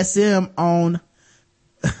BDSM on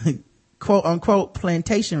quote unquote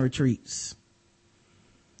plantation retreats.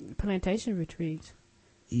 Plantation retreats.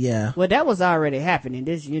 Yeah. Well, that was already happening.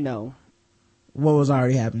 This, What was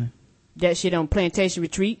already happening? That shit on plantation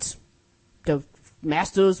retreats. The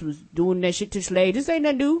masters was doing that shit to slaves. This ain't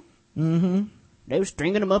nothing new. Mm-hmm. They was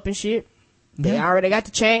stringing them up and shit. They already got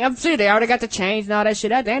the chain. I'm sure they already got the chains and all that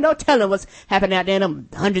shit out there. Ain't no telling what's happening out there in them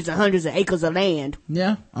hundreds and hundreds of acres of land.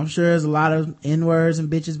 Yeah, I'm sure there's a lot of N-words and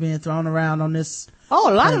bitches being thrown around on this.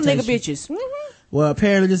 Oh, a lot of plantation. nigga bitches. Mm-hmm. Well,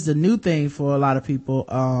 apparently this is a new thing for a lot of people.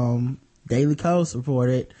 Daily Kos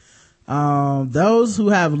reported, those who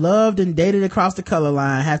have loved and dated across the color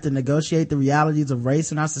line have to negotiate the realities of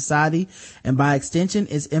race in our society and by extension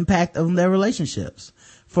its impact on their relationships.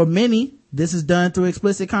 For many, this is done through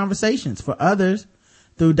explicit conversations. For others,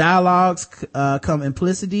 through dialogues come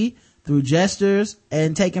implicity, through gestures,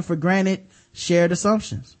 and taken for granted shared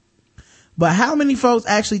assumptions. But how many folks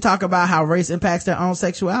actually talk about how race impacts their own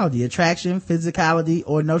sexuality, attraction, physicality,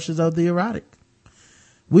 or notions of the erotic?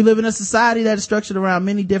 We live in a society that is structured around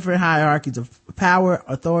many different hierarchies of power,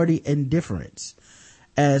 authority, and difference.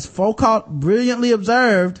 As Foucault brilliantly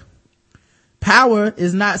observed, power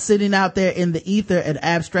is not sitting out there in the ether and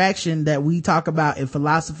abstraction that we talk about in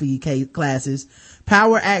philosophy classes.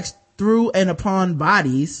 Power acts through and upon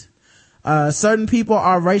bodies. Certain people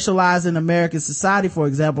are racialized in American society, for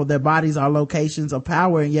example. Their bodies are locations of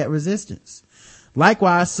power and yet resistance.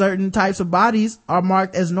 Likewise, certain types of bodies are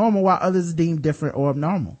marked as normal while others deemed different or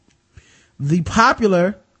abnormal. The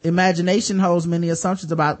popular imagination holds many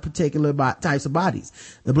assumptions about particular types of bodies.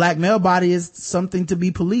 The black male body is something to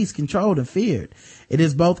be policed, controlled, and feared. It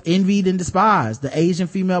is both envied and despised. The Asian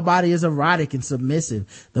female body is erotic and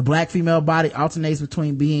submissive. The black female body alternates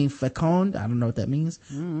between being fecund, I don't know what that means,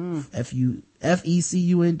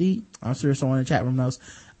 F-E-C-U-N-D, I'm sure someone in the chat room knows,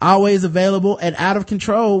 always available and out of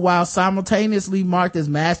control, while simultaneously marked as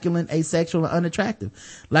masculine, asexual, and unattractive.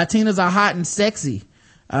 Latinas are hot and sexy.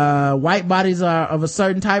 White bodies are of a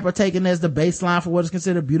certain type are taken as the baseline for what is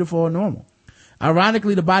considered beautiful or normal.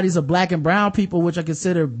 Ironically, the bodies of black and brown people, which are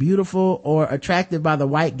considered beautiful or attractive by the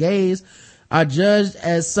white gaze, are judged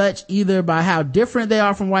as such either by how different they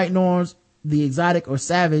are from white norms, the exotic or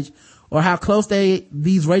savage, or how close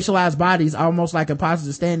these racialized bodies, almost like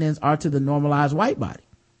imposter stand-ins, are to the normalized white body.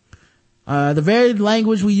 The very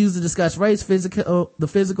language we use to discuss race, the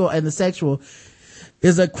physical and the sexual,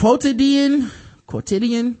 is a quotidian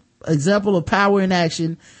example of power in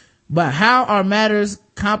action. But how are matters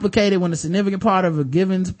complicated when a significant part of a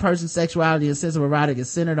given person's sexuality and sense of erotic is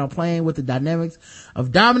centered on playing with the dynamics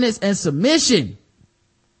of dominance and submission?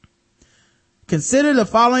 Consider the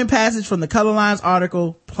following passage from the Color Lines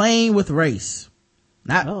article, Playing with Race.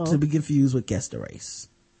 Not to be confused with Guess the Race.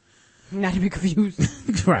 Not to be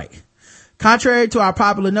confused. Right. Contrary to our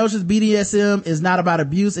popular notions, BDSM is not about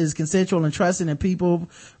abuse. It is consensual and trusting, and people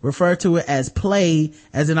refer to it as play,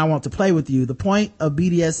 as in I want to play with you. The point of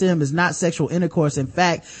BDSM is not sexual intercourse. In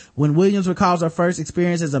fact, when Williams recalls her first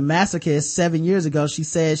experience as a masochist 7 years ago, she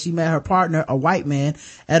said she met her partner, a white man,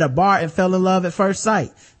 at a bar and fell in love at first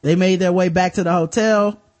sight. They made their way back to the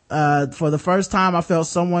hotel. For the first time, I felt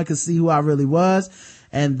someone could see who I really was.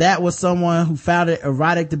 And that was someone who found it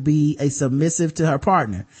erotic to be a submissive to her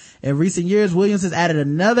partner. In recent years, Williams has added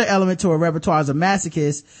another element to her repertoire as a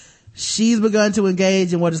masochist. She's begun to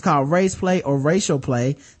engage in what is called race play or racial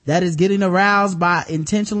play. That is getting aroused by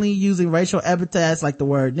intentionally using racial epithets like the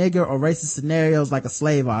word nigger or racist scenarios like a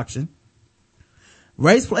slave auction.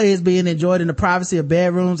 Race play is being enjoyed in the privacy of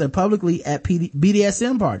bedrooms and publicly at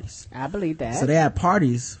BDSM parties. I believe that. So they have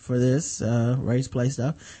parties for this, race play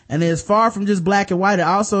stuff. And it's far from just black and white. It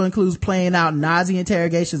also includes playing out Nazi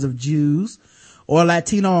interrogations of Jews or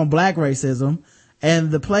Latino and black racism. And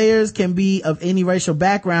the players can be of any racial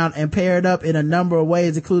background and paired up in a number of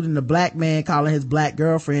ways, including the black man calling his black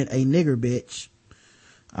girlfriend a nigger bitch.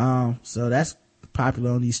 So that's popular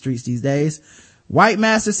on these streets these days. White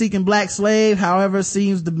master seeking black slave, however,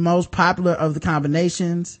 seems the most popular of the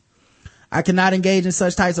combinations. I cannot engage in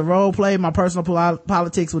such types of role play. My personal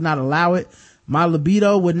politics would not allow it. My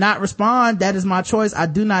libido would not respond. That is my choice. I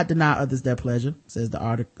do not deny others their pleasure, says the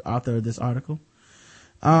author of this article.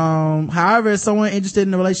 However, as someone interested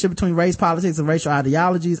in the relationship between race, politics, and racial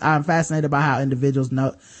ideologies, I am fascinated by how individuals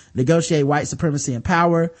negotiate white supremacy and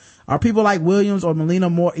power. Are people like Williams or Molina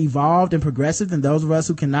more evolved and progressive than those of us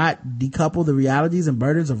who cannot decouple the realities and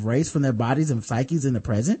burdens of race from their bodies and psyches in the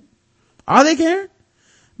present? Are they, Karen?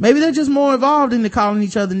 Maybe they're just more evolved into calling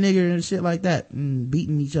each other nigger and shit like that and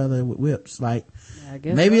beating each other with whips. Like,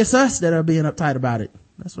 maybe it's us that are being uptight about it.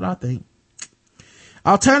 That's what I think.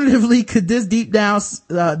 Alternatively, could this deep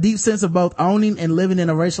sense of both owning and living in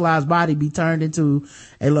a racialized body be turned into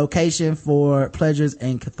a location for pleasures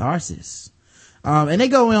and catharsis? And they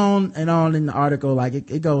go on and on in the article, like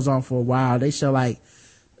it goes on for a while. They show like,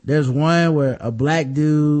 there's one where a black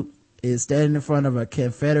dude is standing in front of a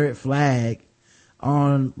Confederate flag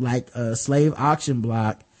on like a slave auction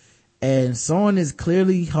block, and someone is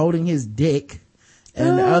clearly holding his dick,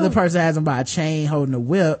 and the other person has him by a chain holding a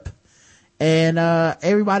whip, and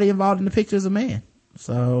everybody involved in the picture is a man.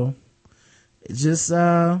 So it's just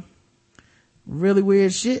really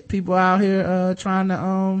weird shit. People out here trying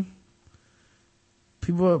to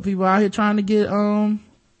people out here trying to get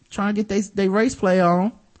they race play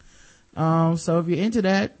on. So if you're into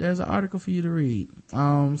that, there's an article for you to read.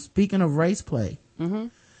 Speaking of race play,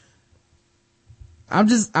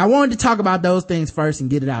 I wanted to talk about those things first and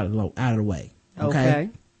get it out of the way. Okay.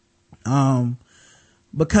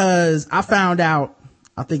 Because I found out,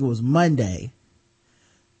 I think it was Monday,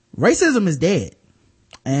 racism is dead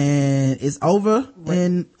and it's over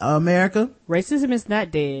in America. Racism is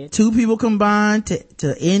not dead. 2 people combined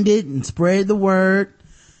to end it and spread the word.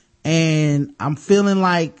 And I'm feeling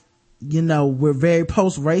like, we're very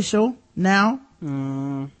post-racial now.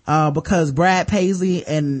 Because Brad Paisley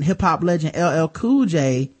and hip hop legend LL Cool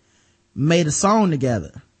J made a song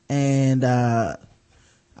together. And,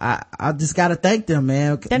 I just gotta thank them,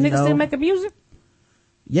 man. That nigga still making music?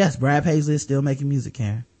 Yes, Brad Paisley is still making music,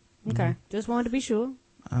 Karen. Okay. Just wanted to be sure.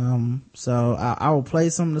 So I will play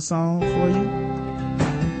some of the songs for you.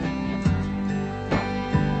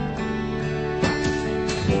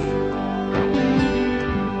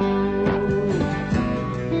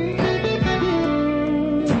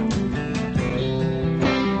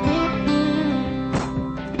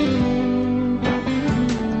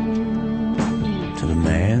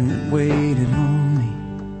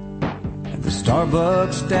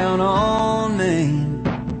 Starbucks down on Main,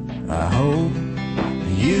 I hope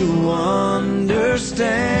you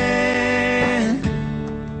understand.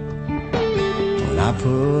 When I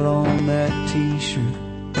put on that t-shirt,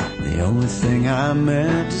 the only thing I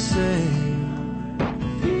meant to say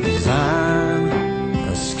is I'm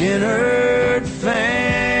a Skinner fan.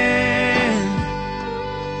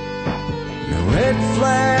 The red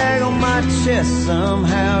flag on my chest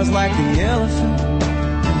somehow is like the elephant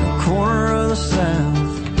corner of the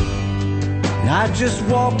South, and I just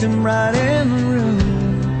walked him right in the room.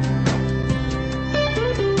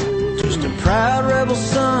 Just a proud rebel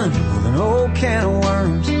son with an old can of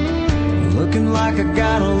worms, looking like I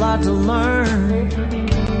got a lot to learn.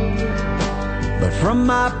 But from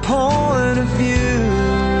my point of view,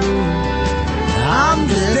 I'm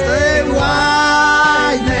just a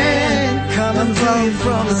white man coming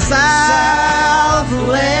from the Southland,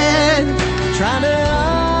 trying to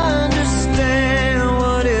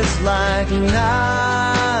like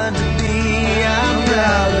not to be. I'm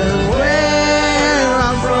proud of where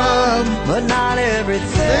I'm from, but not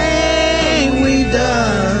everything we've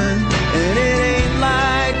done. And it ain't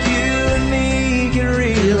like you and me can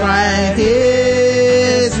rewrite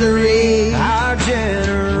history. Our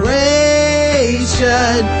generation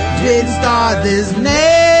didn't start this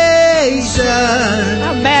nation.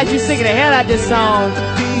 I'm mad you singing the hell out of this song.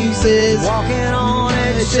 Pieces, walking on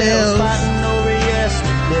eggshells, fighting over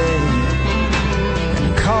yesterday,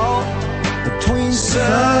 and caught between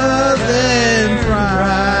Southern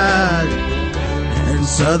pride and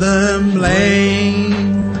Southern blame.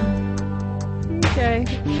 Okay,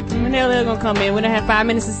 when they're gonna come in? We done had 5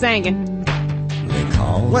 minutes of singing.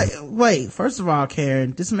 Wait. First of all,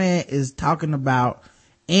 Karen, this man is talking about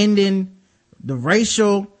ending the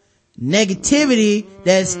racial negativity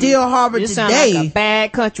that's still harbored this today. Sound like a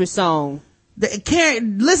bad country song.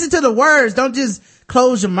 Karen, listen to the words. Don't just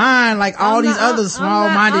close your mind like all these other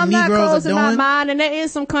small-minded Negroes are doing. I'm not closing my mind, and there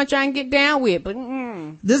is some country I can get down with, but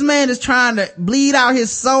this man is trying to bleed out his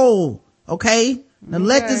soul. Okay, now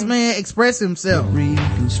let this man express himself.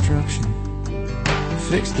 Reconstruction,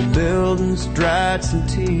 fix the buildings, dried some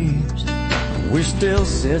tears. We're still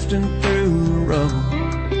sifting through the rubble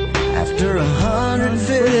after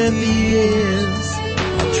 150 years.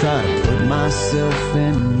 I try to put myself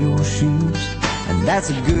in your shoes, and that's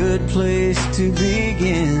a good place to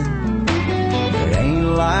begin. It ain't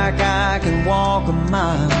like I can walk a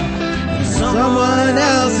mile in someone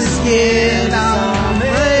else's skin. I'm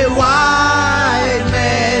a white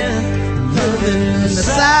man living in the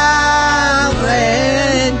Southland.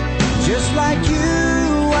 Just like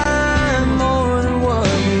you, I'm more than what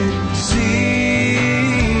you see.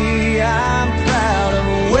 I'm proud of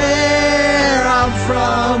where I'm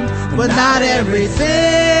from, but not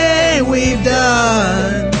everything we've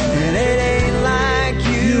done. And it ain't like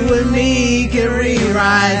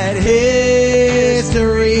rewrite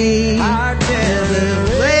history. Our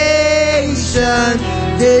Generation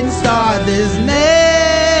didn't start this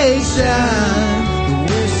nation.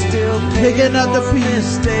 We're still Picking up the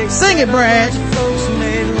pieces. Sing it, Brad. folks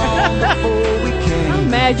made long before we came. I'm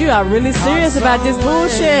mad you are really serious about this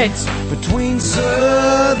bullshit. Between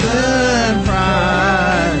Southern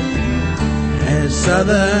pride and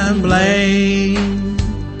Southern blame.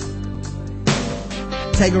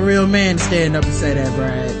 Take a real man to stand up and say that,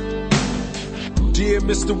 Brad. Dear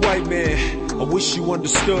Mr. White Man, I wish you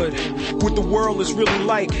understood what the world is really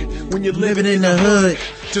like when you're living in the hood.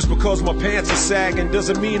 Just because my pants are sagging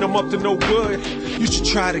doesn't mean I'm up to no good. You should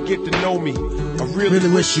try to get to know me. I really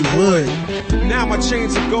wish you would. Now my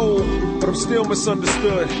chains are gold, but I'm still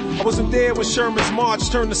misunderstood. I wasn't there when Sherman's march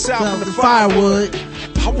turned the South into firewood.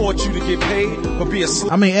 I want you to get paid, but be a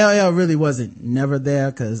slave. I mean, LL really wasn't never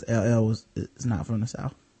there because LL is not from the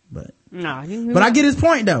South, but No, but I get his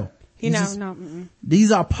point though. no.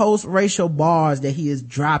 These are post-racial bars that he is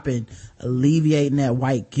dropping, alleviating that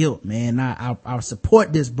white guilt, man. I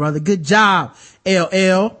support this, brother. Good job,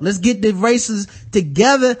 LL. Let's get the races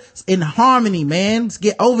together in harmony, man. Let's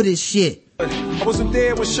get over this shit. I wasn't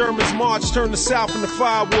there when Sherman's march turned the South into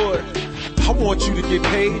firewood. I want you to get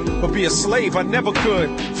paid, but be a slave. I never could.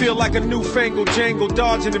 Feel like a newfangled jangle,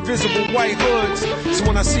 dodging invisible white hoods. So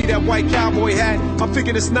when I see that white cowboy hat, I'm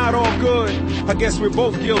thinking it's not all good. I guess we're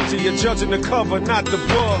both guilty of judging the cover, not the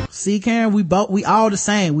book. See, Karen, we all the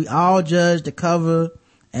same. We all judge the cover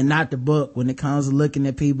and not the book when it comes to looking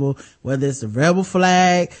at people, whether it's the rebel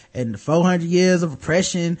flag and the 400 years of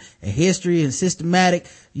oppression and history and systematic,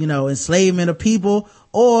 enslavement of people,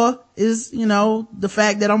 or is, the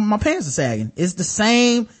fact that my pants are sagging. It's the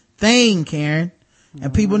same thing, Karen,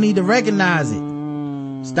 and people need to recognize it.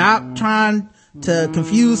 Stop trying to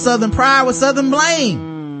confuse Southern pride with Southern blame.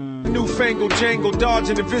 Newfangled jangle,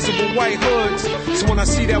 dodging invisible white hoods. So when I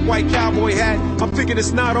see that white cowboy hat, I'm thinking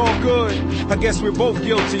it's not all good. I guess we're both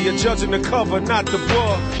guilty of judging the cover, not the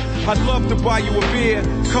book. I'd love to buy you a beer,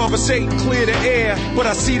 conversate and clear the air, but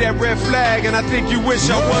I see that red flag and I think you wish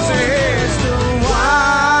I wasn't here.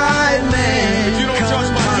 White man, if you don't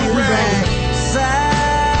judge my new rag,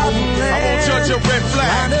 I won't judge your red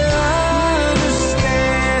flag.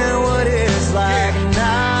 understand what it's like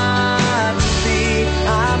not to be.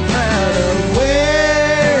 I'm proud of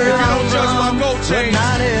where If you I'm don't judge my gold but chains,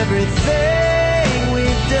 not everything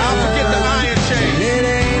we've done. I'll forget the iron chains. It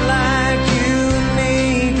ain't like you and me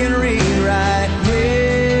can rewrite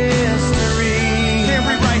history. Can't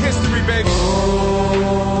rewrite history, baby.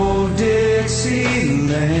 Oh,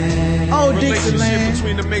 Dixieland. Oh, Relationship Dixieland.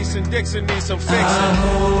 between the Mason-Dixon needs some I fixing.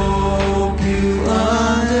 hope you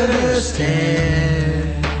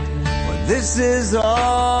understand what this is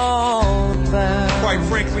all about. Quite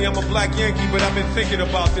frankly, I'm a black Yankee, but I've been thinking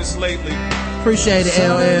about this lately. Appreciate it,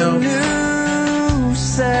 LL. New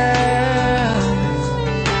sound.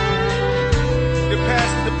 The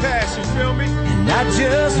past is the past, you feel me? And I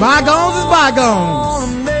just Bygones is bygones.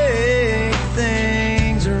 wanna make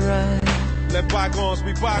things right. Let bygones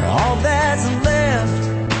be bygones. All that's left,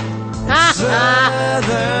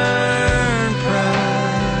 Southern pride.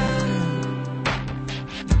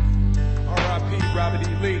 R.I.P. Robert E.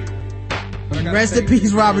 Lee. But I gotta Rest say, in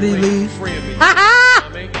peace, Robert E. Lee. Freeing me. You know what I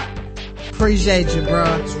mean? Appreciate you, bro.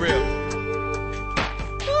 It's real.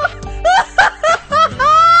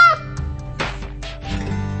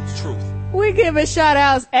 It's truth. We giving shout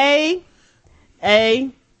outs. A.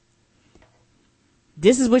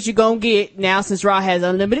 This is what you're gonna get now since Raw has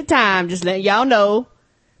unlimited time. Just letting y'all know.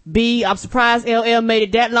 B. I'm surprised LL made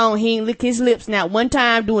it that long. He ain't lick his lips not one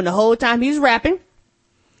time during the whole time he was rapping.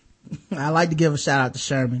 I like to give a shout out to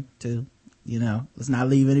Sherman too. Let's not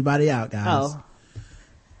leave anybody out, guys. Oh.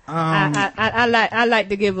 I like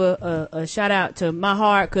to give a shout out to My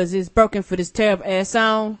Heart because it's broken for this terrible ass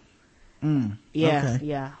song. Yeah, okay.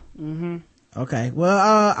 yeah. Mm-hmm. Okay.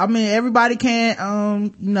 Well, everybody can't,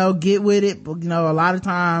 get with it. But, a lot of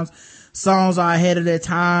times songs are ahead of their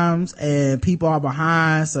times and people are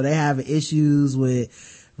behind. So they have issues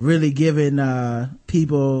with really giving,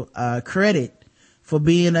 people, credit for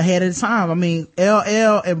being ahead of the time.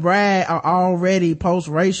 LL and Brad are already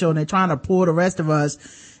post-racial and they're trying to pull the rest of us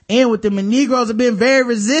in with them. And Negroes have been very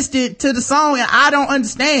resistant to the song and I don't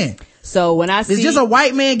understand. So when I see it's just a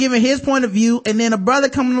white man giving his point of view and then a brother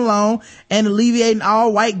coming along and alleviating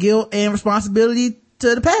all white guilt and responsibility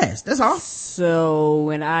to the past. That's all. So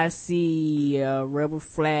when I see a rebel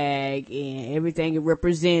flag and everything it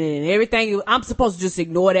represented and everything, I'm supposed to just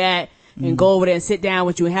ignore that and go over there and sit down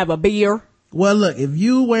with you and have a beer. Well, look, if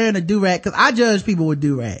you wearing a do-rag, cause I judge people with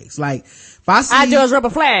do-rags. Like, if I judge rubber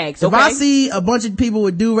flags. If I see a bunch of people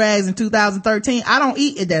with do-rags in 2013, I don't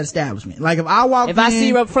eat at that establishment. Like if I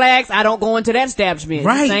see rubber flags, I don't go into that establishment.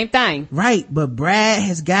 Right. Same thing. Right. But Brad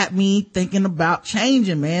has got me thinking about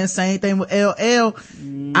changing, man. Same thing with LL.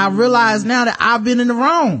 I realize now that I've been in the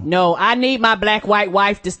wrong. No, I need my black white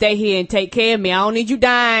wife to stay here and take care of me. I don't need you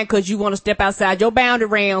dying because you want to step outside your boundary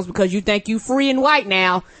realms because you think you free and white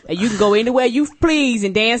now and you can go anywhere you please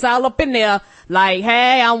and dance all up in there like,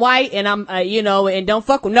 hey, I'm white and I'm, and don't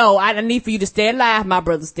fuck with, no, I need for you to stay alive, my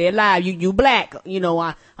brother, stay alive. You black,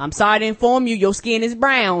 I'm sorry to inform you, your skin is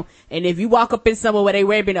brown. And if you walk up in somewhere where they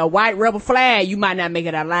waving a white rubber flag, you might not make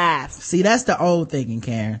it alive. See, that's the old thinking,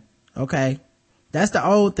 Karen. Okay? That's the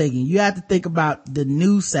old thinking. You have to think about the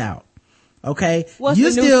new South. Okay? What's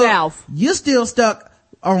the new South? You're still stuck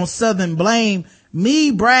on Southern blame.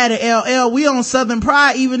 Me, Brad, and LL, we on Southern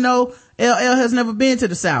pride, even though LL has never been to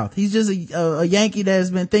the South. He's just a Yankee that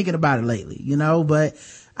has been thinking about it lately, but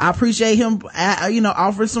I appreciate him,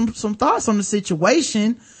 offering some thoughts on the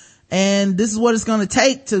situation. And this is what it's going to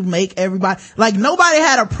take to make everybody, like nobody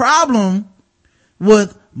had a problem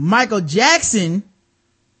with Michael Jackson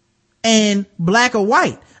and Black or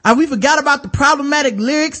White. We forgot about the problematic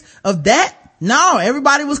lyrics of that. No,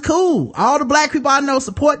 everybody was cool. All the black people I know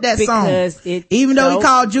support that song. Even though he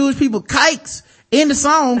called Jewish people kikes in the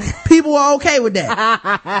song, people were okay with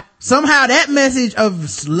that. Somehow that message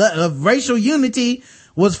of racial unity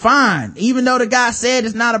was fine. Even though the guy said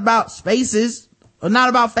it's not about spaces, or not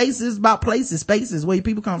about faces, about places, spaces, where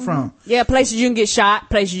people come from. Yeah, places you can get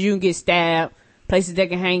shot, places you can get stabbed, places that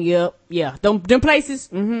can hang you up. Yeah, them places.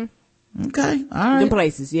 Mm-hmm. Okay, all right. Them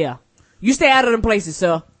places, yeah. You stay out of them places,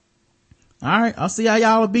 sir. All right, I'll see how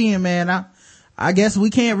y'all are being, man. I guess we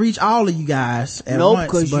can't reach all of you guys at once. Nope,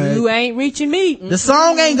 cause you ain't reaching me. The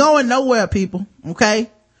song ain't going nowhere, people. Okay?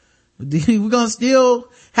 We're gonna still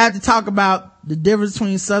have to talk about the difference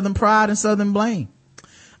between Southern pride and Southern blame.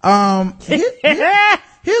 Here's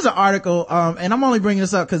an article, and I'm only bringing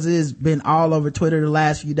this up cause it's been all over Twitter the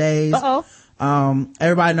last few days.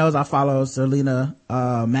 Everybody knows I follow Selena,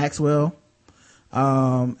 Maxwell.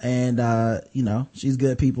 She's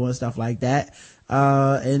good people and stuff like that.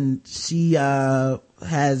 And she,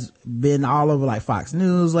 has been all over like Fox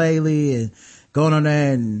News lately and going on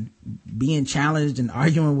there and being challenged and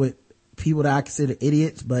arguing with people that I consider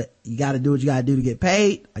idiots, but you gotta do what you gotta do to get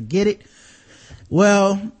paid. I get it.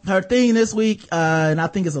 Well, her thing this week, and I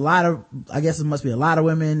think it's I guess it must be a lot of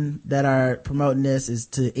women that are promoting this, is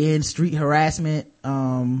to end street harassment,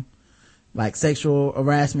 like sexual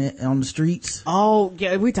harassment on the streets. Oh,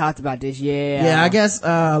 yeah, we talked about this, yeah. Yeah, I guess,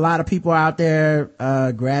 a lot of people are out there,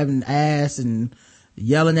 grabbing ass and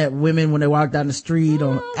yelling at women when they walk down the street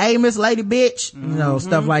on, hey, Miss Lady Bitch,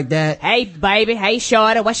 stuff like that. Hey, baby. Hey,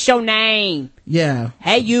 shorty. What's your name? Yeah.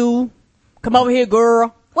 Hey, you. Come over here,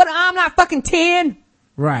 girl. What? I'm not fucking 10.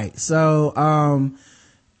 Right. So,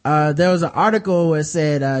 there was an article where it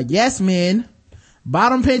said, yes, men,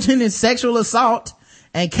 bottom pinching is sexual assault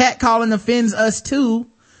and catcalling offends us too.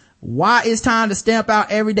 Why it's time to stamp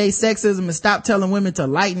out everyday sexism and stop telling women to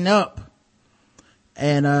lighten up.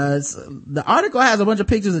 And, the article has a bunch of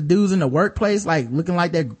pictures of dudes in the workplace, like looking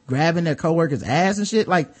like they're grabbing their coworker's ass and shit.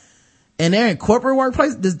 Like, and they're in corporate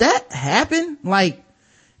workplace. Does that happen? Like,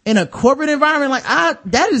 in a corporate environment? Like,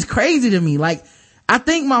 that is crazy to me. Like, I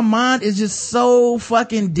think my mind is just so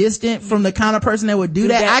fucking distant from the kind of person that would do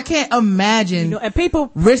that. I can't imagine and people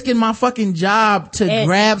risking my fucking job to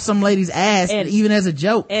grab some lady's ass, even as a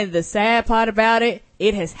joke. And the sad part about it,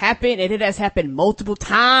 it has happened, and it has happened multiple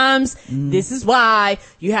times. This is why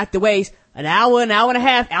you have to waste an hour and a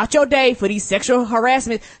half out your day for these sexual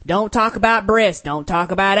harassment. Don't talk about breasts. Don't talk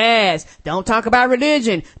about ass. Don't talk about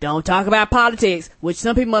religion. Don't talk about politics, which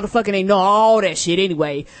some people motherfucking ain't know all that shit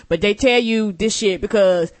anyway. But they tell you this shit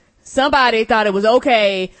because somebody thought it was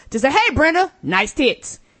okay to say, hey, Brenda, nice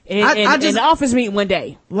tits. In the office meeting one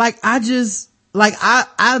day. Like, I've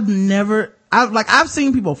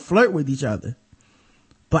seen people flirt with each other,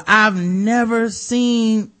 but I've never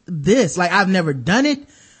seen this. Like, I've never done it.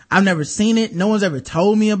 I've never seen it. No one's ever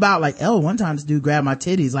told me about, like, oh, one time this dude grabbed my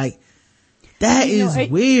titties. Like, that is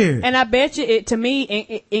weird. And I bet you to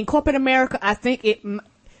me, in corporate America, I think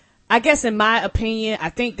I guess in my opinion, I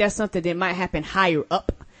think that's something that might happen higher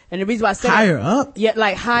up. And the reason why I say higher up? Yeah,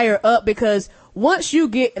 like higher up, because once you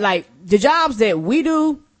get, like, the jobs that we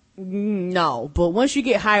do, no. But once you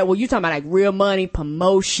get hired, well, you're talking about like real money,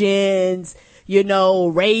 promotions,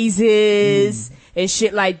 raises and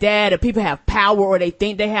shit like that, or people have power or they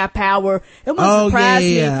think they have power. It wouldn't surprise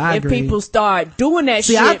me if people start doing that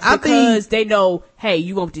shit because they know, hey,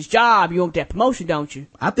 you want this job, you want that promotion, don't you?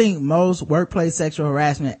 I think most workplace sexual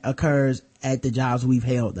harassment occurs at the jobs we've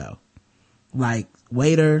held, though. Like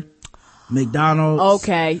waiter, McDonald's.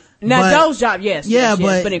 Okay. Now those jobs, yes.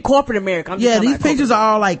 But in corporate America, these pictures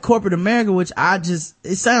are all like corporate America, which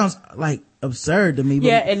it sounds like absurd to me.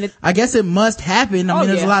 But I guess it must happen. I mean,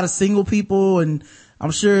 there's a lot of single people, and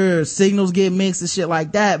I'm sure signals get mixed and shit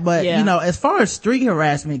like that. But as far as street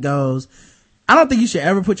harassment goes, I don't think you should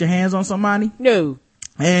ever put your hands on somebody. No.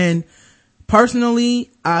 And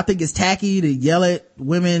personally, I think it's tacky to yell at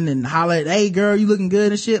women and holler at, hey girl, you looking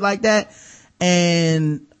good and shit like that.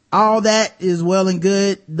 And all that is well and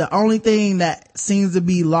good. The only thing that seems to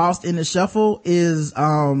be lost in the shuffle is,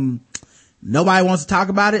 nobody wants to talk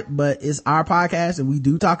about it, but it's our podcast and we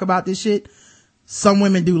do talk about this shit. Some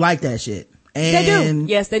women do like that shit. And they do.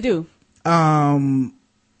 Yes, they do.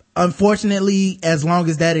 Unfortunately, as long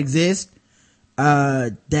as that exists,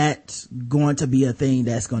 that's going to be a thing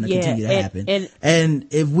that's going to continue to happen. And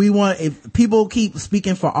if people keep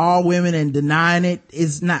speaking for all women and denying it,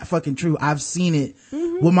 it's not fucking true. I've seen it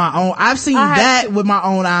with my own, with my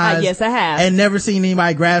own eyes. Yes, I have. And never seen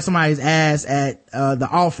anybody grab somebody's ass at, the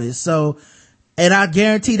office. So, and I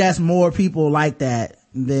guarantee that's more people like that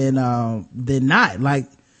than not. Like,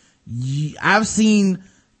 I've seen,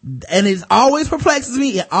 and it always perplexes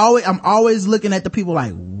me. I'm always looking at the people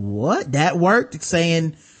like, what? That worked?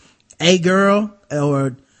 Saying, hey girl,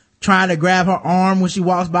 or trying to grab her arm when she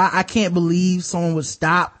walks by. I can't believe someone would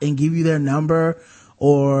stop and give you their number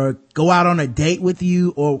or go out on a date with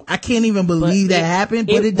you, or I can't even believe that happened,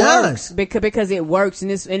 but it does. Because it works,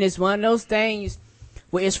 and it's one of those things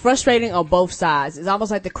where it's frustrating on both sides. It's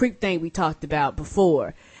almost like the creep thing we talked about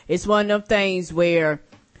before. It's one of them things where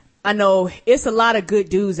I know it's a lot of good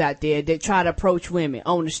dudes out there that try to approach women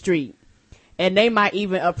on the street, and they might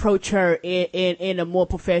even approach her in a more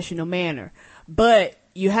professional manner. But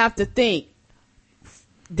you have to think,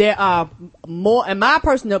 there are more, in my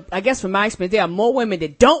personal, I guess from my experience, there are more women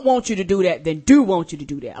that don't want you to do that than do want you to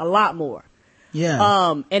do that. A lot more.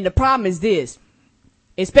 Yeah. And the problem is this,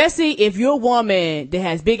 especially if you're a woman that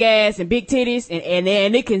has big ass and big titties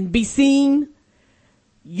and it can be seen,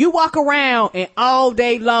 you walk around and all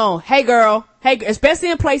day long, hey girl,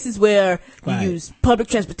 especially in places where you use public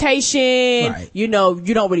transportation, you don't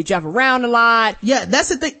really drive around a lot. Yeah, that's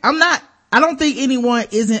the thing. I don't think anyone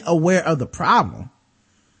isn't aware of the problem.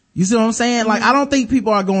 You see what I'm saying? Like, I don't think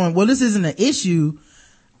people are going, well, this isn't an issue.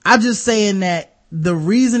 I'm just saying that the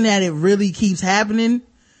reason that it really keeps happening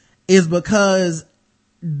is because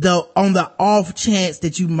on the off chance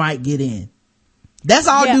that you might get in. That's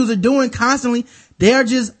all dudes are doing constantly. They're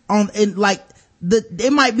just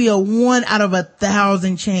it might be a 1 out of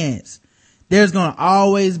 1,000 chance. There's gonna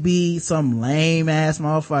always be some lame ass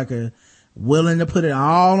motherfucker willing to put it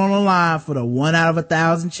all on the line for the 1 out of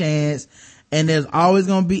 1,000 chance. And there's always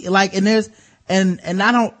gonna be and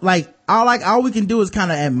I don't all we can do is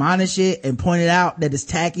kind of admonish it and point it out that it's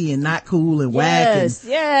tacky and not cool and whack.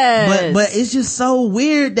 Yes. But it's just so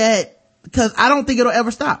weird because I don't think it'll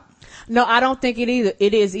ever stop. No, I don't think it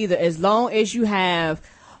is either. As long as you have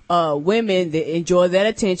women that enjoy that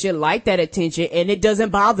attention, like that attention, and it doesn't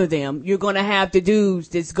bother them, you're going to have the dudes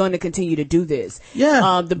that's going to continue to do this.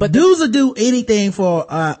 Yeah. But dudes will do anything for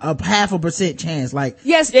a 0.5% chance. Like,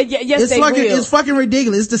 yes, it's fucking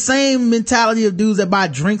ridiculous. It's the same mentality of dudes that buy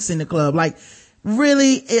drinks in the club. Like,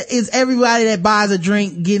 really, is everybody that buys a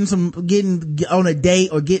drink getting on a date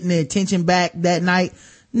or getting their attention back that night?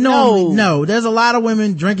 No. There's a lot of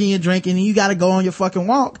women drinking and you gotta go on your fucking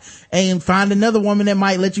walk and find another woman that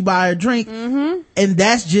might let you buy a drink. And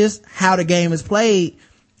that's just how the game is played.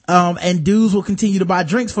 And dudes will continue to buy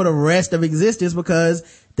drinks for the rest of existence because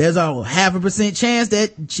there's a 0.5% chance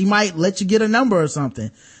that she might let you get a number or something.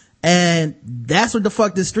 And that's what the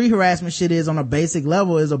fuck this street harassment shit is on a basic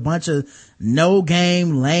level, is a bunch of no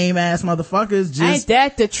game, lame ass motherfuckers just ain't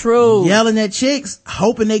that the truth, yelling at chicks,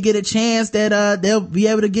 hoping they get a chance that they'll be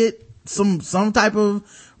able to get some type of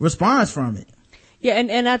response from it. Yeah,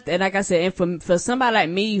 and like I said, and for somebody like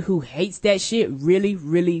me who hates that shit, really,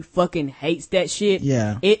 really fucking hates that shit.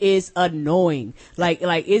 Yeah. It is annoying. Like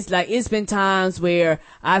it's been times where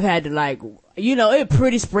I've had to you know, it's a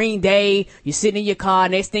pretty spring day. You're sitting in your car.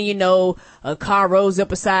 Next thing you know, a car rolls up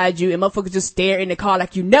beside you and motherfuckers just stare in the car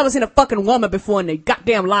like you never seen a fucking woman before in their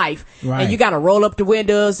goddamn life. Right. And you gotta roll up the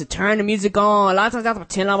windows to turn the music on. A lot of times I have to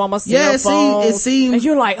pretend I'm on my cell phone. It seems. And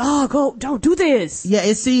you're like, oh, don't do this. Yeah,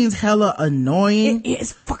 it seems hella annoying.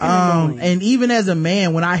 It's fucking annoying. And even as a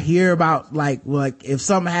man, when I hear about like if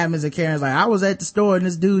something happens and Karen's like, I was at the store and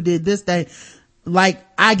this dude did this thing, like,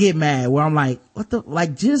 I get mad where I'm like, what the,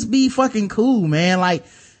 like, just be fucking cool, man. Like,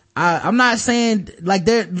 I'm not saying, like,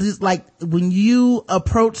 they're just like, when you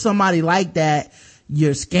approach somebody like that,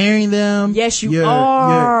 you're scaring them. Yes, you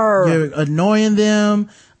are. You're annoying them.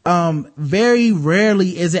 Very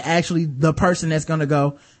rarely is it actually the person that's gonna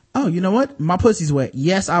go, oh, you know what? My pussy's wet.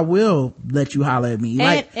 Yes, I will let you holler at me.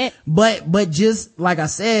 But just, like I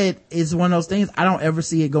said, it's one of those things, I don't ever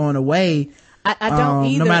see it going away. I don't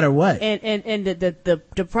either. No matter what. And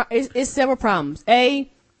it's several problems.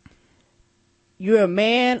 You're a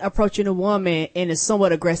man approaching a woman in a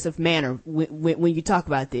somewhat aggressive manner when you talk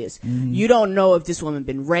about this. Mm-hmm. You don't know if this woman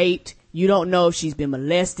been raped. You don't know if she's been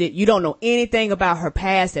molested. You don't know anything about her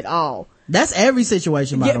past at all. That's every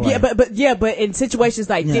situation, by the way. Yeah, but in situations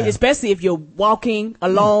like this, especially if you're walking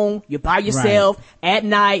alone, you're by yourself at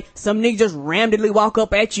night, some nigga just randomly walk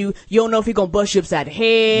up at you. You don't know if he gonna bust you upside the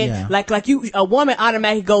head. Yeah. Like a woman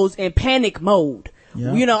automatically goes in panic mode.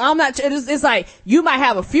 Yeah. You know, I'm not, it's like, you might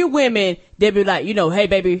have a few women that be like, you know, hey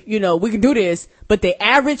baby, you know, we can do this. But the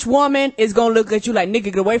average woman is gonna look at you like, nigga,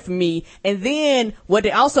 get away from me. And then,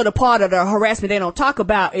 the part of the harassment they don't talk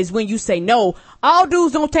about is when you say no. All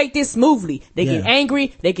dudes don't take this smoothly. They get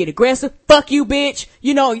angry, they get aggressive, fuck you bitch,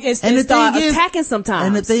 you know, and start attacking sometimes.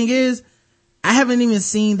 And the thing is, I haven't even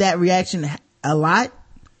seen that reaction a lot.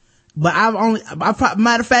 But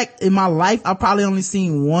matter of fact, in my life, I've probably only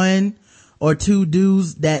seen one or two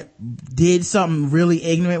dudes that did something really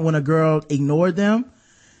ignorant when a girl ignored them.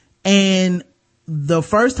 And the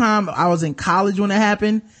first time I was in college when it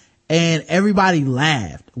happened, and everybody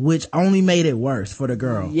laughed, which only made it worse for the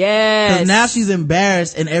girl. Yes. Because now she's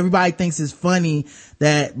embarrassed and everybody thinks it's funny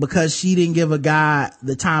that because she didn't give a guy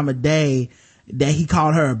the time of day, that he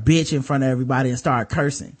called her a bitch in front of everybody and started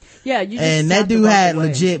cursing. Yeah, you just and that dude had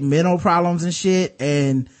legit mental problems and shit,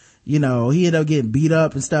 and you know, he ended up getting beat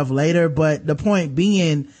up and stuff later. But the point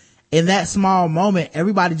being, in that small moment,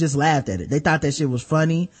 everybody just laughed at it. They thought that shit was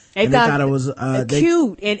funny. They thought it was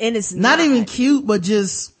cute, and it's not even cute, but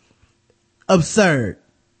just absurd.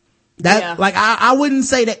 Like, I wouldn't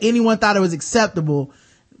say that anyone thought it was acceptable.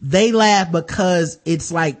 They laughed because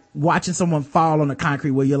it's like watching someone fall on the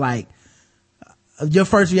concrete where you're like, your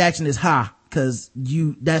first reaction is ha, because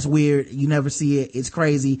that's weird. You never see it. It's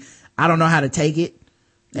crazy. I don't know how to take it.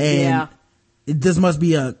 And this must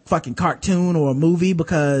be a fucking cartoon or a movie,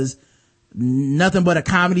 because nothing but a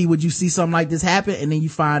comedy would you see something like this happen. And then you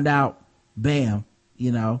find out, bam,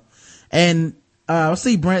 you know. And I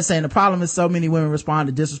see Brent saying the problem is so many women respond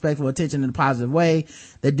to disrespectful attention in a positive way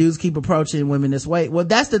that dudes keep approaching women this way. Well,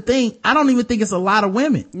 that's the thing. I don't even think it's a lot of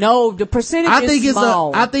women. No, the percentage is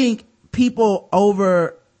small. I think people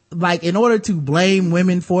in order to blame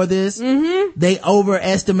women for this, they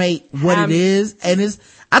overestimate what it is. And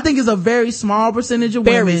I think it's a very small percentage of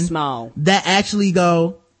women that actually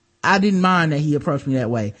go, I didn't mind that he approached me that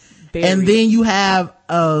way. And then you have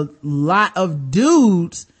a lot of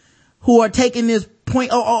dudes who are taking this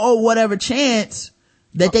whatever chance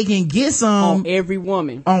that they can get some on every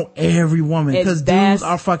woman, because dudes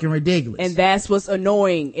are fucking ridiculous. And that's what's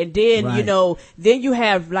annoying. And then then you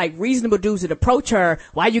have like reasonable dudes that approach her,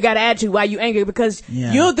 why you got attitude, why you angry, because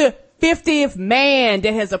you're the 50th man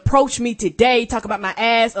that has approached me today, talk about my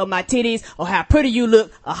ass or my titties or how pretty you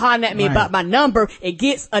look or hollering at me about my number. It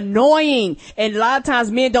gets annoying. And a lot of times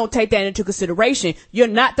men don't take that into consideration. You're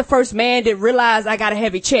not the first man that realized I got a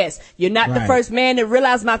heavy chest. You're not the first man that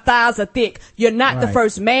realized my thighs are thick. You're not the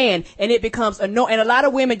first man. And it becomes annoying. And a lot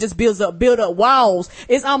of women just build up walls.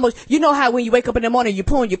 It's almost, you know how when you wake up in the morning, you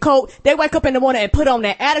pull on your coat, they wake up in the morning and put on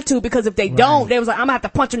that attitude, because if they don't, they was like, I'm gonna have to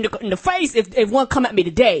punch them in the face if one come at me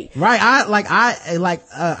today. Right. I'm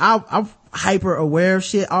hyper aware of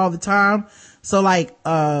shit all the time. So I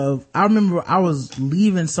remember I was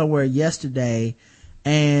leaving somewhere yesterday,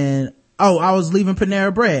 and I was leaving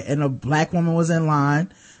Panera Bread, and a black woman was in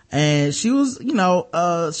line, and she was, she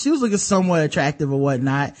was looking somewhat attractive or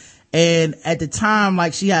whatnot. And at the time,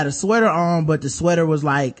 she had a sweater on, but the sweater was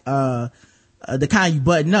the kind you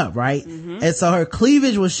button up, right? Mm-hmm. And so her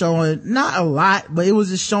cleavage was showing, not a lot, but it was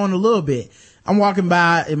just showing a little bit. I'm walking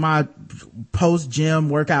by in my post-gym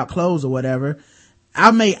workout clothes or whatever.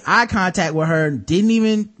 I made eye contact with her,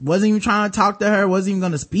 wasn't even trying to talk to her, wasn't even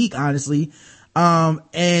going to speak, honestly.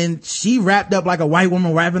 And she wrapped up like a white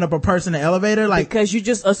woman wrapping up a person in the elevator, like, because you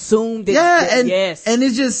just assumed that. Yeah, and yes, and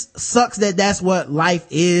it just sucks that that's what life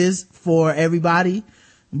is for everybody.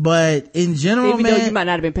 But in general, even man, though you might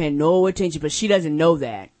not have been paying no attention, but she doesn't know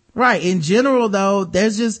that. Right. In general, though,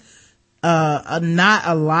 there's just not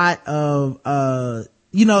a lot of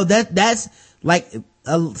that's like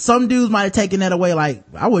some dudes might have taken that away, like,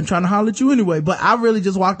 I wasn't trying to holler at you anyway, but I really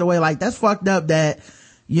just walked away like, that's fucked up that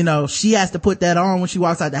she has to put that on when she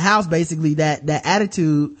walks out the house, basically, that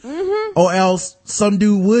attitude, or else some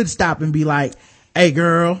dude would stop and be like, hey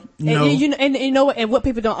girl, and what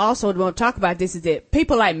people don't talk about this is that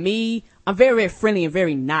people like me, I'm very, very friendly and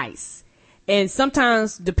very nice. And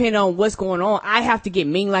sometimes, depending on what's going on, I have to get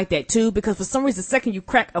mean like that too, because for some reason, the second you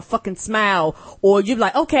crack a fucking smile, or you're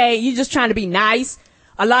like, okay, you're just trying to be nice,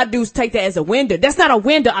 a lot of dudes take that as a window. That's not a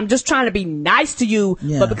window. I'm just trying to be nice to you.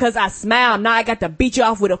 Yeah. But because I smile, now I got to beat you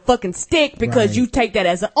off with a fucking stick because you take that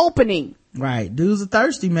as an opening. Right. Dudes are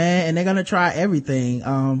thirsty, man, and they're going to try everything.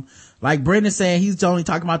 Like Brendan saying, he's only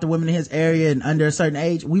talking about the women in his area and under a certain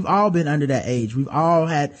age. We've all been under that age. We've all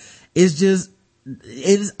had, it's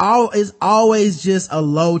always just a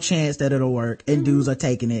low chance that it'll work, and dudes are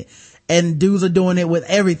taking it. And dudes are doing it with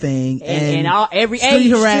everything. And every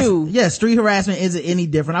age too. Yeah, street harassment isn't any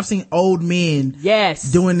different. I've seen old men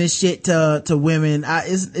doing this shit to women.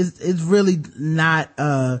 It's really not,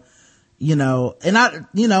 and I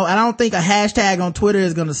don't think a hashtag on Twitter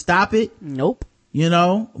is gonna stop it. Nope.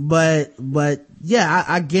 But yeah,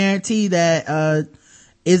 I guarantee that,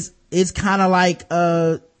 it's kind of like,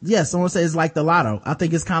 someone says it's like the lotto. I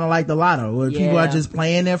think it's kind of like the lotto, where people are just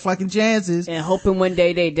playing their fucking chances and hoping one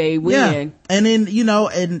day they win. Yeah. And then,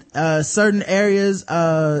 in certain areas,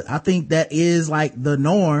 I think that is like the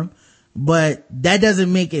norm, but that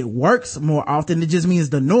doesn't make it works more often. It just means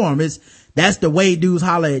the norm. That's the way dudes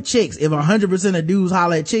holler at chicks. If 100% of dudes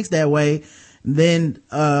holler at chicks that way, then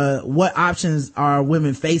what options are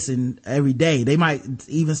women facing every day? They might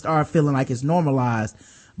even start feeling like it's normalized.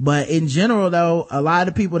 But in general, though, a lot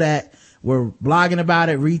of people that were blogging about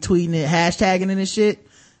it, retweeting it, hashtagging it and shit,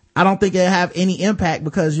 I don't think it'll have any impact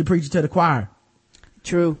because you're preaching to the choir.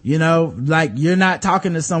 True. Like, you're not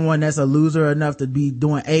talking to someone that's a loser enough to be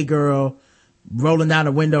doing a girl rolling down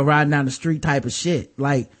the window, riding down the street type of shit.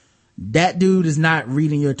 Like, that dude is not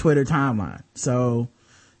reading your Twitter timeline. So,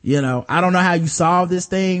 I don't know how you solve this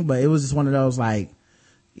thing, but it was just one of those, like,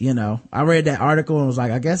 I read that article and was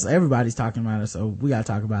like, I guess everybody's talking about it, so we gotta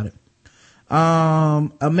talk about it.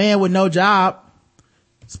 A man with no job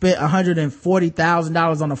spent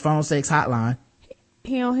 $140,000 on a phone sex hotline.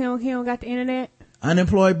 He don't got the internet?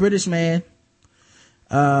 Unemployed British man,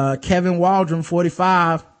 Kevin Waldron,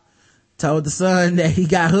 45, told the Sun that he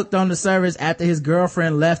got hooked on the service after his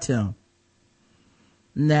girlfriend left him.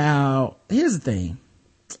 Now, here's the thing.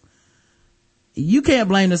 You can't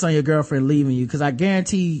blame this on your girlfriend leaving you, because I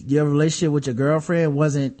guarantee your relationship with your girlfriend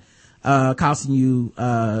wasn't costing you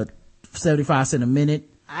 75 cents a minute.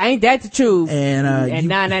 Ain't that the truth? And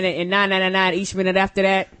 $9.99 each minute after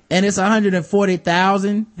that. And it's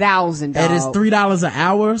 $140,000. And it's $3 an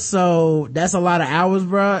hour, so that's a lot of hours,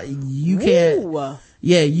 bruh. You can't.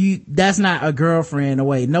 Yeah, that's not a girlfriend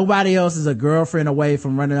away. Nobody else is a girlfriend away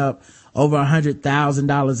from running up over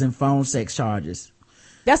 $100,000 in phone sex charges.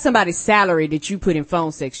 That's somebody's salary that you put in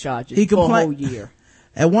phone sex charges for a whole year.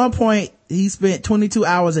 At one point, he spent 22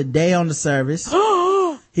 hours a day on the service.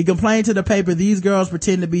 He complained to the paper, these girls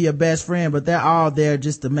pretend to be your best friend, but they're all there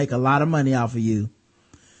just to make a lot of money off of you.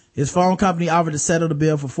 His phone company offered to settle the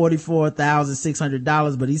bill for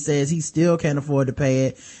 $44,600, but he says he still can't afford to pay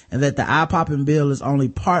it, and that the eye-popping bill is only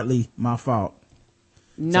partly my fault.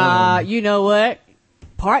 Nah, you know what?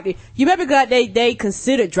 Partly. You better glad they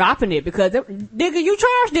considered dropping it, because nigga, you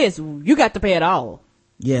charge this, you got to pay it all.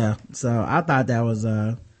 Yeah, so I thought that was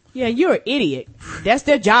yeah, you're an idiot. That's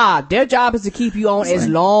their job. Their job is to keep you on as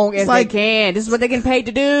long as they can. This is what they're getting paid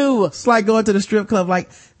to do. It's like going to the strip club. Like,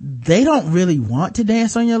 they don't really want to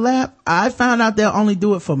dance on your lap. I found out they'll only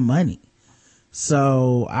do it for money.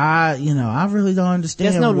 So I really don't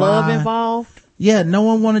understand. There's no love involved. Yeah, no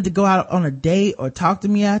one wanted to go out on a date or talk to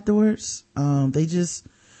me afterwards. They just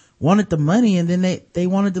wanted the money, and then they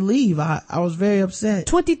wanted to leave. I was very upset.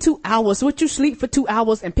 22 hours. Would you sleep for 2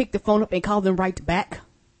 hours and pick the phone up and call them right back?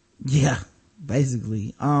 Yeah,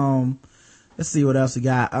 basically. Let's see what else we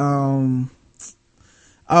got.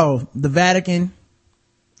 The Vatican,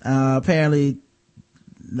 apparently,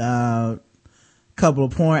 couple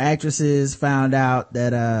of porn actresses found out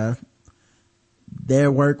that,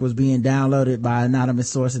 their work was being downloaded by an anonymous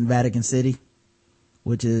source in Vatican City,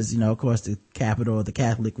 which is, of course, the capital of the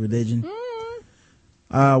Catholic religion.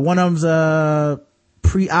 One of them's a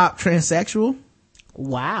pre-op transsexual.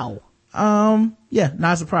 Wow. Yeah,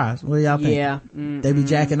 not surprised. What do y'all think? Yeah. They be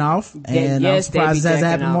jacking off, and yes, I'm they surprised be this hasn't jacking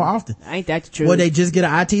happened more off. often. Ain't that the truth? Well, they just get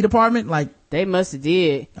an IT department? Like, they must have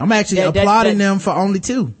did. I'm actually applauding them for only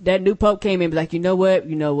 2. That new pope came in and be like, you know what?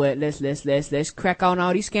 Let's crack on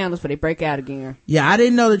all these scandals before they break out again. Yeah, I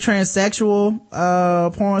didn't know the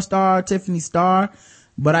transsexual, porn star, Tiffany Starr,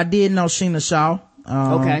 but I did know Sheena Shaw.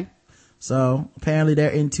 Okay. So apparently they're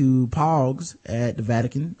into pogs at the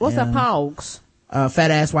Vatican. What's up, pogs?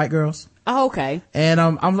 Fat ass white girls. Oh, okay. And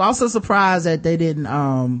I'm also surprised that they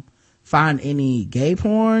didn't find any gay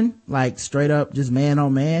porn, like straight up just man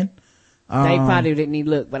on man. They probably didn't even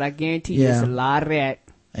look, but I guarantee you it's a lot of that.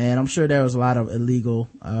 And I'm sure there was a lot of illegal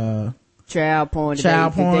child porn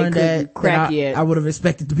that crack yet. I would have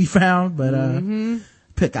expected to be found, but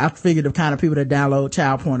I figured the kind of people that download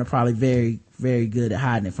child porn are probably very, very good at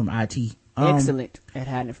hiding it from IT. Excellent at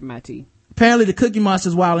hiding it from IT. Apparently the Cookie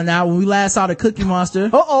Monster's wilding out. When we last saw the Cookie Monster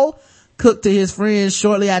Cook to his friends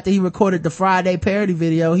shortly after he recorded the Friday parody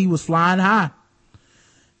video, he was flying high.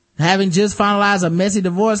 Having just finalized a messy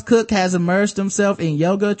divorce, Cook has immersed himself in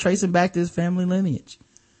yoga, tracing back to his family lineage.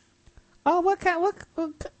 Oh, what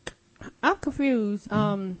I'm confused.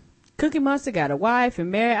 Cookie Monster got a wife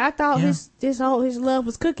and married. I thought his love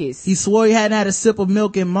was cookies. He swore he hadn't had a sip of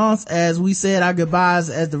milk in months as we said our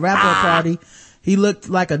goodbyes at the wrap-up party. He looked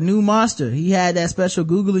like a new monster. He had that special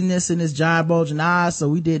googliness in his giant bulging eyes, so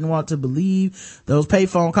we didn't want to believe those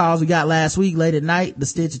payphone calls we got last week late at night, the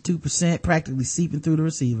stench of 2% practically seeping through the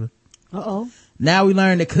receiver. Now we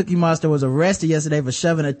learned that Cookie Monster was arrested yesterday for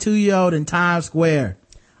shoving a 2-year-old in Times Square.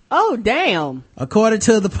 Oh, damn. According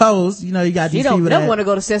to the Post, you know, you got these people that... You don't want to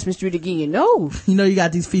go to Sesame Street again, you know. You know, you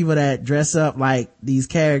got these people that dress up like these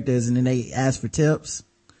characters and then they ask for tips.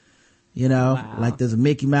 You know, like there's a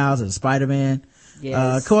Mickey Mouse and a Spider-Man.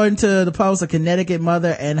 Yes. According to the Post, a Connecticut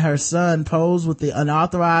mother and her son posed with the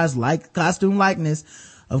unauthorized costume likeness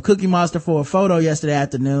of Cookie Monster for a photo yesterday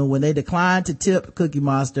afternoon. When they declined to tip Cookie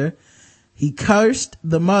Monster, he cursed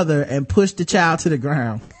the mother and pushed the child to the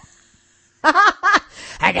ground.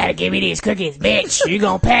 I gotta give me these cookies, bitch. You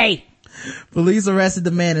gonna pay. Police arrested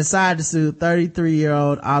the man inside the suit,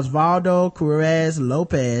 33-year-old Osvaldo Cuerez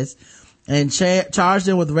Lopez, and charged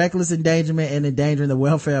him with reckless endangerment and endangering the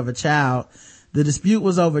welfare of a child. The dispute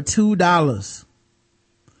was over $2.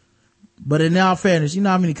 But in all fairness, you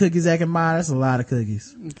know how many cookies that can buy? That's a lot of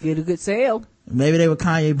cookies. Get a good sale. Maybe they were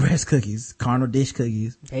Kanye breast cookies, carnal dish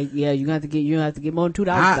cookies. Hey, yeah, you have to get more than $2,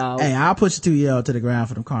 dog. Hey, I'll push the 2-year-old to the ground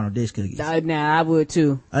for them carnal dish cookies. Nah, I would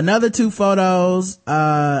too. Another 2 photos,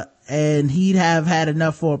 and he'd have had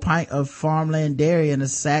enough for a pint of farmland dairy and a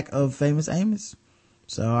sack of Famous Amos.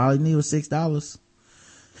 So all he needed was $6.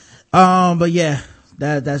 But yeah,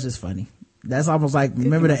 that's just funny. That's almost like,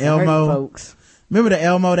 remember the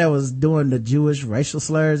Elmo that was doing the Jewish racial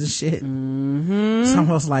slurs and shit? Mm-hmm. It's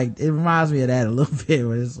almost like, it reminds me of that a little bit,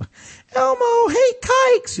 where it's like, Elmo hate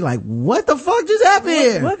kikes. You're like, what the fuck just happened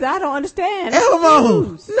here? What? I don't understand.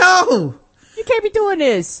 Elmo, no. You can't be doing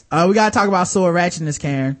this. We gotta talk about sword ratchetness,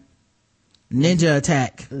 Karen. Ninja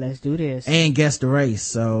attack. Let's do this. And guess the race.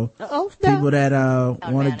 So, people that,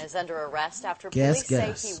 One man is under arrest after police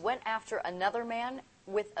say he went after another man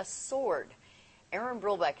with a sword. Aaron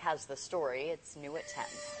Brulbeck has the story. It's new at 10.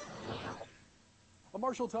 A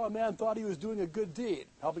Marshalltown man thought he was doing a good deed,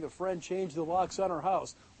 helping a friend change the locks on her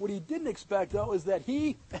house. What he didn't expect, though, is that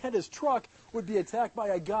he and his truck would be attacked by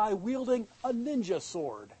a guy wielding a ninja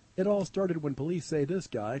sword. It all started when police say this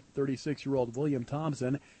guy, 36-year-old William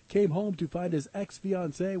Thompson, came home to find his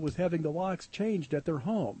ex-fiancée was having the locks changed at their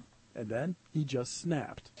home. And then he just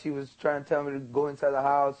snapped. She was trying to tell me to go inside the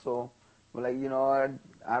house, so I'm like, you know,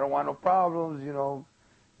 I don't want no problems, you know.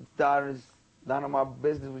 It's none of my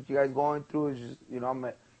business what you guys going through. It's just, you know, I'm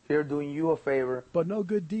here doing you a favor. But no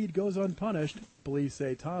good deed goes unpunished. Police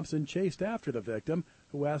say Thompson chased after the victim,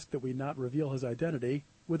 who asked that we not reveal his identity,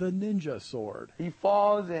 with a ninja sword. He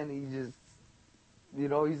falls and he just, you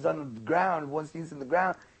know, he's on the ground. Once he's in the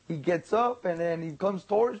ground, he gets up and then he comes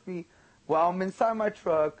towards me while I'm inside my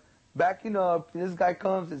truck, backing up. This guy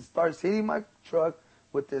comes and starts hitting my truck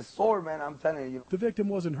with this sword, man. I'm telling you. The victim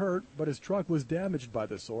wasn't hurt, but his truck was damaged by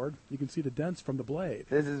the sword. You can see the dents from the blade.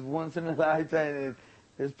 This is once in a lifetime.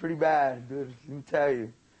 It's pretty bad, dude. Let me tell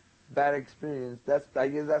you. Bad experience. I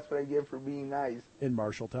guess that's what I get for being nice. In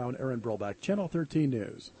Marshalltown, Aaron Brulbeck, Channel 13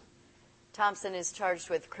 News. Thompson is charged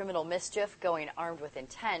with criminal mischief, going armed with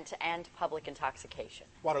intent, and public intoxication.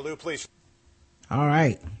 Waterloo, please. All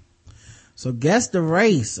right. So guess the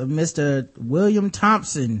race of Mr. William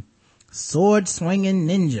Thompson, sword swinging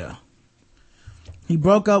ninja. He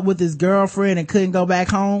broke up with his girlfriend and couldn't go back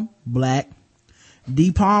home. Black.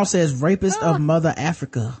 D. Palm says rapist of Mother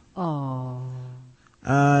Africa. Oh.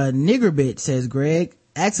 Nigger bitch, says Greg.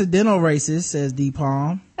 Accidental racist, says D.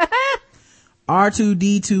 Palm.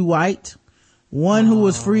 R2D2 white. One who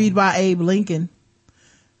was freed by Abe Lincoln.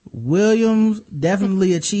 Williams,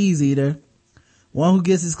 definitely a cheese eater. One who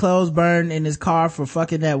gets his clothes burned in his car for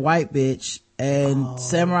fucking that white bitch. And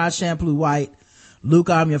Samurai Champloo white. Luke,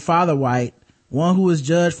 I'm your father white. One who was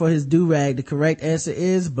judged for his do-rag. The correct answer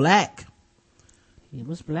is black. He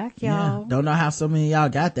was black, y'all. Yeah, don't know how so many of y'all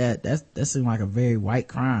got that. That seemed like a very white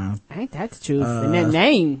crime. Ain't that the truth? And that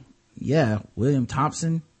name. Yeah, William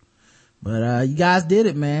Thompson. But you guys did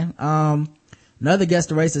it, man. Another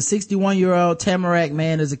guest race, a 61-year-old Tamarack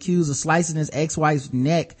man is accused of slicing his ex-wife's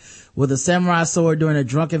neck with a samurai sword during a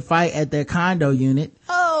drunken fight at their condo unit.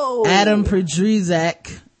 Oh. Adam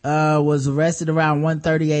Predrzak was arrested around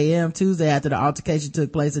 1:30 a.m. Tuesday after the altercation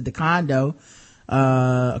took place at the condo.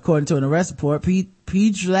 According to an arrest report,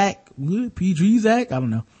 Predrzak, I don't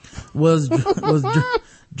know, was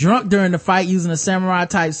drunk during the fight using a samurai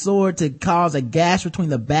type sword to cause a gash between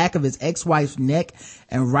the back of his ex-wife's neck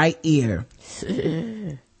and right ear.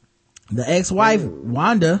 The ex-wife,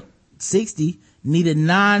 Wanda, 60, needed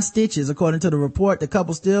 9 stitches. According to the report, the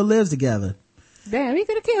couple still lives together. Damn, he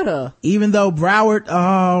could have killed her. Even though Florida.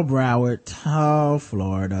 Oh,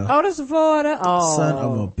 this is Florida. Oh. Son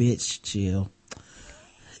of a bitch, chill.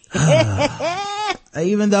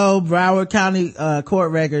 Even though Broward County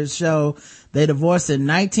court records show they divorced in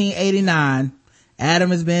 1989,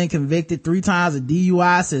 Adam has been convicted 3 times of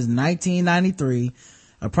DUI since 1993.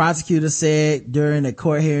 A prosecutor said during a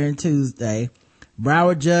court hearing Tuesday.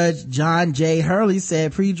 Broward Judge John J. Hurley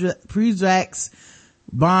said Predrzak's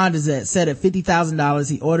bond is set at $50,000.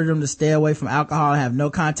 He ordered him to stay away from alcohol and have no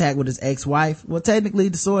contact with his ex-wife. Well, technically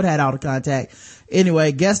the sword had all the contact.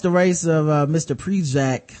 Anyway, guess the race of Mr.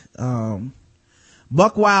 Predrzak.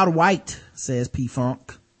 Buckwild white, says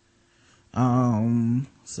P-Funk.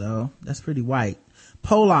 So that's pretty white.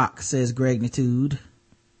 Polak, says Gregnitude.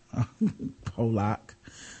 Polak.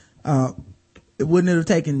 It wouldn't have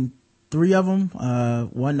taken 3 of them.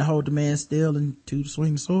 1 to hold the man still and 2 to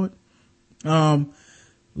swing the sword.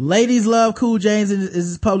 Ladies love Cool James is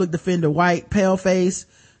his public defender white. Pale face.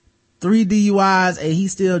 3 DUIs and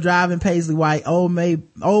he's still driving. Paisley white. Old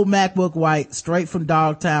MacBook white. Straight from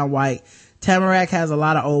Dogtown white. Tamarack has a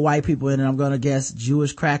lot of old white people in it. I'm gonna guess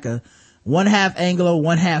Jewish cracker. 1/2 Anglo,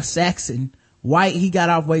 1/2 Saxon. White, he got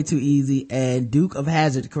off way too easy. And Duke of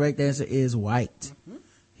Hazzard, the correct answer is white. Mm-hmm.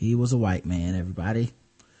 He was a white man, everybody.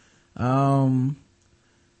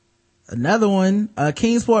 Another one, a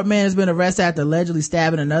Kingsport man has been arrested after allegedly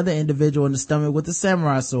stabbing another individual in the stomach with a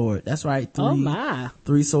samurai sword. That's right.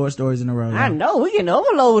 3 sword stories in a row. I know, we can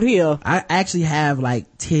overload here. I actually have like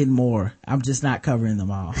 10 more. I'm just not covering them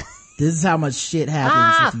all. This is how much shit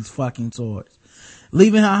happens with these fucking swords.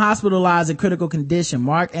 Leaving her hospitalized in critical condition,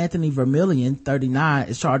 Mark Anthony Vermillion, 39,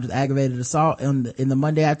 is charged with aggravated assault in the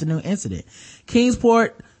Monday afternoon incident.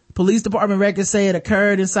 Kingsport Police Department records say it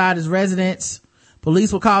occurred inside his residence.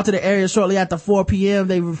 Police were called to the area shortly after 4 p.m.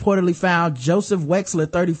 They reportedly found Joseph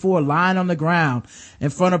Wexler, 34, lying on the ground in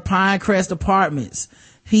front of Pinecrest Apartments.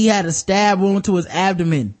 He had a stab wound to his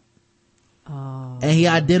abdomen. And he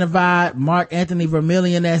identified Mark Anthony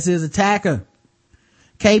Vermillion as his attacker.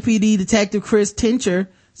 KPD Detective Chris Tincher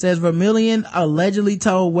says Vermillion allegedly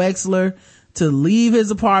told Wexler to leave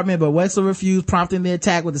his apartment, but Wexler refused, prompting the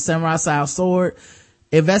attack with the samurai-style sword.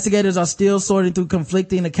 Investigators are still sorting through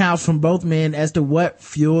conflicting accounts from both men as to what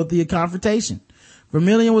fueled the confrontation.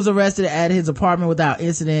 Vermillion was arrested at his apartment without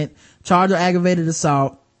incident, charged with aggravated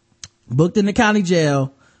assault, booked in the county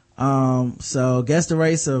jail. So guess the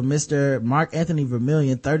race of Mr. Mark Anthony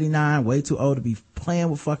Vermillion, 39, way too old to be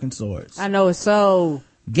playing with fucking swords. I know it's so.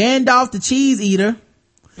 Gandalf the cheese eater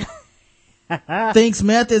thinks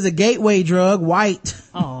meth is a gateway drug, white.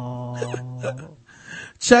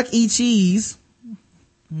 Chuck E. Cheese.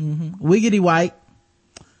 Wiggity white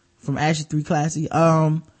from Ashley 3 Classy.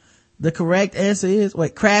 The correct answer is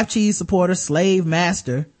Kraft cheese supporter, slave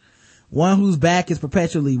master, one whose back is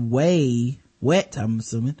perpetually wet, I'm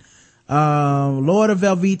assuming. Lord of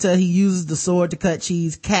Velveeta, he uses the sword to cut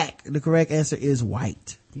cheese. Cack, the correct answer is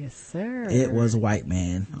white. Yes, sir. It was a white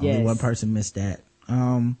man. Yes. Only one person missed that.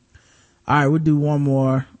 All right, we'll do one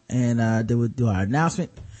more and then we'll do our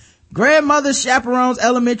announcement. Grandmother chaperones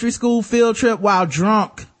elementary school field trip while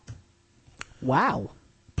drunk. Wow.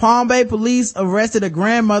 Palm Bay police arrested a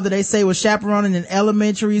grandmother they say was chaperoning an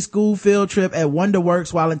elementary school field trip at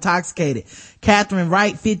Wonderworks while intoxicated. Catherine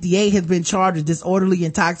Wright, 58, has been charged with disorderly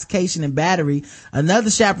intoxication and battery. Another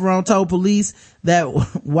chaperone told police that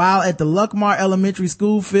while at the Luckmar Elementary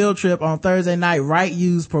School field trip on Thursday night, Wright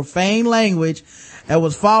used profane language and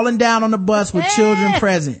was falling down on the bus with children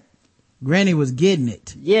present. Granny was getting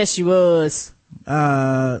it. Yes, she was.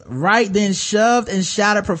 Wright then shoved and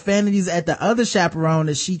shouted profanities at the other chaperone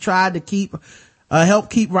as she tried to help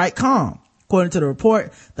keep Wright calm. According to the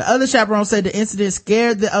report, the other chaperone said the incident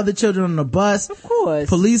scared the other children on the bus. Of course.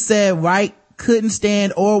 Police said Wright couldn't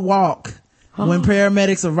stand or walk when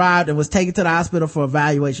paramedics arrived and was taken to the hospital for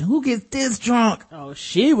evaluation. Who gets this drunk? Oh,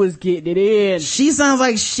 she was getting it in. She sounds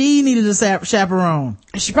like she needed a chaperone.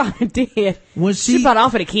 She probably did. When she probably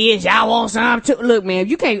offered the kids, y'all want some too? Look, man,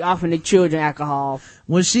 you can't offer the children alcohol.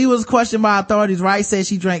 When she was questioned by authorities, Wright said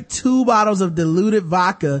she drank 2 bottles of diluted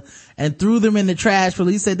vodka and threw them in the trash.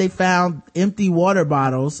 Police said they found empty water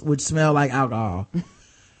bottles, which smelled like alcohol.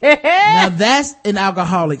 Now that's an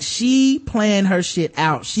alcoholic. She planned her shit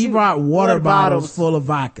out. She brought water bottles full of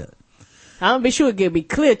vodka. I'm gonna be sure it be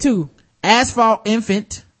clear too. Asphalt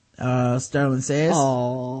infant, Sterling says.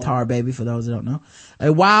 Aww. Tar baby for those who don't know.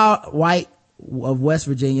 A wild white of West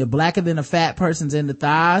Virginia, blacker than a fat person's in the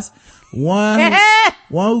thighs. One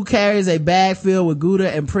who carries a bag filled with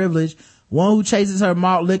Gouda and privilege. One who chases her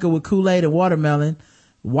malt liquor with Kool-Aid and watermelon.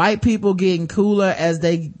 White people getting cooler as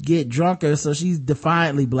they get drunker, so she's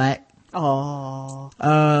defiantly black. Oh.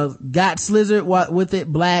 Got slizzard with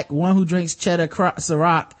it, black. One who drinks cheddar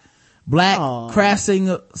Ciroc, black. Aww. Craft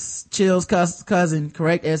singer Chill's cousin.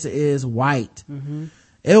 Correct answer is white. Mm-hmm.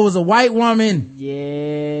 It was a white woman.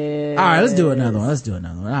 Yeah. All right, let's do another one.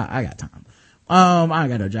 I got time. I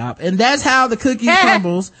got no job. And that's how the cookie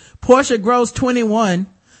crumbles. Portia Gross, 21,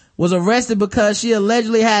 was arrested because she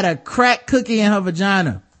allegedly had a crack cookie in her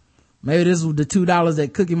vagina. Maybe this was the $2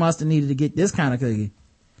 that Cookie Monster needed to get this kind of cookie.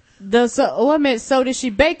 So did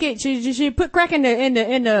she bake it? She put crack in the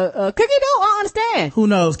cookie dough? I don't understand. Who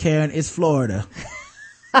knows, Karen? It's Florida.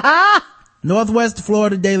 Northwest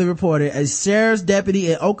Florida Daily reported a sheriff's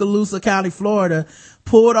deputy in Okaloosa County, Florida,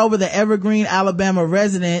 pulled over the Evergreen, Alabama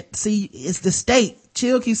resident. See, it's the state.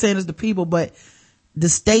 Chill keeps saying it's the people, but the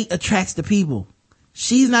state attracts the people.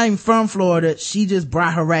 She's not even from Florida. She just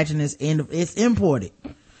brought her ratchetness in. It's imported.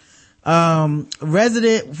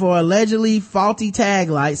 Resident for allegedly faulty tag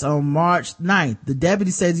lights on March 9th. The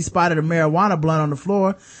deputy says he spotted a marijuana blunt on the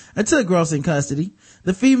floor and took Gross in custody.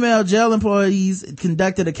 The female jail employees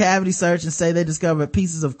conducted a cavity search and say they discovered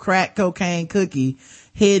pieces of crack cocaine cookie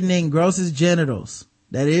hidden in Gross's genitals.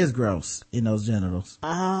 That is gross, in those genitals.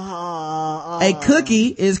 A cookie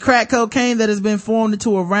is crack cocaine that has been formed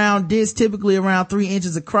into a round disc, typically around 3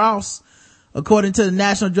 inches across. According to the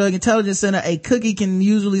National Drug Intelligence Center, a cookie can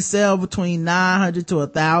usually sell between $900 to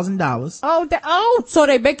 $1,000. So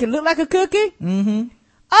they make it look like a cookie? Mm-hmm.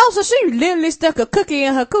 Oh, so she literally stuck a cookie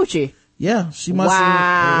in her coochie. Yeah, she must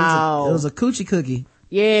have. It was a coochie cookie.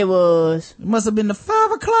 Yeah, it was. It must have been the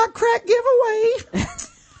 5 o'clock crack giveaway.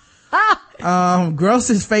 Gross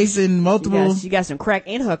is facing multiple. She got some crack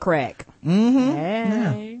in her crack. Mm-hmm.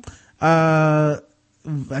 Hey. Yeah.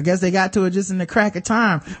 I guess they got to it just in the crack of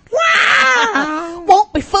time. Wow!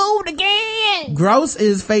 Won't be fooled again. Gross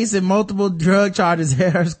is facing multiple drug charges.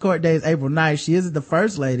 Her court date is April 9th. She isn't the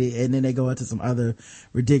first lady, and then they go into some other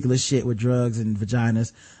ridiculous shit with drugs and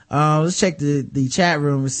vaginas. Let's check the chat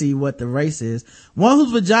room and see what the race is. One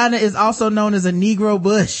whose vagina is also known as a Negro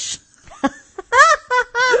bush.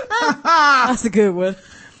 That's a good one.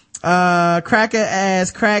 Cracker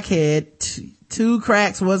ass crackhead. 2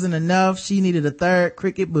 cracks wasn't enough. She needed a 3rd.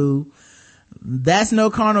 Cricket boo. That's no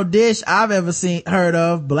carnal dish I've ever heard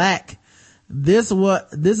of. Black. This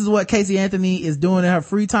is what Casey Anthony is doing in her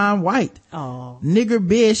free time. White. Oh. Nigger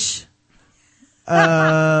bish.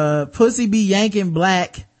 Pussy be yanking.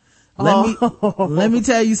 Black. Let me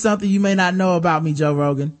tell you something you may not know about me, Joe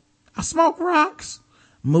Rogan. I smoke rocks.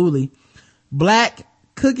 Mooly. Black.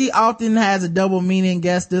 Cookie often has a double meaning.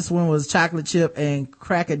 Guess this one was chocolate chip and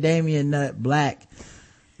cracadamia nut. Black.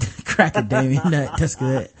 Cracadamia nut. That's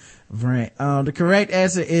good. Brent. The correct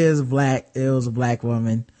answer is black. It was a black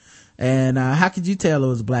woman. And how could you tell it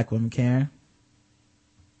was a black woman, Karen?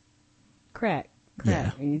 Crack.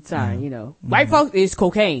 Yeah. Sorry, White folks is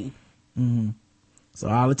cocaine. Mm-hmm. So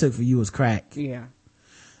all it took for you was crack. Yeah.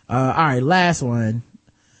 All right, last one.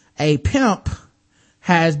 A pimp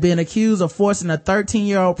has been accused of forcing a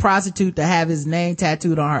 13-year-old prostitute to have his name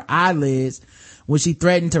tattooed on her eyelids when she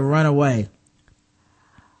threatened to run away.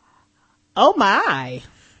 Oh my.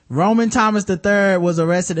 Roman Thomas III was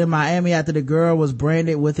arrested in Miami after the girl was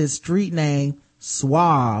branded with his street name,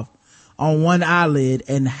 Suave, on one eyelid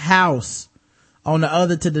and House on the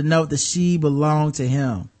other to denote that she belonged to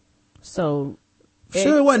him. So,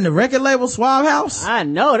 sure it wasn't the record label Suave House? I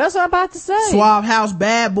know, that's what I'm about to say. Suave House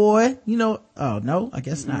Bad Boy, you know. Oh no, I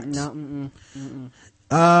guess not.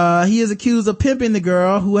 He is accused of pimping the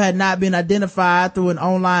girl, who had not been identified through an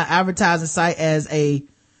online advertising site as a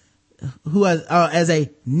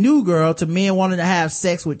new girl to men wanting to have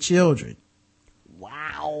sex with children.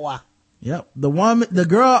 Wow. Yep. The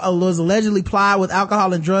girl was allegedly plied with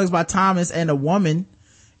alcohol and drugs by Thomas and a woman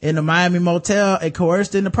in a Miami motel and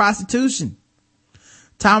coerced into prostitution.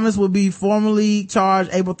 Thomas will be formally charged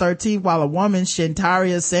April 13th, while a woman,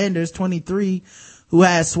 Shantaria Sanders, 23, who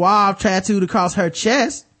had Suave tattooed across her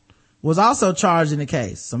chest, was also charged in the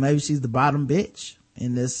case. So maybe she's the bottom bitch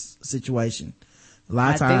in this situation. A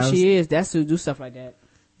lot of times. I think she is. That's who do stuff like that.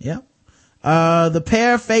 Yep. The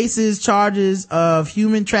pair faces charges of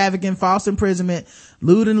human trafficking, false imprisonment,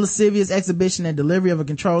 lewd and lascivious exhibition, and delivery of a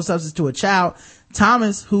controlled substance to a child.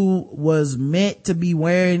 Thomas, who was meant to be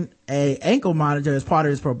wearing a ankle monitor as part of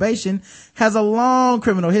his probation, has a long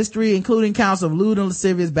criminal history, including counts of lewd and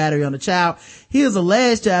lascivious battery on a child. He is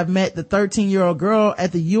alleged to have met the 13-year-old girl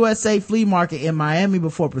at the USA flea market in Miami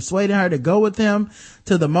before persuading her to go with him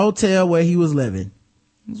to the motel where he was living.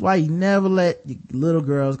 That's why you never let little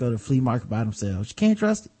girls go to the flea market by themselves. You can't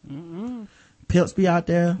trust it. Mm-mm. Pimps be out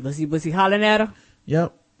there. Was he hollering at her?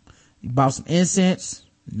 Yep. He bought some incense,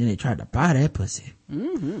 and then they tried to buy that pussy.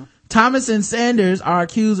 Mm-hmm. Thomas and Sanders are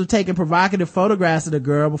accused of taking provocative photographs of the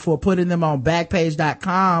girl before putting them on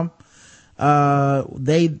Backpage.com.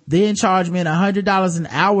 They then charged men $100 an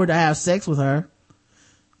hour to have sex with her.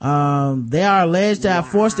 They are alleged to have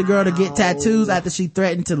forced the girl to get tattoos after she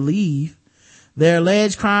threatened to leave. Their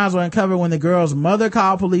alleged crimes were uncovered when the girl's mother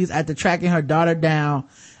called police after tracking her daughter down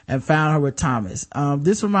and found her with Thomas.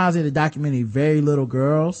 This reminds me of the documentary Very Little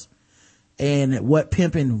Girls and what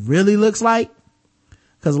pimping really looks like.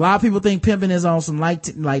 Cause a lot of people think pimping is on some like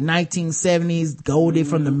 1970s Goldie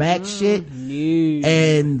from the Mac shit. Yeah.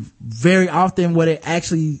 And very often what it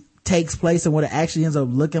actually takes place and what it actually ends up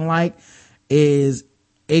looking like is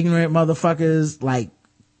ignorant motherfuckers like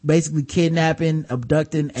basically kidnapping,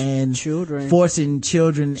 abducting, and forcing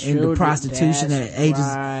children into prostitution at ages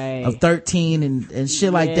of 13 and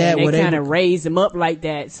shit like that. They kind of raise them up like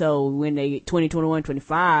that. So when they get 20, 21,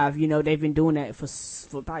 25, you know, they've been doing that for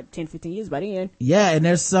about 10, 15 years by then. Yeah, and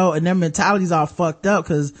their mentality's all fucked up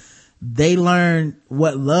because they learn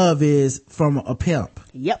what love is from a pimp.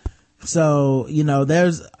 Yep. So, you know,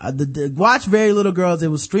 there's watch Very Little Girls. It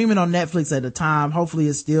was streaming on Netflix at the time. Hopefully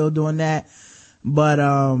it's still doing that. But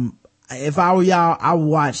if I were y'all, I would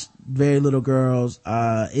watch Very Little Girls.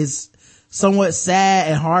 It's somewhat sad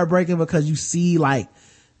and heartbreaking because you see like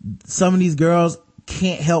some of these girls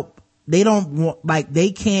can't help, they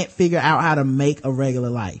can't figure out how to make a regular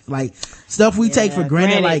life. Like stuff we take for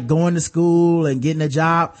granted, like going to school and getting a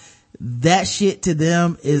job, that shit to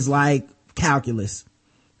them is like calculus.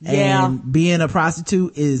 Yeah. And being a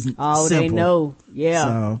prostitute is simple. They know. Yeah.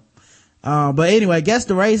 So but anyway, guess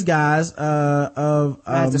the race, guys, I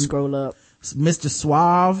have to scroll up. Mr.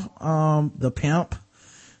 Suave, the pimp.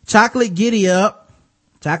 Chocolate Giddy Up.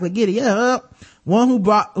 One who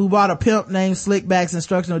bought a pimp named Slickback's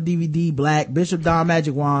instructional DVD, Black. Bishop Don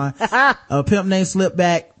Magic Wand. A pimp named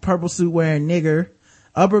Slipback, purple suit wearing nigger.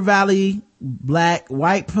 Upper Valley, Black.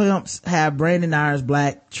 White pimps have Brandon Irons,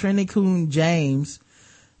 Black. Trini Coon James.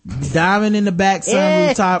 Diamond in the back,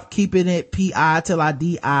 sunroof top, keeping it P.I. till I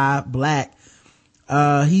D.I. Black.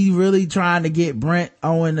 He really trying to get Brent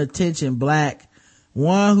Owen attention, Black.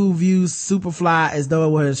 One who views Superfly as though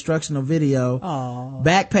it were an instructional video. Aww.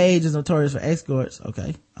 Backpage is notorious for escorts.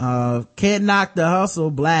 Okay. Can't knock the hustle,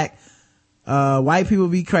 Black. White people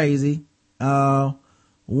be crazy. One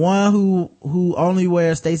who only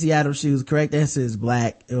wears Stacey Adams shoes. Correct answer is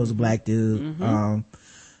Black. It was a black dude. Mm-hmm.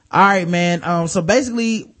 All right, man. So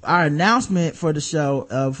basically our announcement for the show,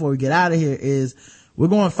 before we get out of here is we're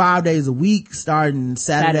going 5 days a week starting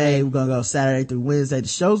Saturday. We're going to go Saturday through Wednesday. The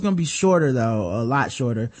show's going to be shorter though, a lot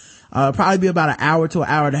shorter. Probably be about an hour to an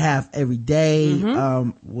hour and a half every day,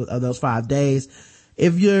 of those 5 days.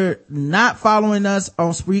 If you're not following us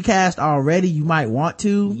on Spreecast already, you might want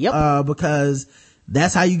to, because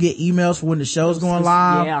that's how you get emails for when the show's going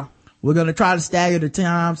live. Yeah. We're going to try to stagger the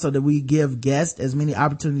time so that we give guests as many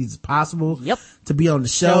opportunities as possible to be on the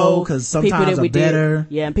show, because sometimes are better.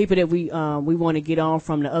 And people that we want to get on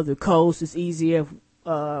from the other coast, it's easier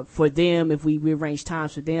for them if we rearrange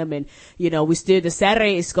times for them. And, we still, the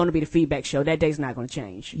Saturday is going to be the feedback show. That day's not going to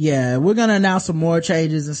change. Yeah, we're going to announce some more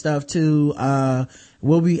changes and stuff too.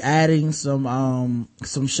 We'll be adding some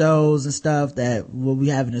shows and stuff that we'll be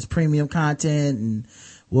having as premium content, and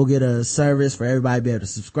we'll get a service for everybody to be able to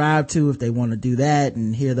subscribe to if they want to do that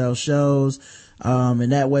and hear those shows.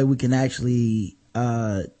 And that way we can actually,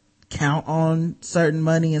 count on certain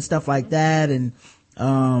money and stuff like that, and,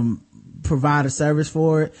 provide a service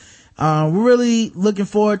for it. We're really looking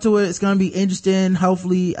forward to it. It's going to be interesting.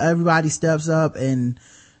 Hopefully everybody steps up and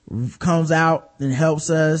comes out and helps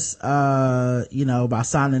us, by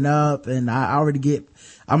signing up. And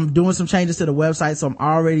I'm doing some changes to the website, so I'm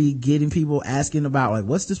already getting people asking about, like,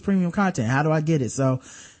 what's this premium content? How do I get it? So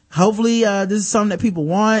hopefully, this is something that people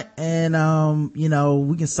want, and,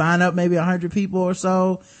 we can sign up maybe 100 people or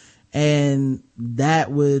so, and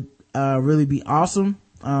that would, really be awesome.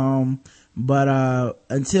 But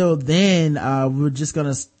until then, we're just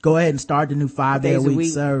gonna go ahead and start the new 5-day a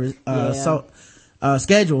week service,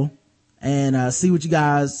 schedule, and, see if you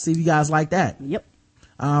guys like that. Yep.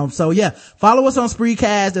 Follow us on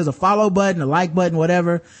Spreecast. There's a follow button, a like button,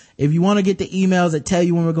 whatever. If you want to get the emails that tell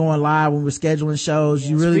you when we're going live, when we're scheduling shows,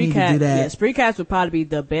 you really need to do that. Yeah, Spreecast would probably be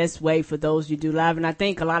the best way for those you do live. And I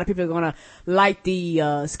think a lot of people are going to like the,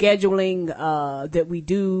 scheduling, that we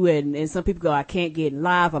do. And some people go, I can't get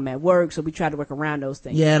live. I'm at work. So we try to work around those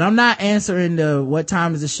things. Yeah. And I'm not answering the what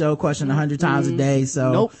time is the show question 100 times a day.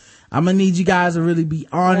 So nope. I'm going to need you guys to really be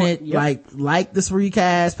on it. Yep. Like the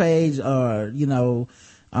Spreecast page, or,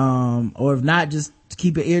 or if not, just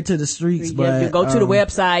keep your ear to the streets. But go to the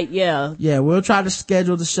website. Yeah, we'll try to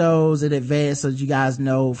schedule the shows in advance so that you guys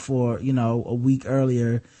know for a week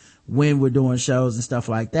earlier when we're doing shows and stuff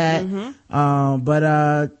like that.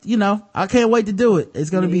 I can't wait to do it. It's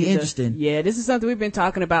going to be interesting. Yeah, this is something we've been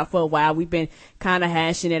talking about for a while. We've been kind of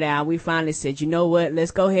hashing it out. We finally said, you know what,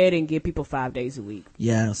 let's go ahead and give people 5 days a week.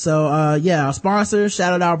 Yeah. So our sponsor,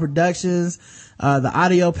 Shadow Dog Productions, the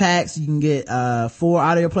audio packs, you can get 4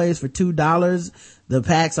 audio plays for $2. The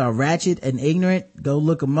packs are Ratchet and Ignorant. Go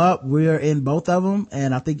look them up. We're in both of them,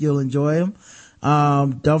 and I think you'll enjoy them.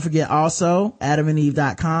 Don't forget also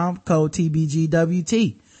adamandeve.com, code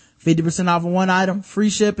TBGWT, 50% off of one item, free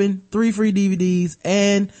shipping, 3 free DVDs,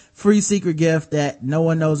 and free secret gift that no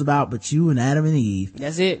one knows about but you and Adam and Eve.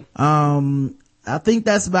 That's it. I think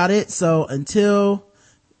that's about it. So until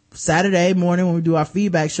Saturday morning when we do our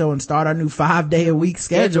feedback show and start our new 5-day a week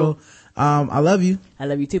schedule, I love you. I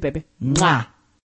love you too, baby. Mwah.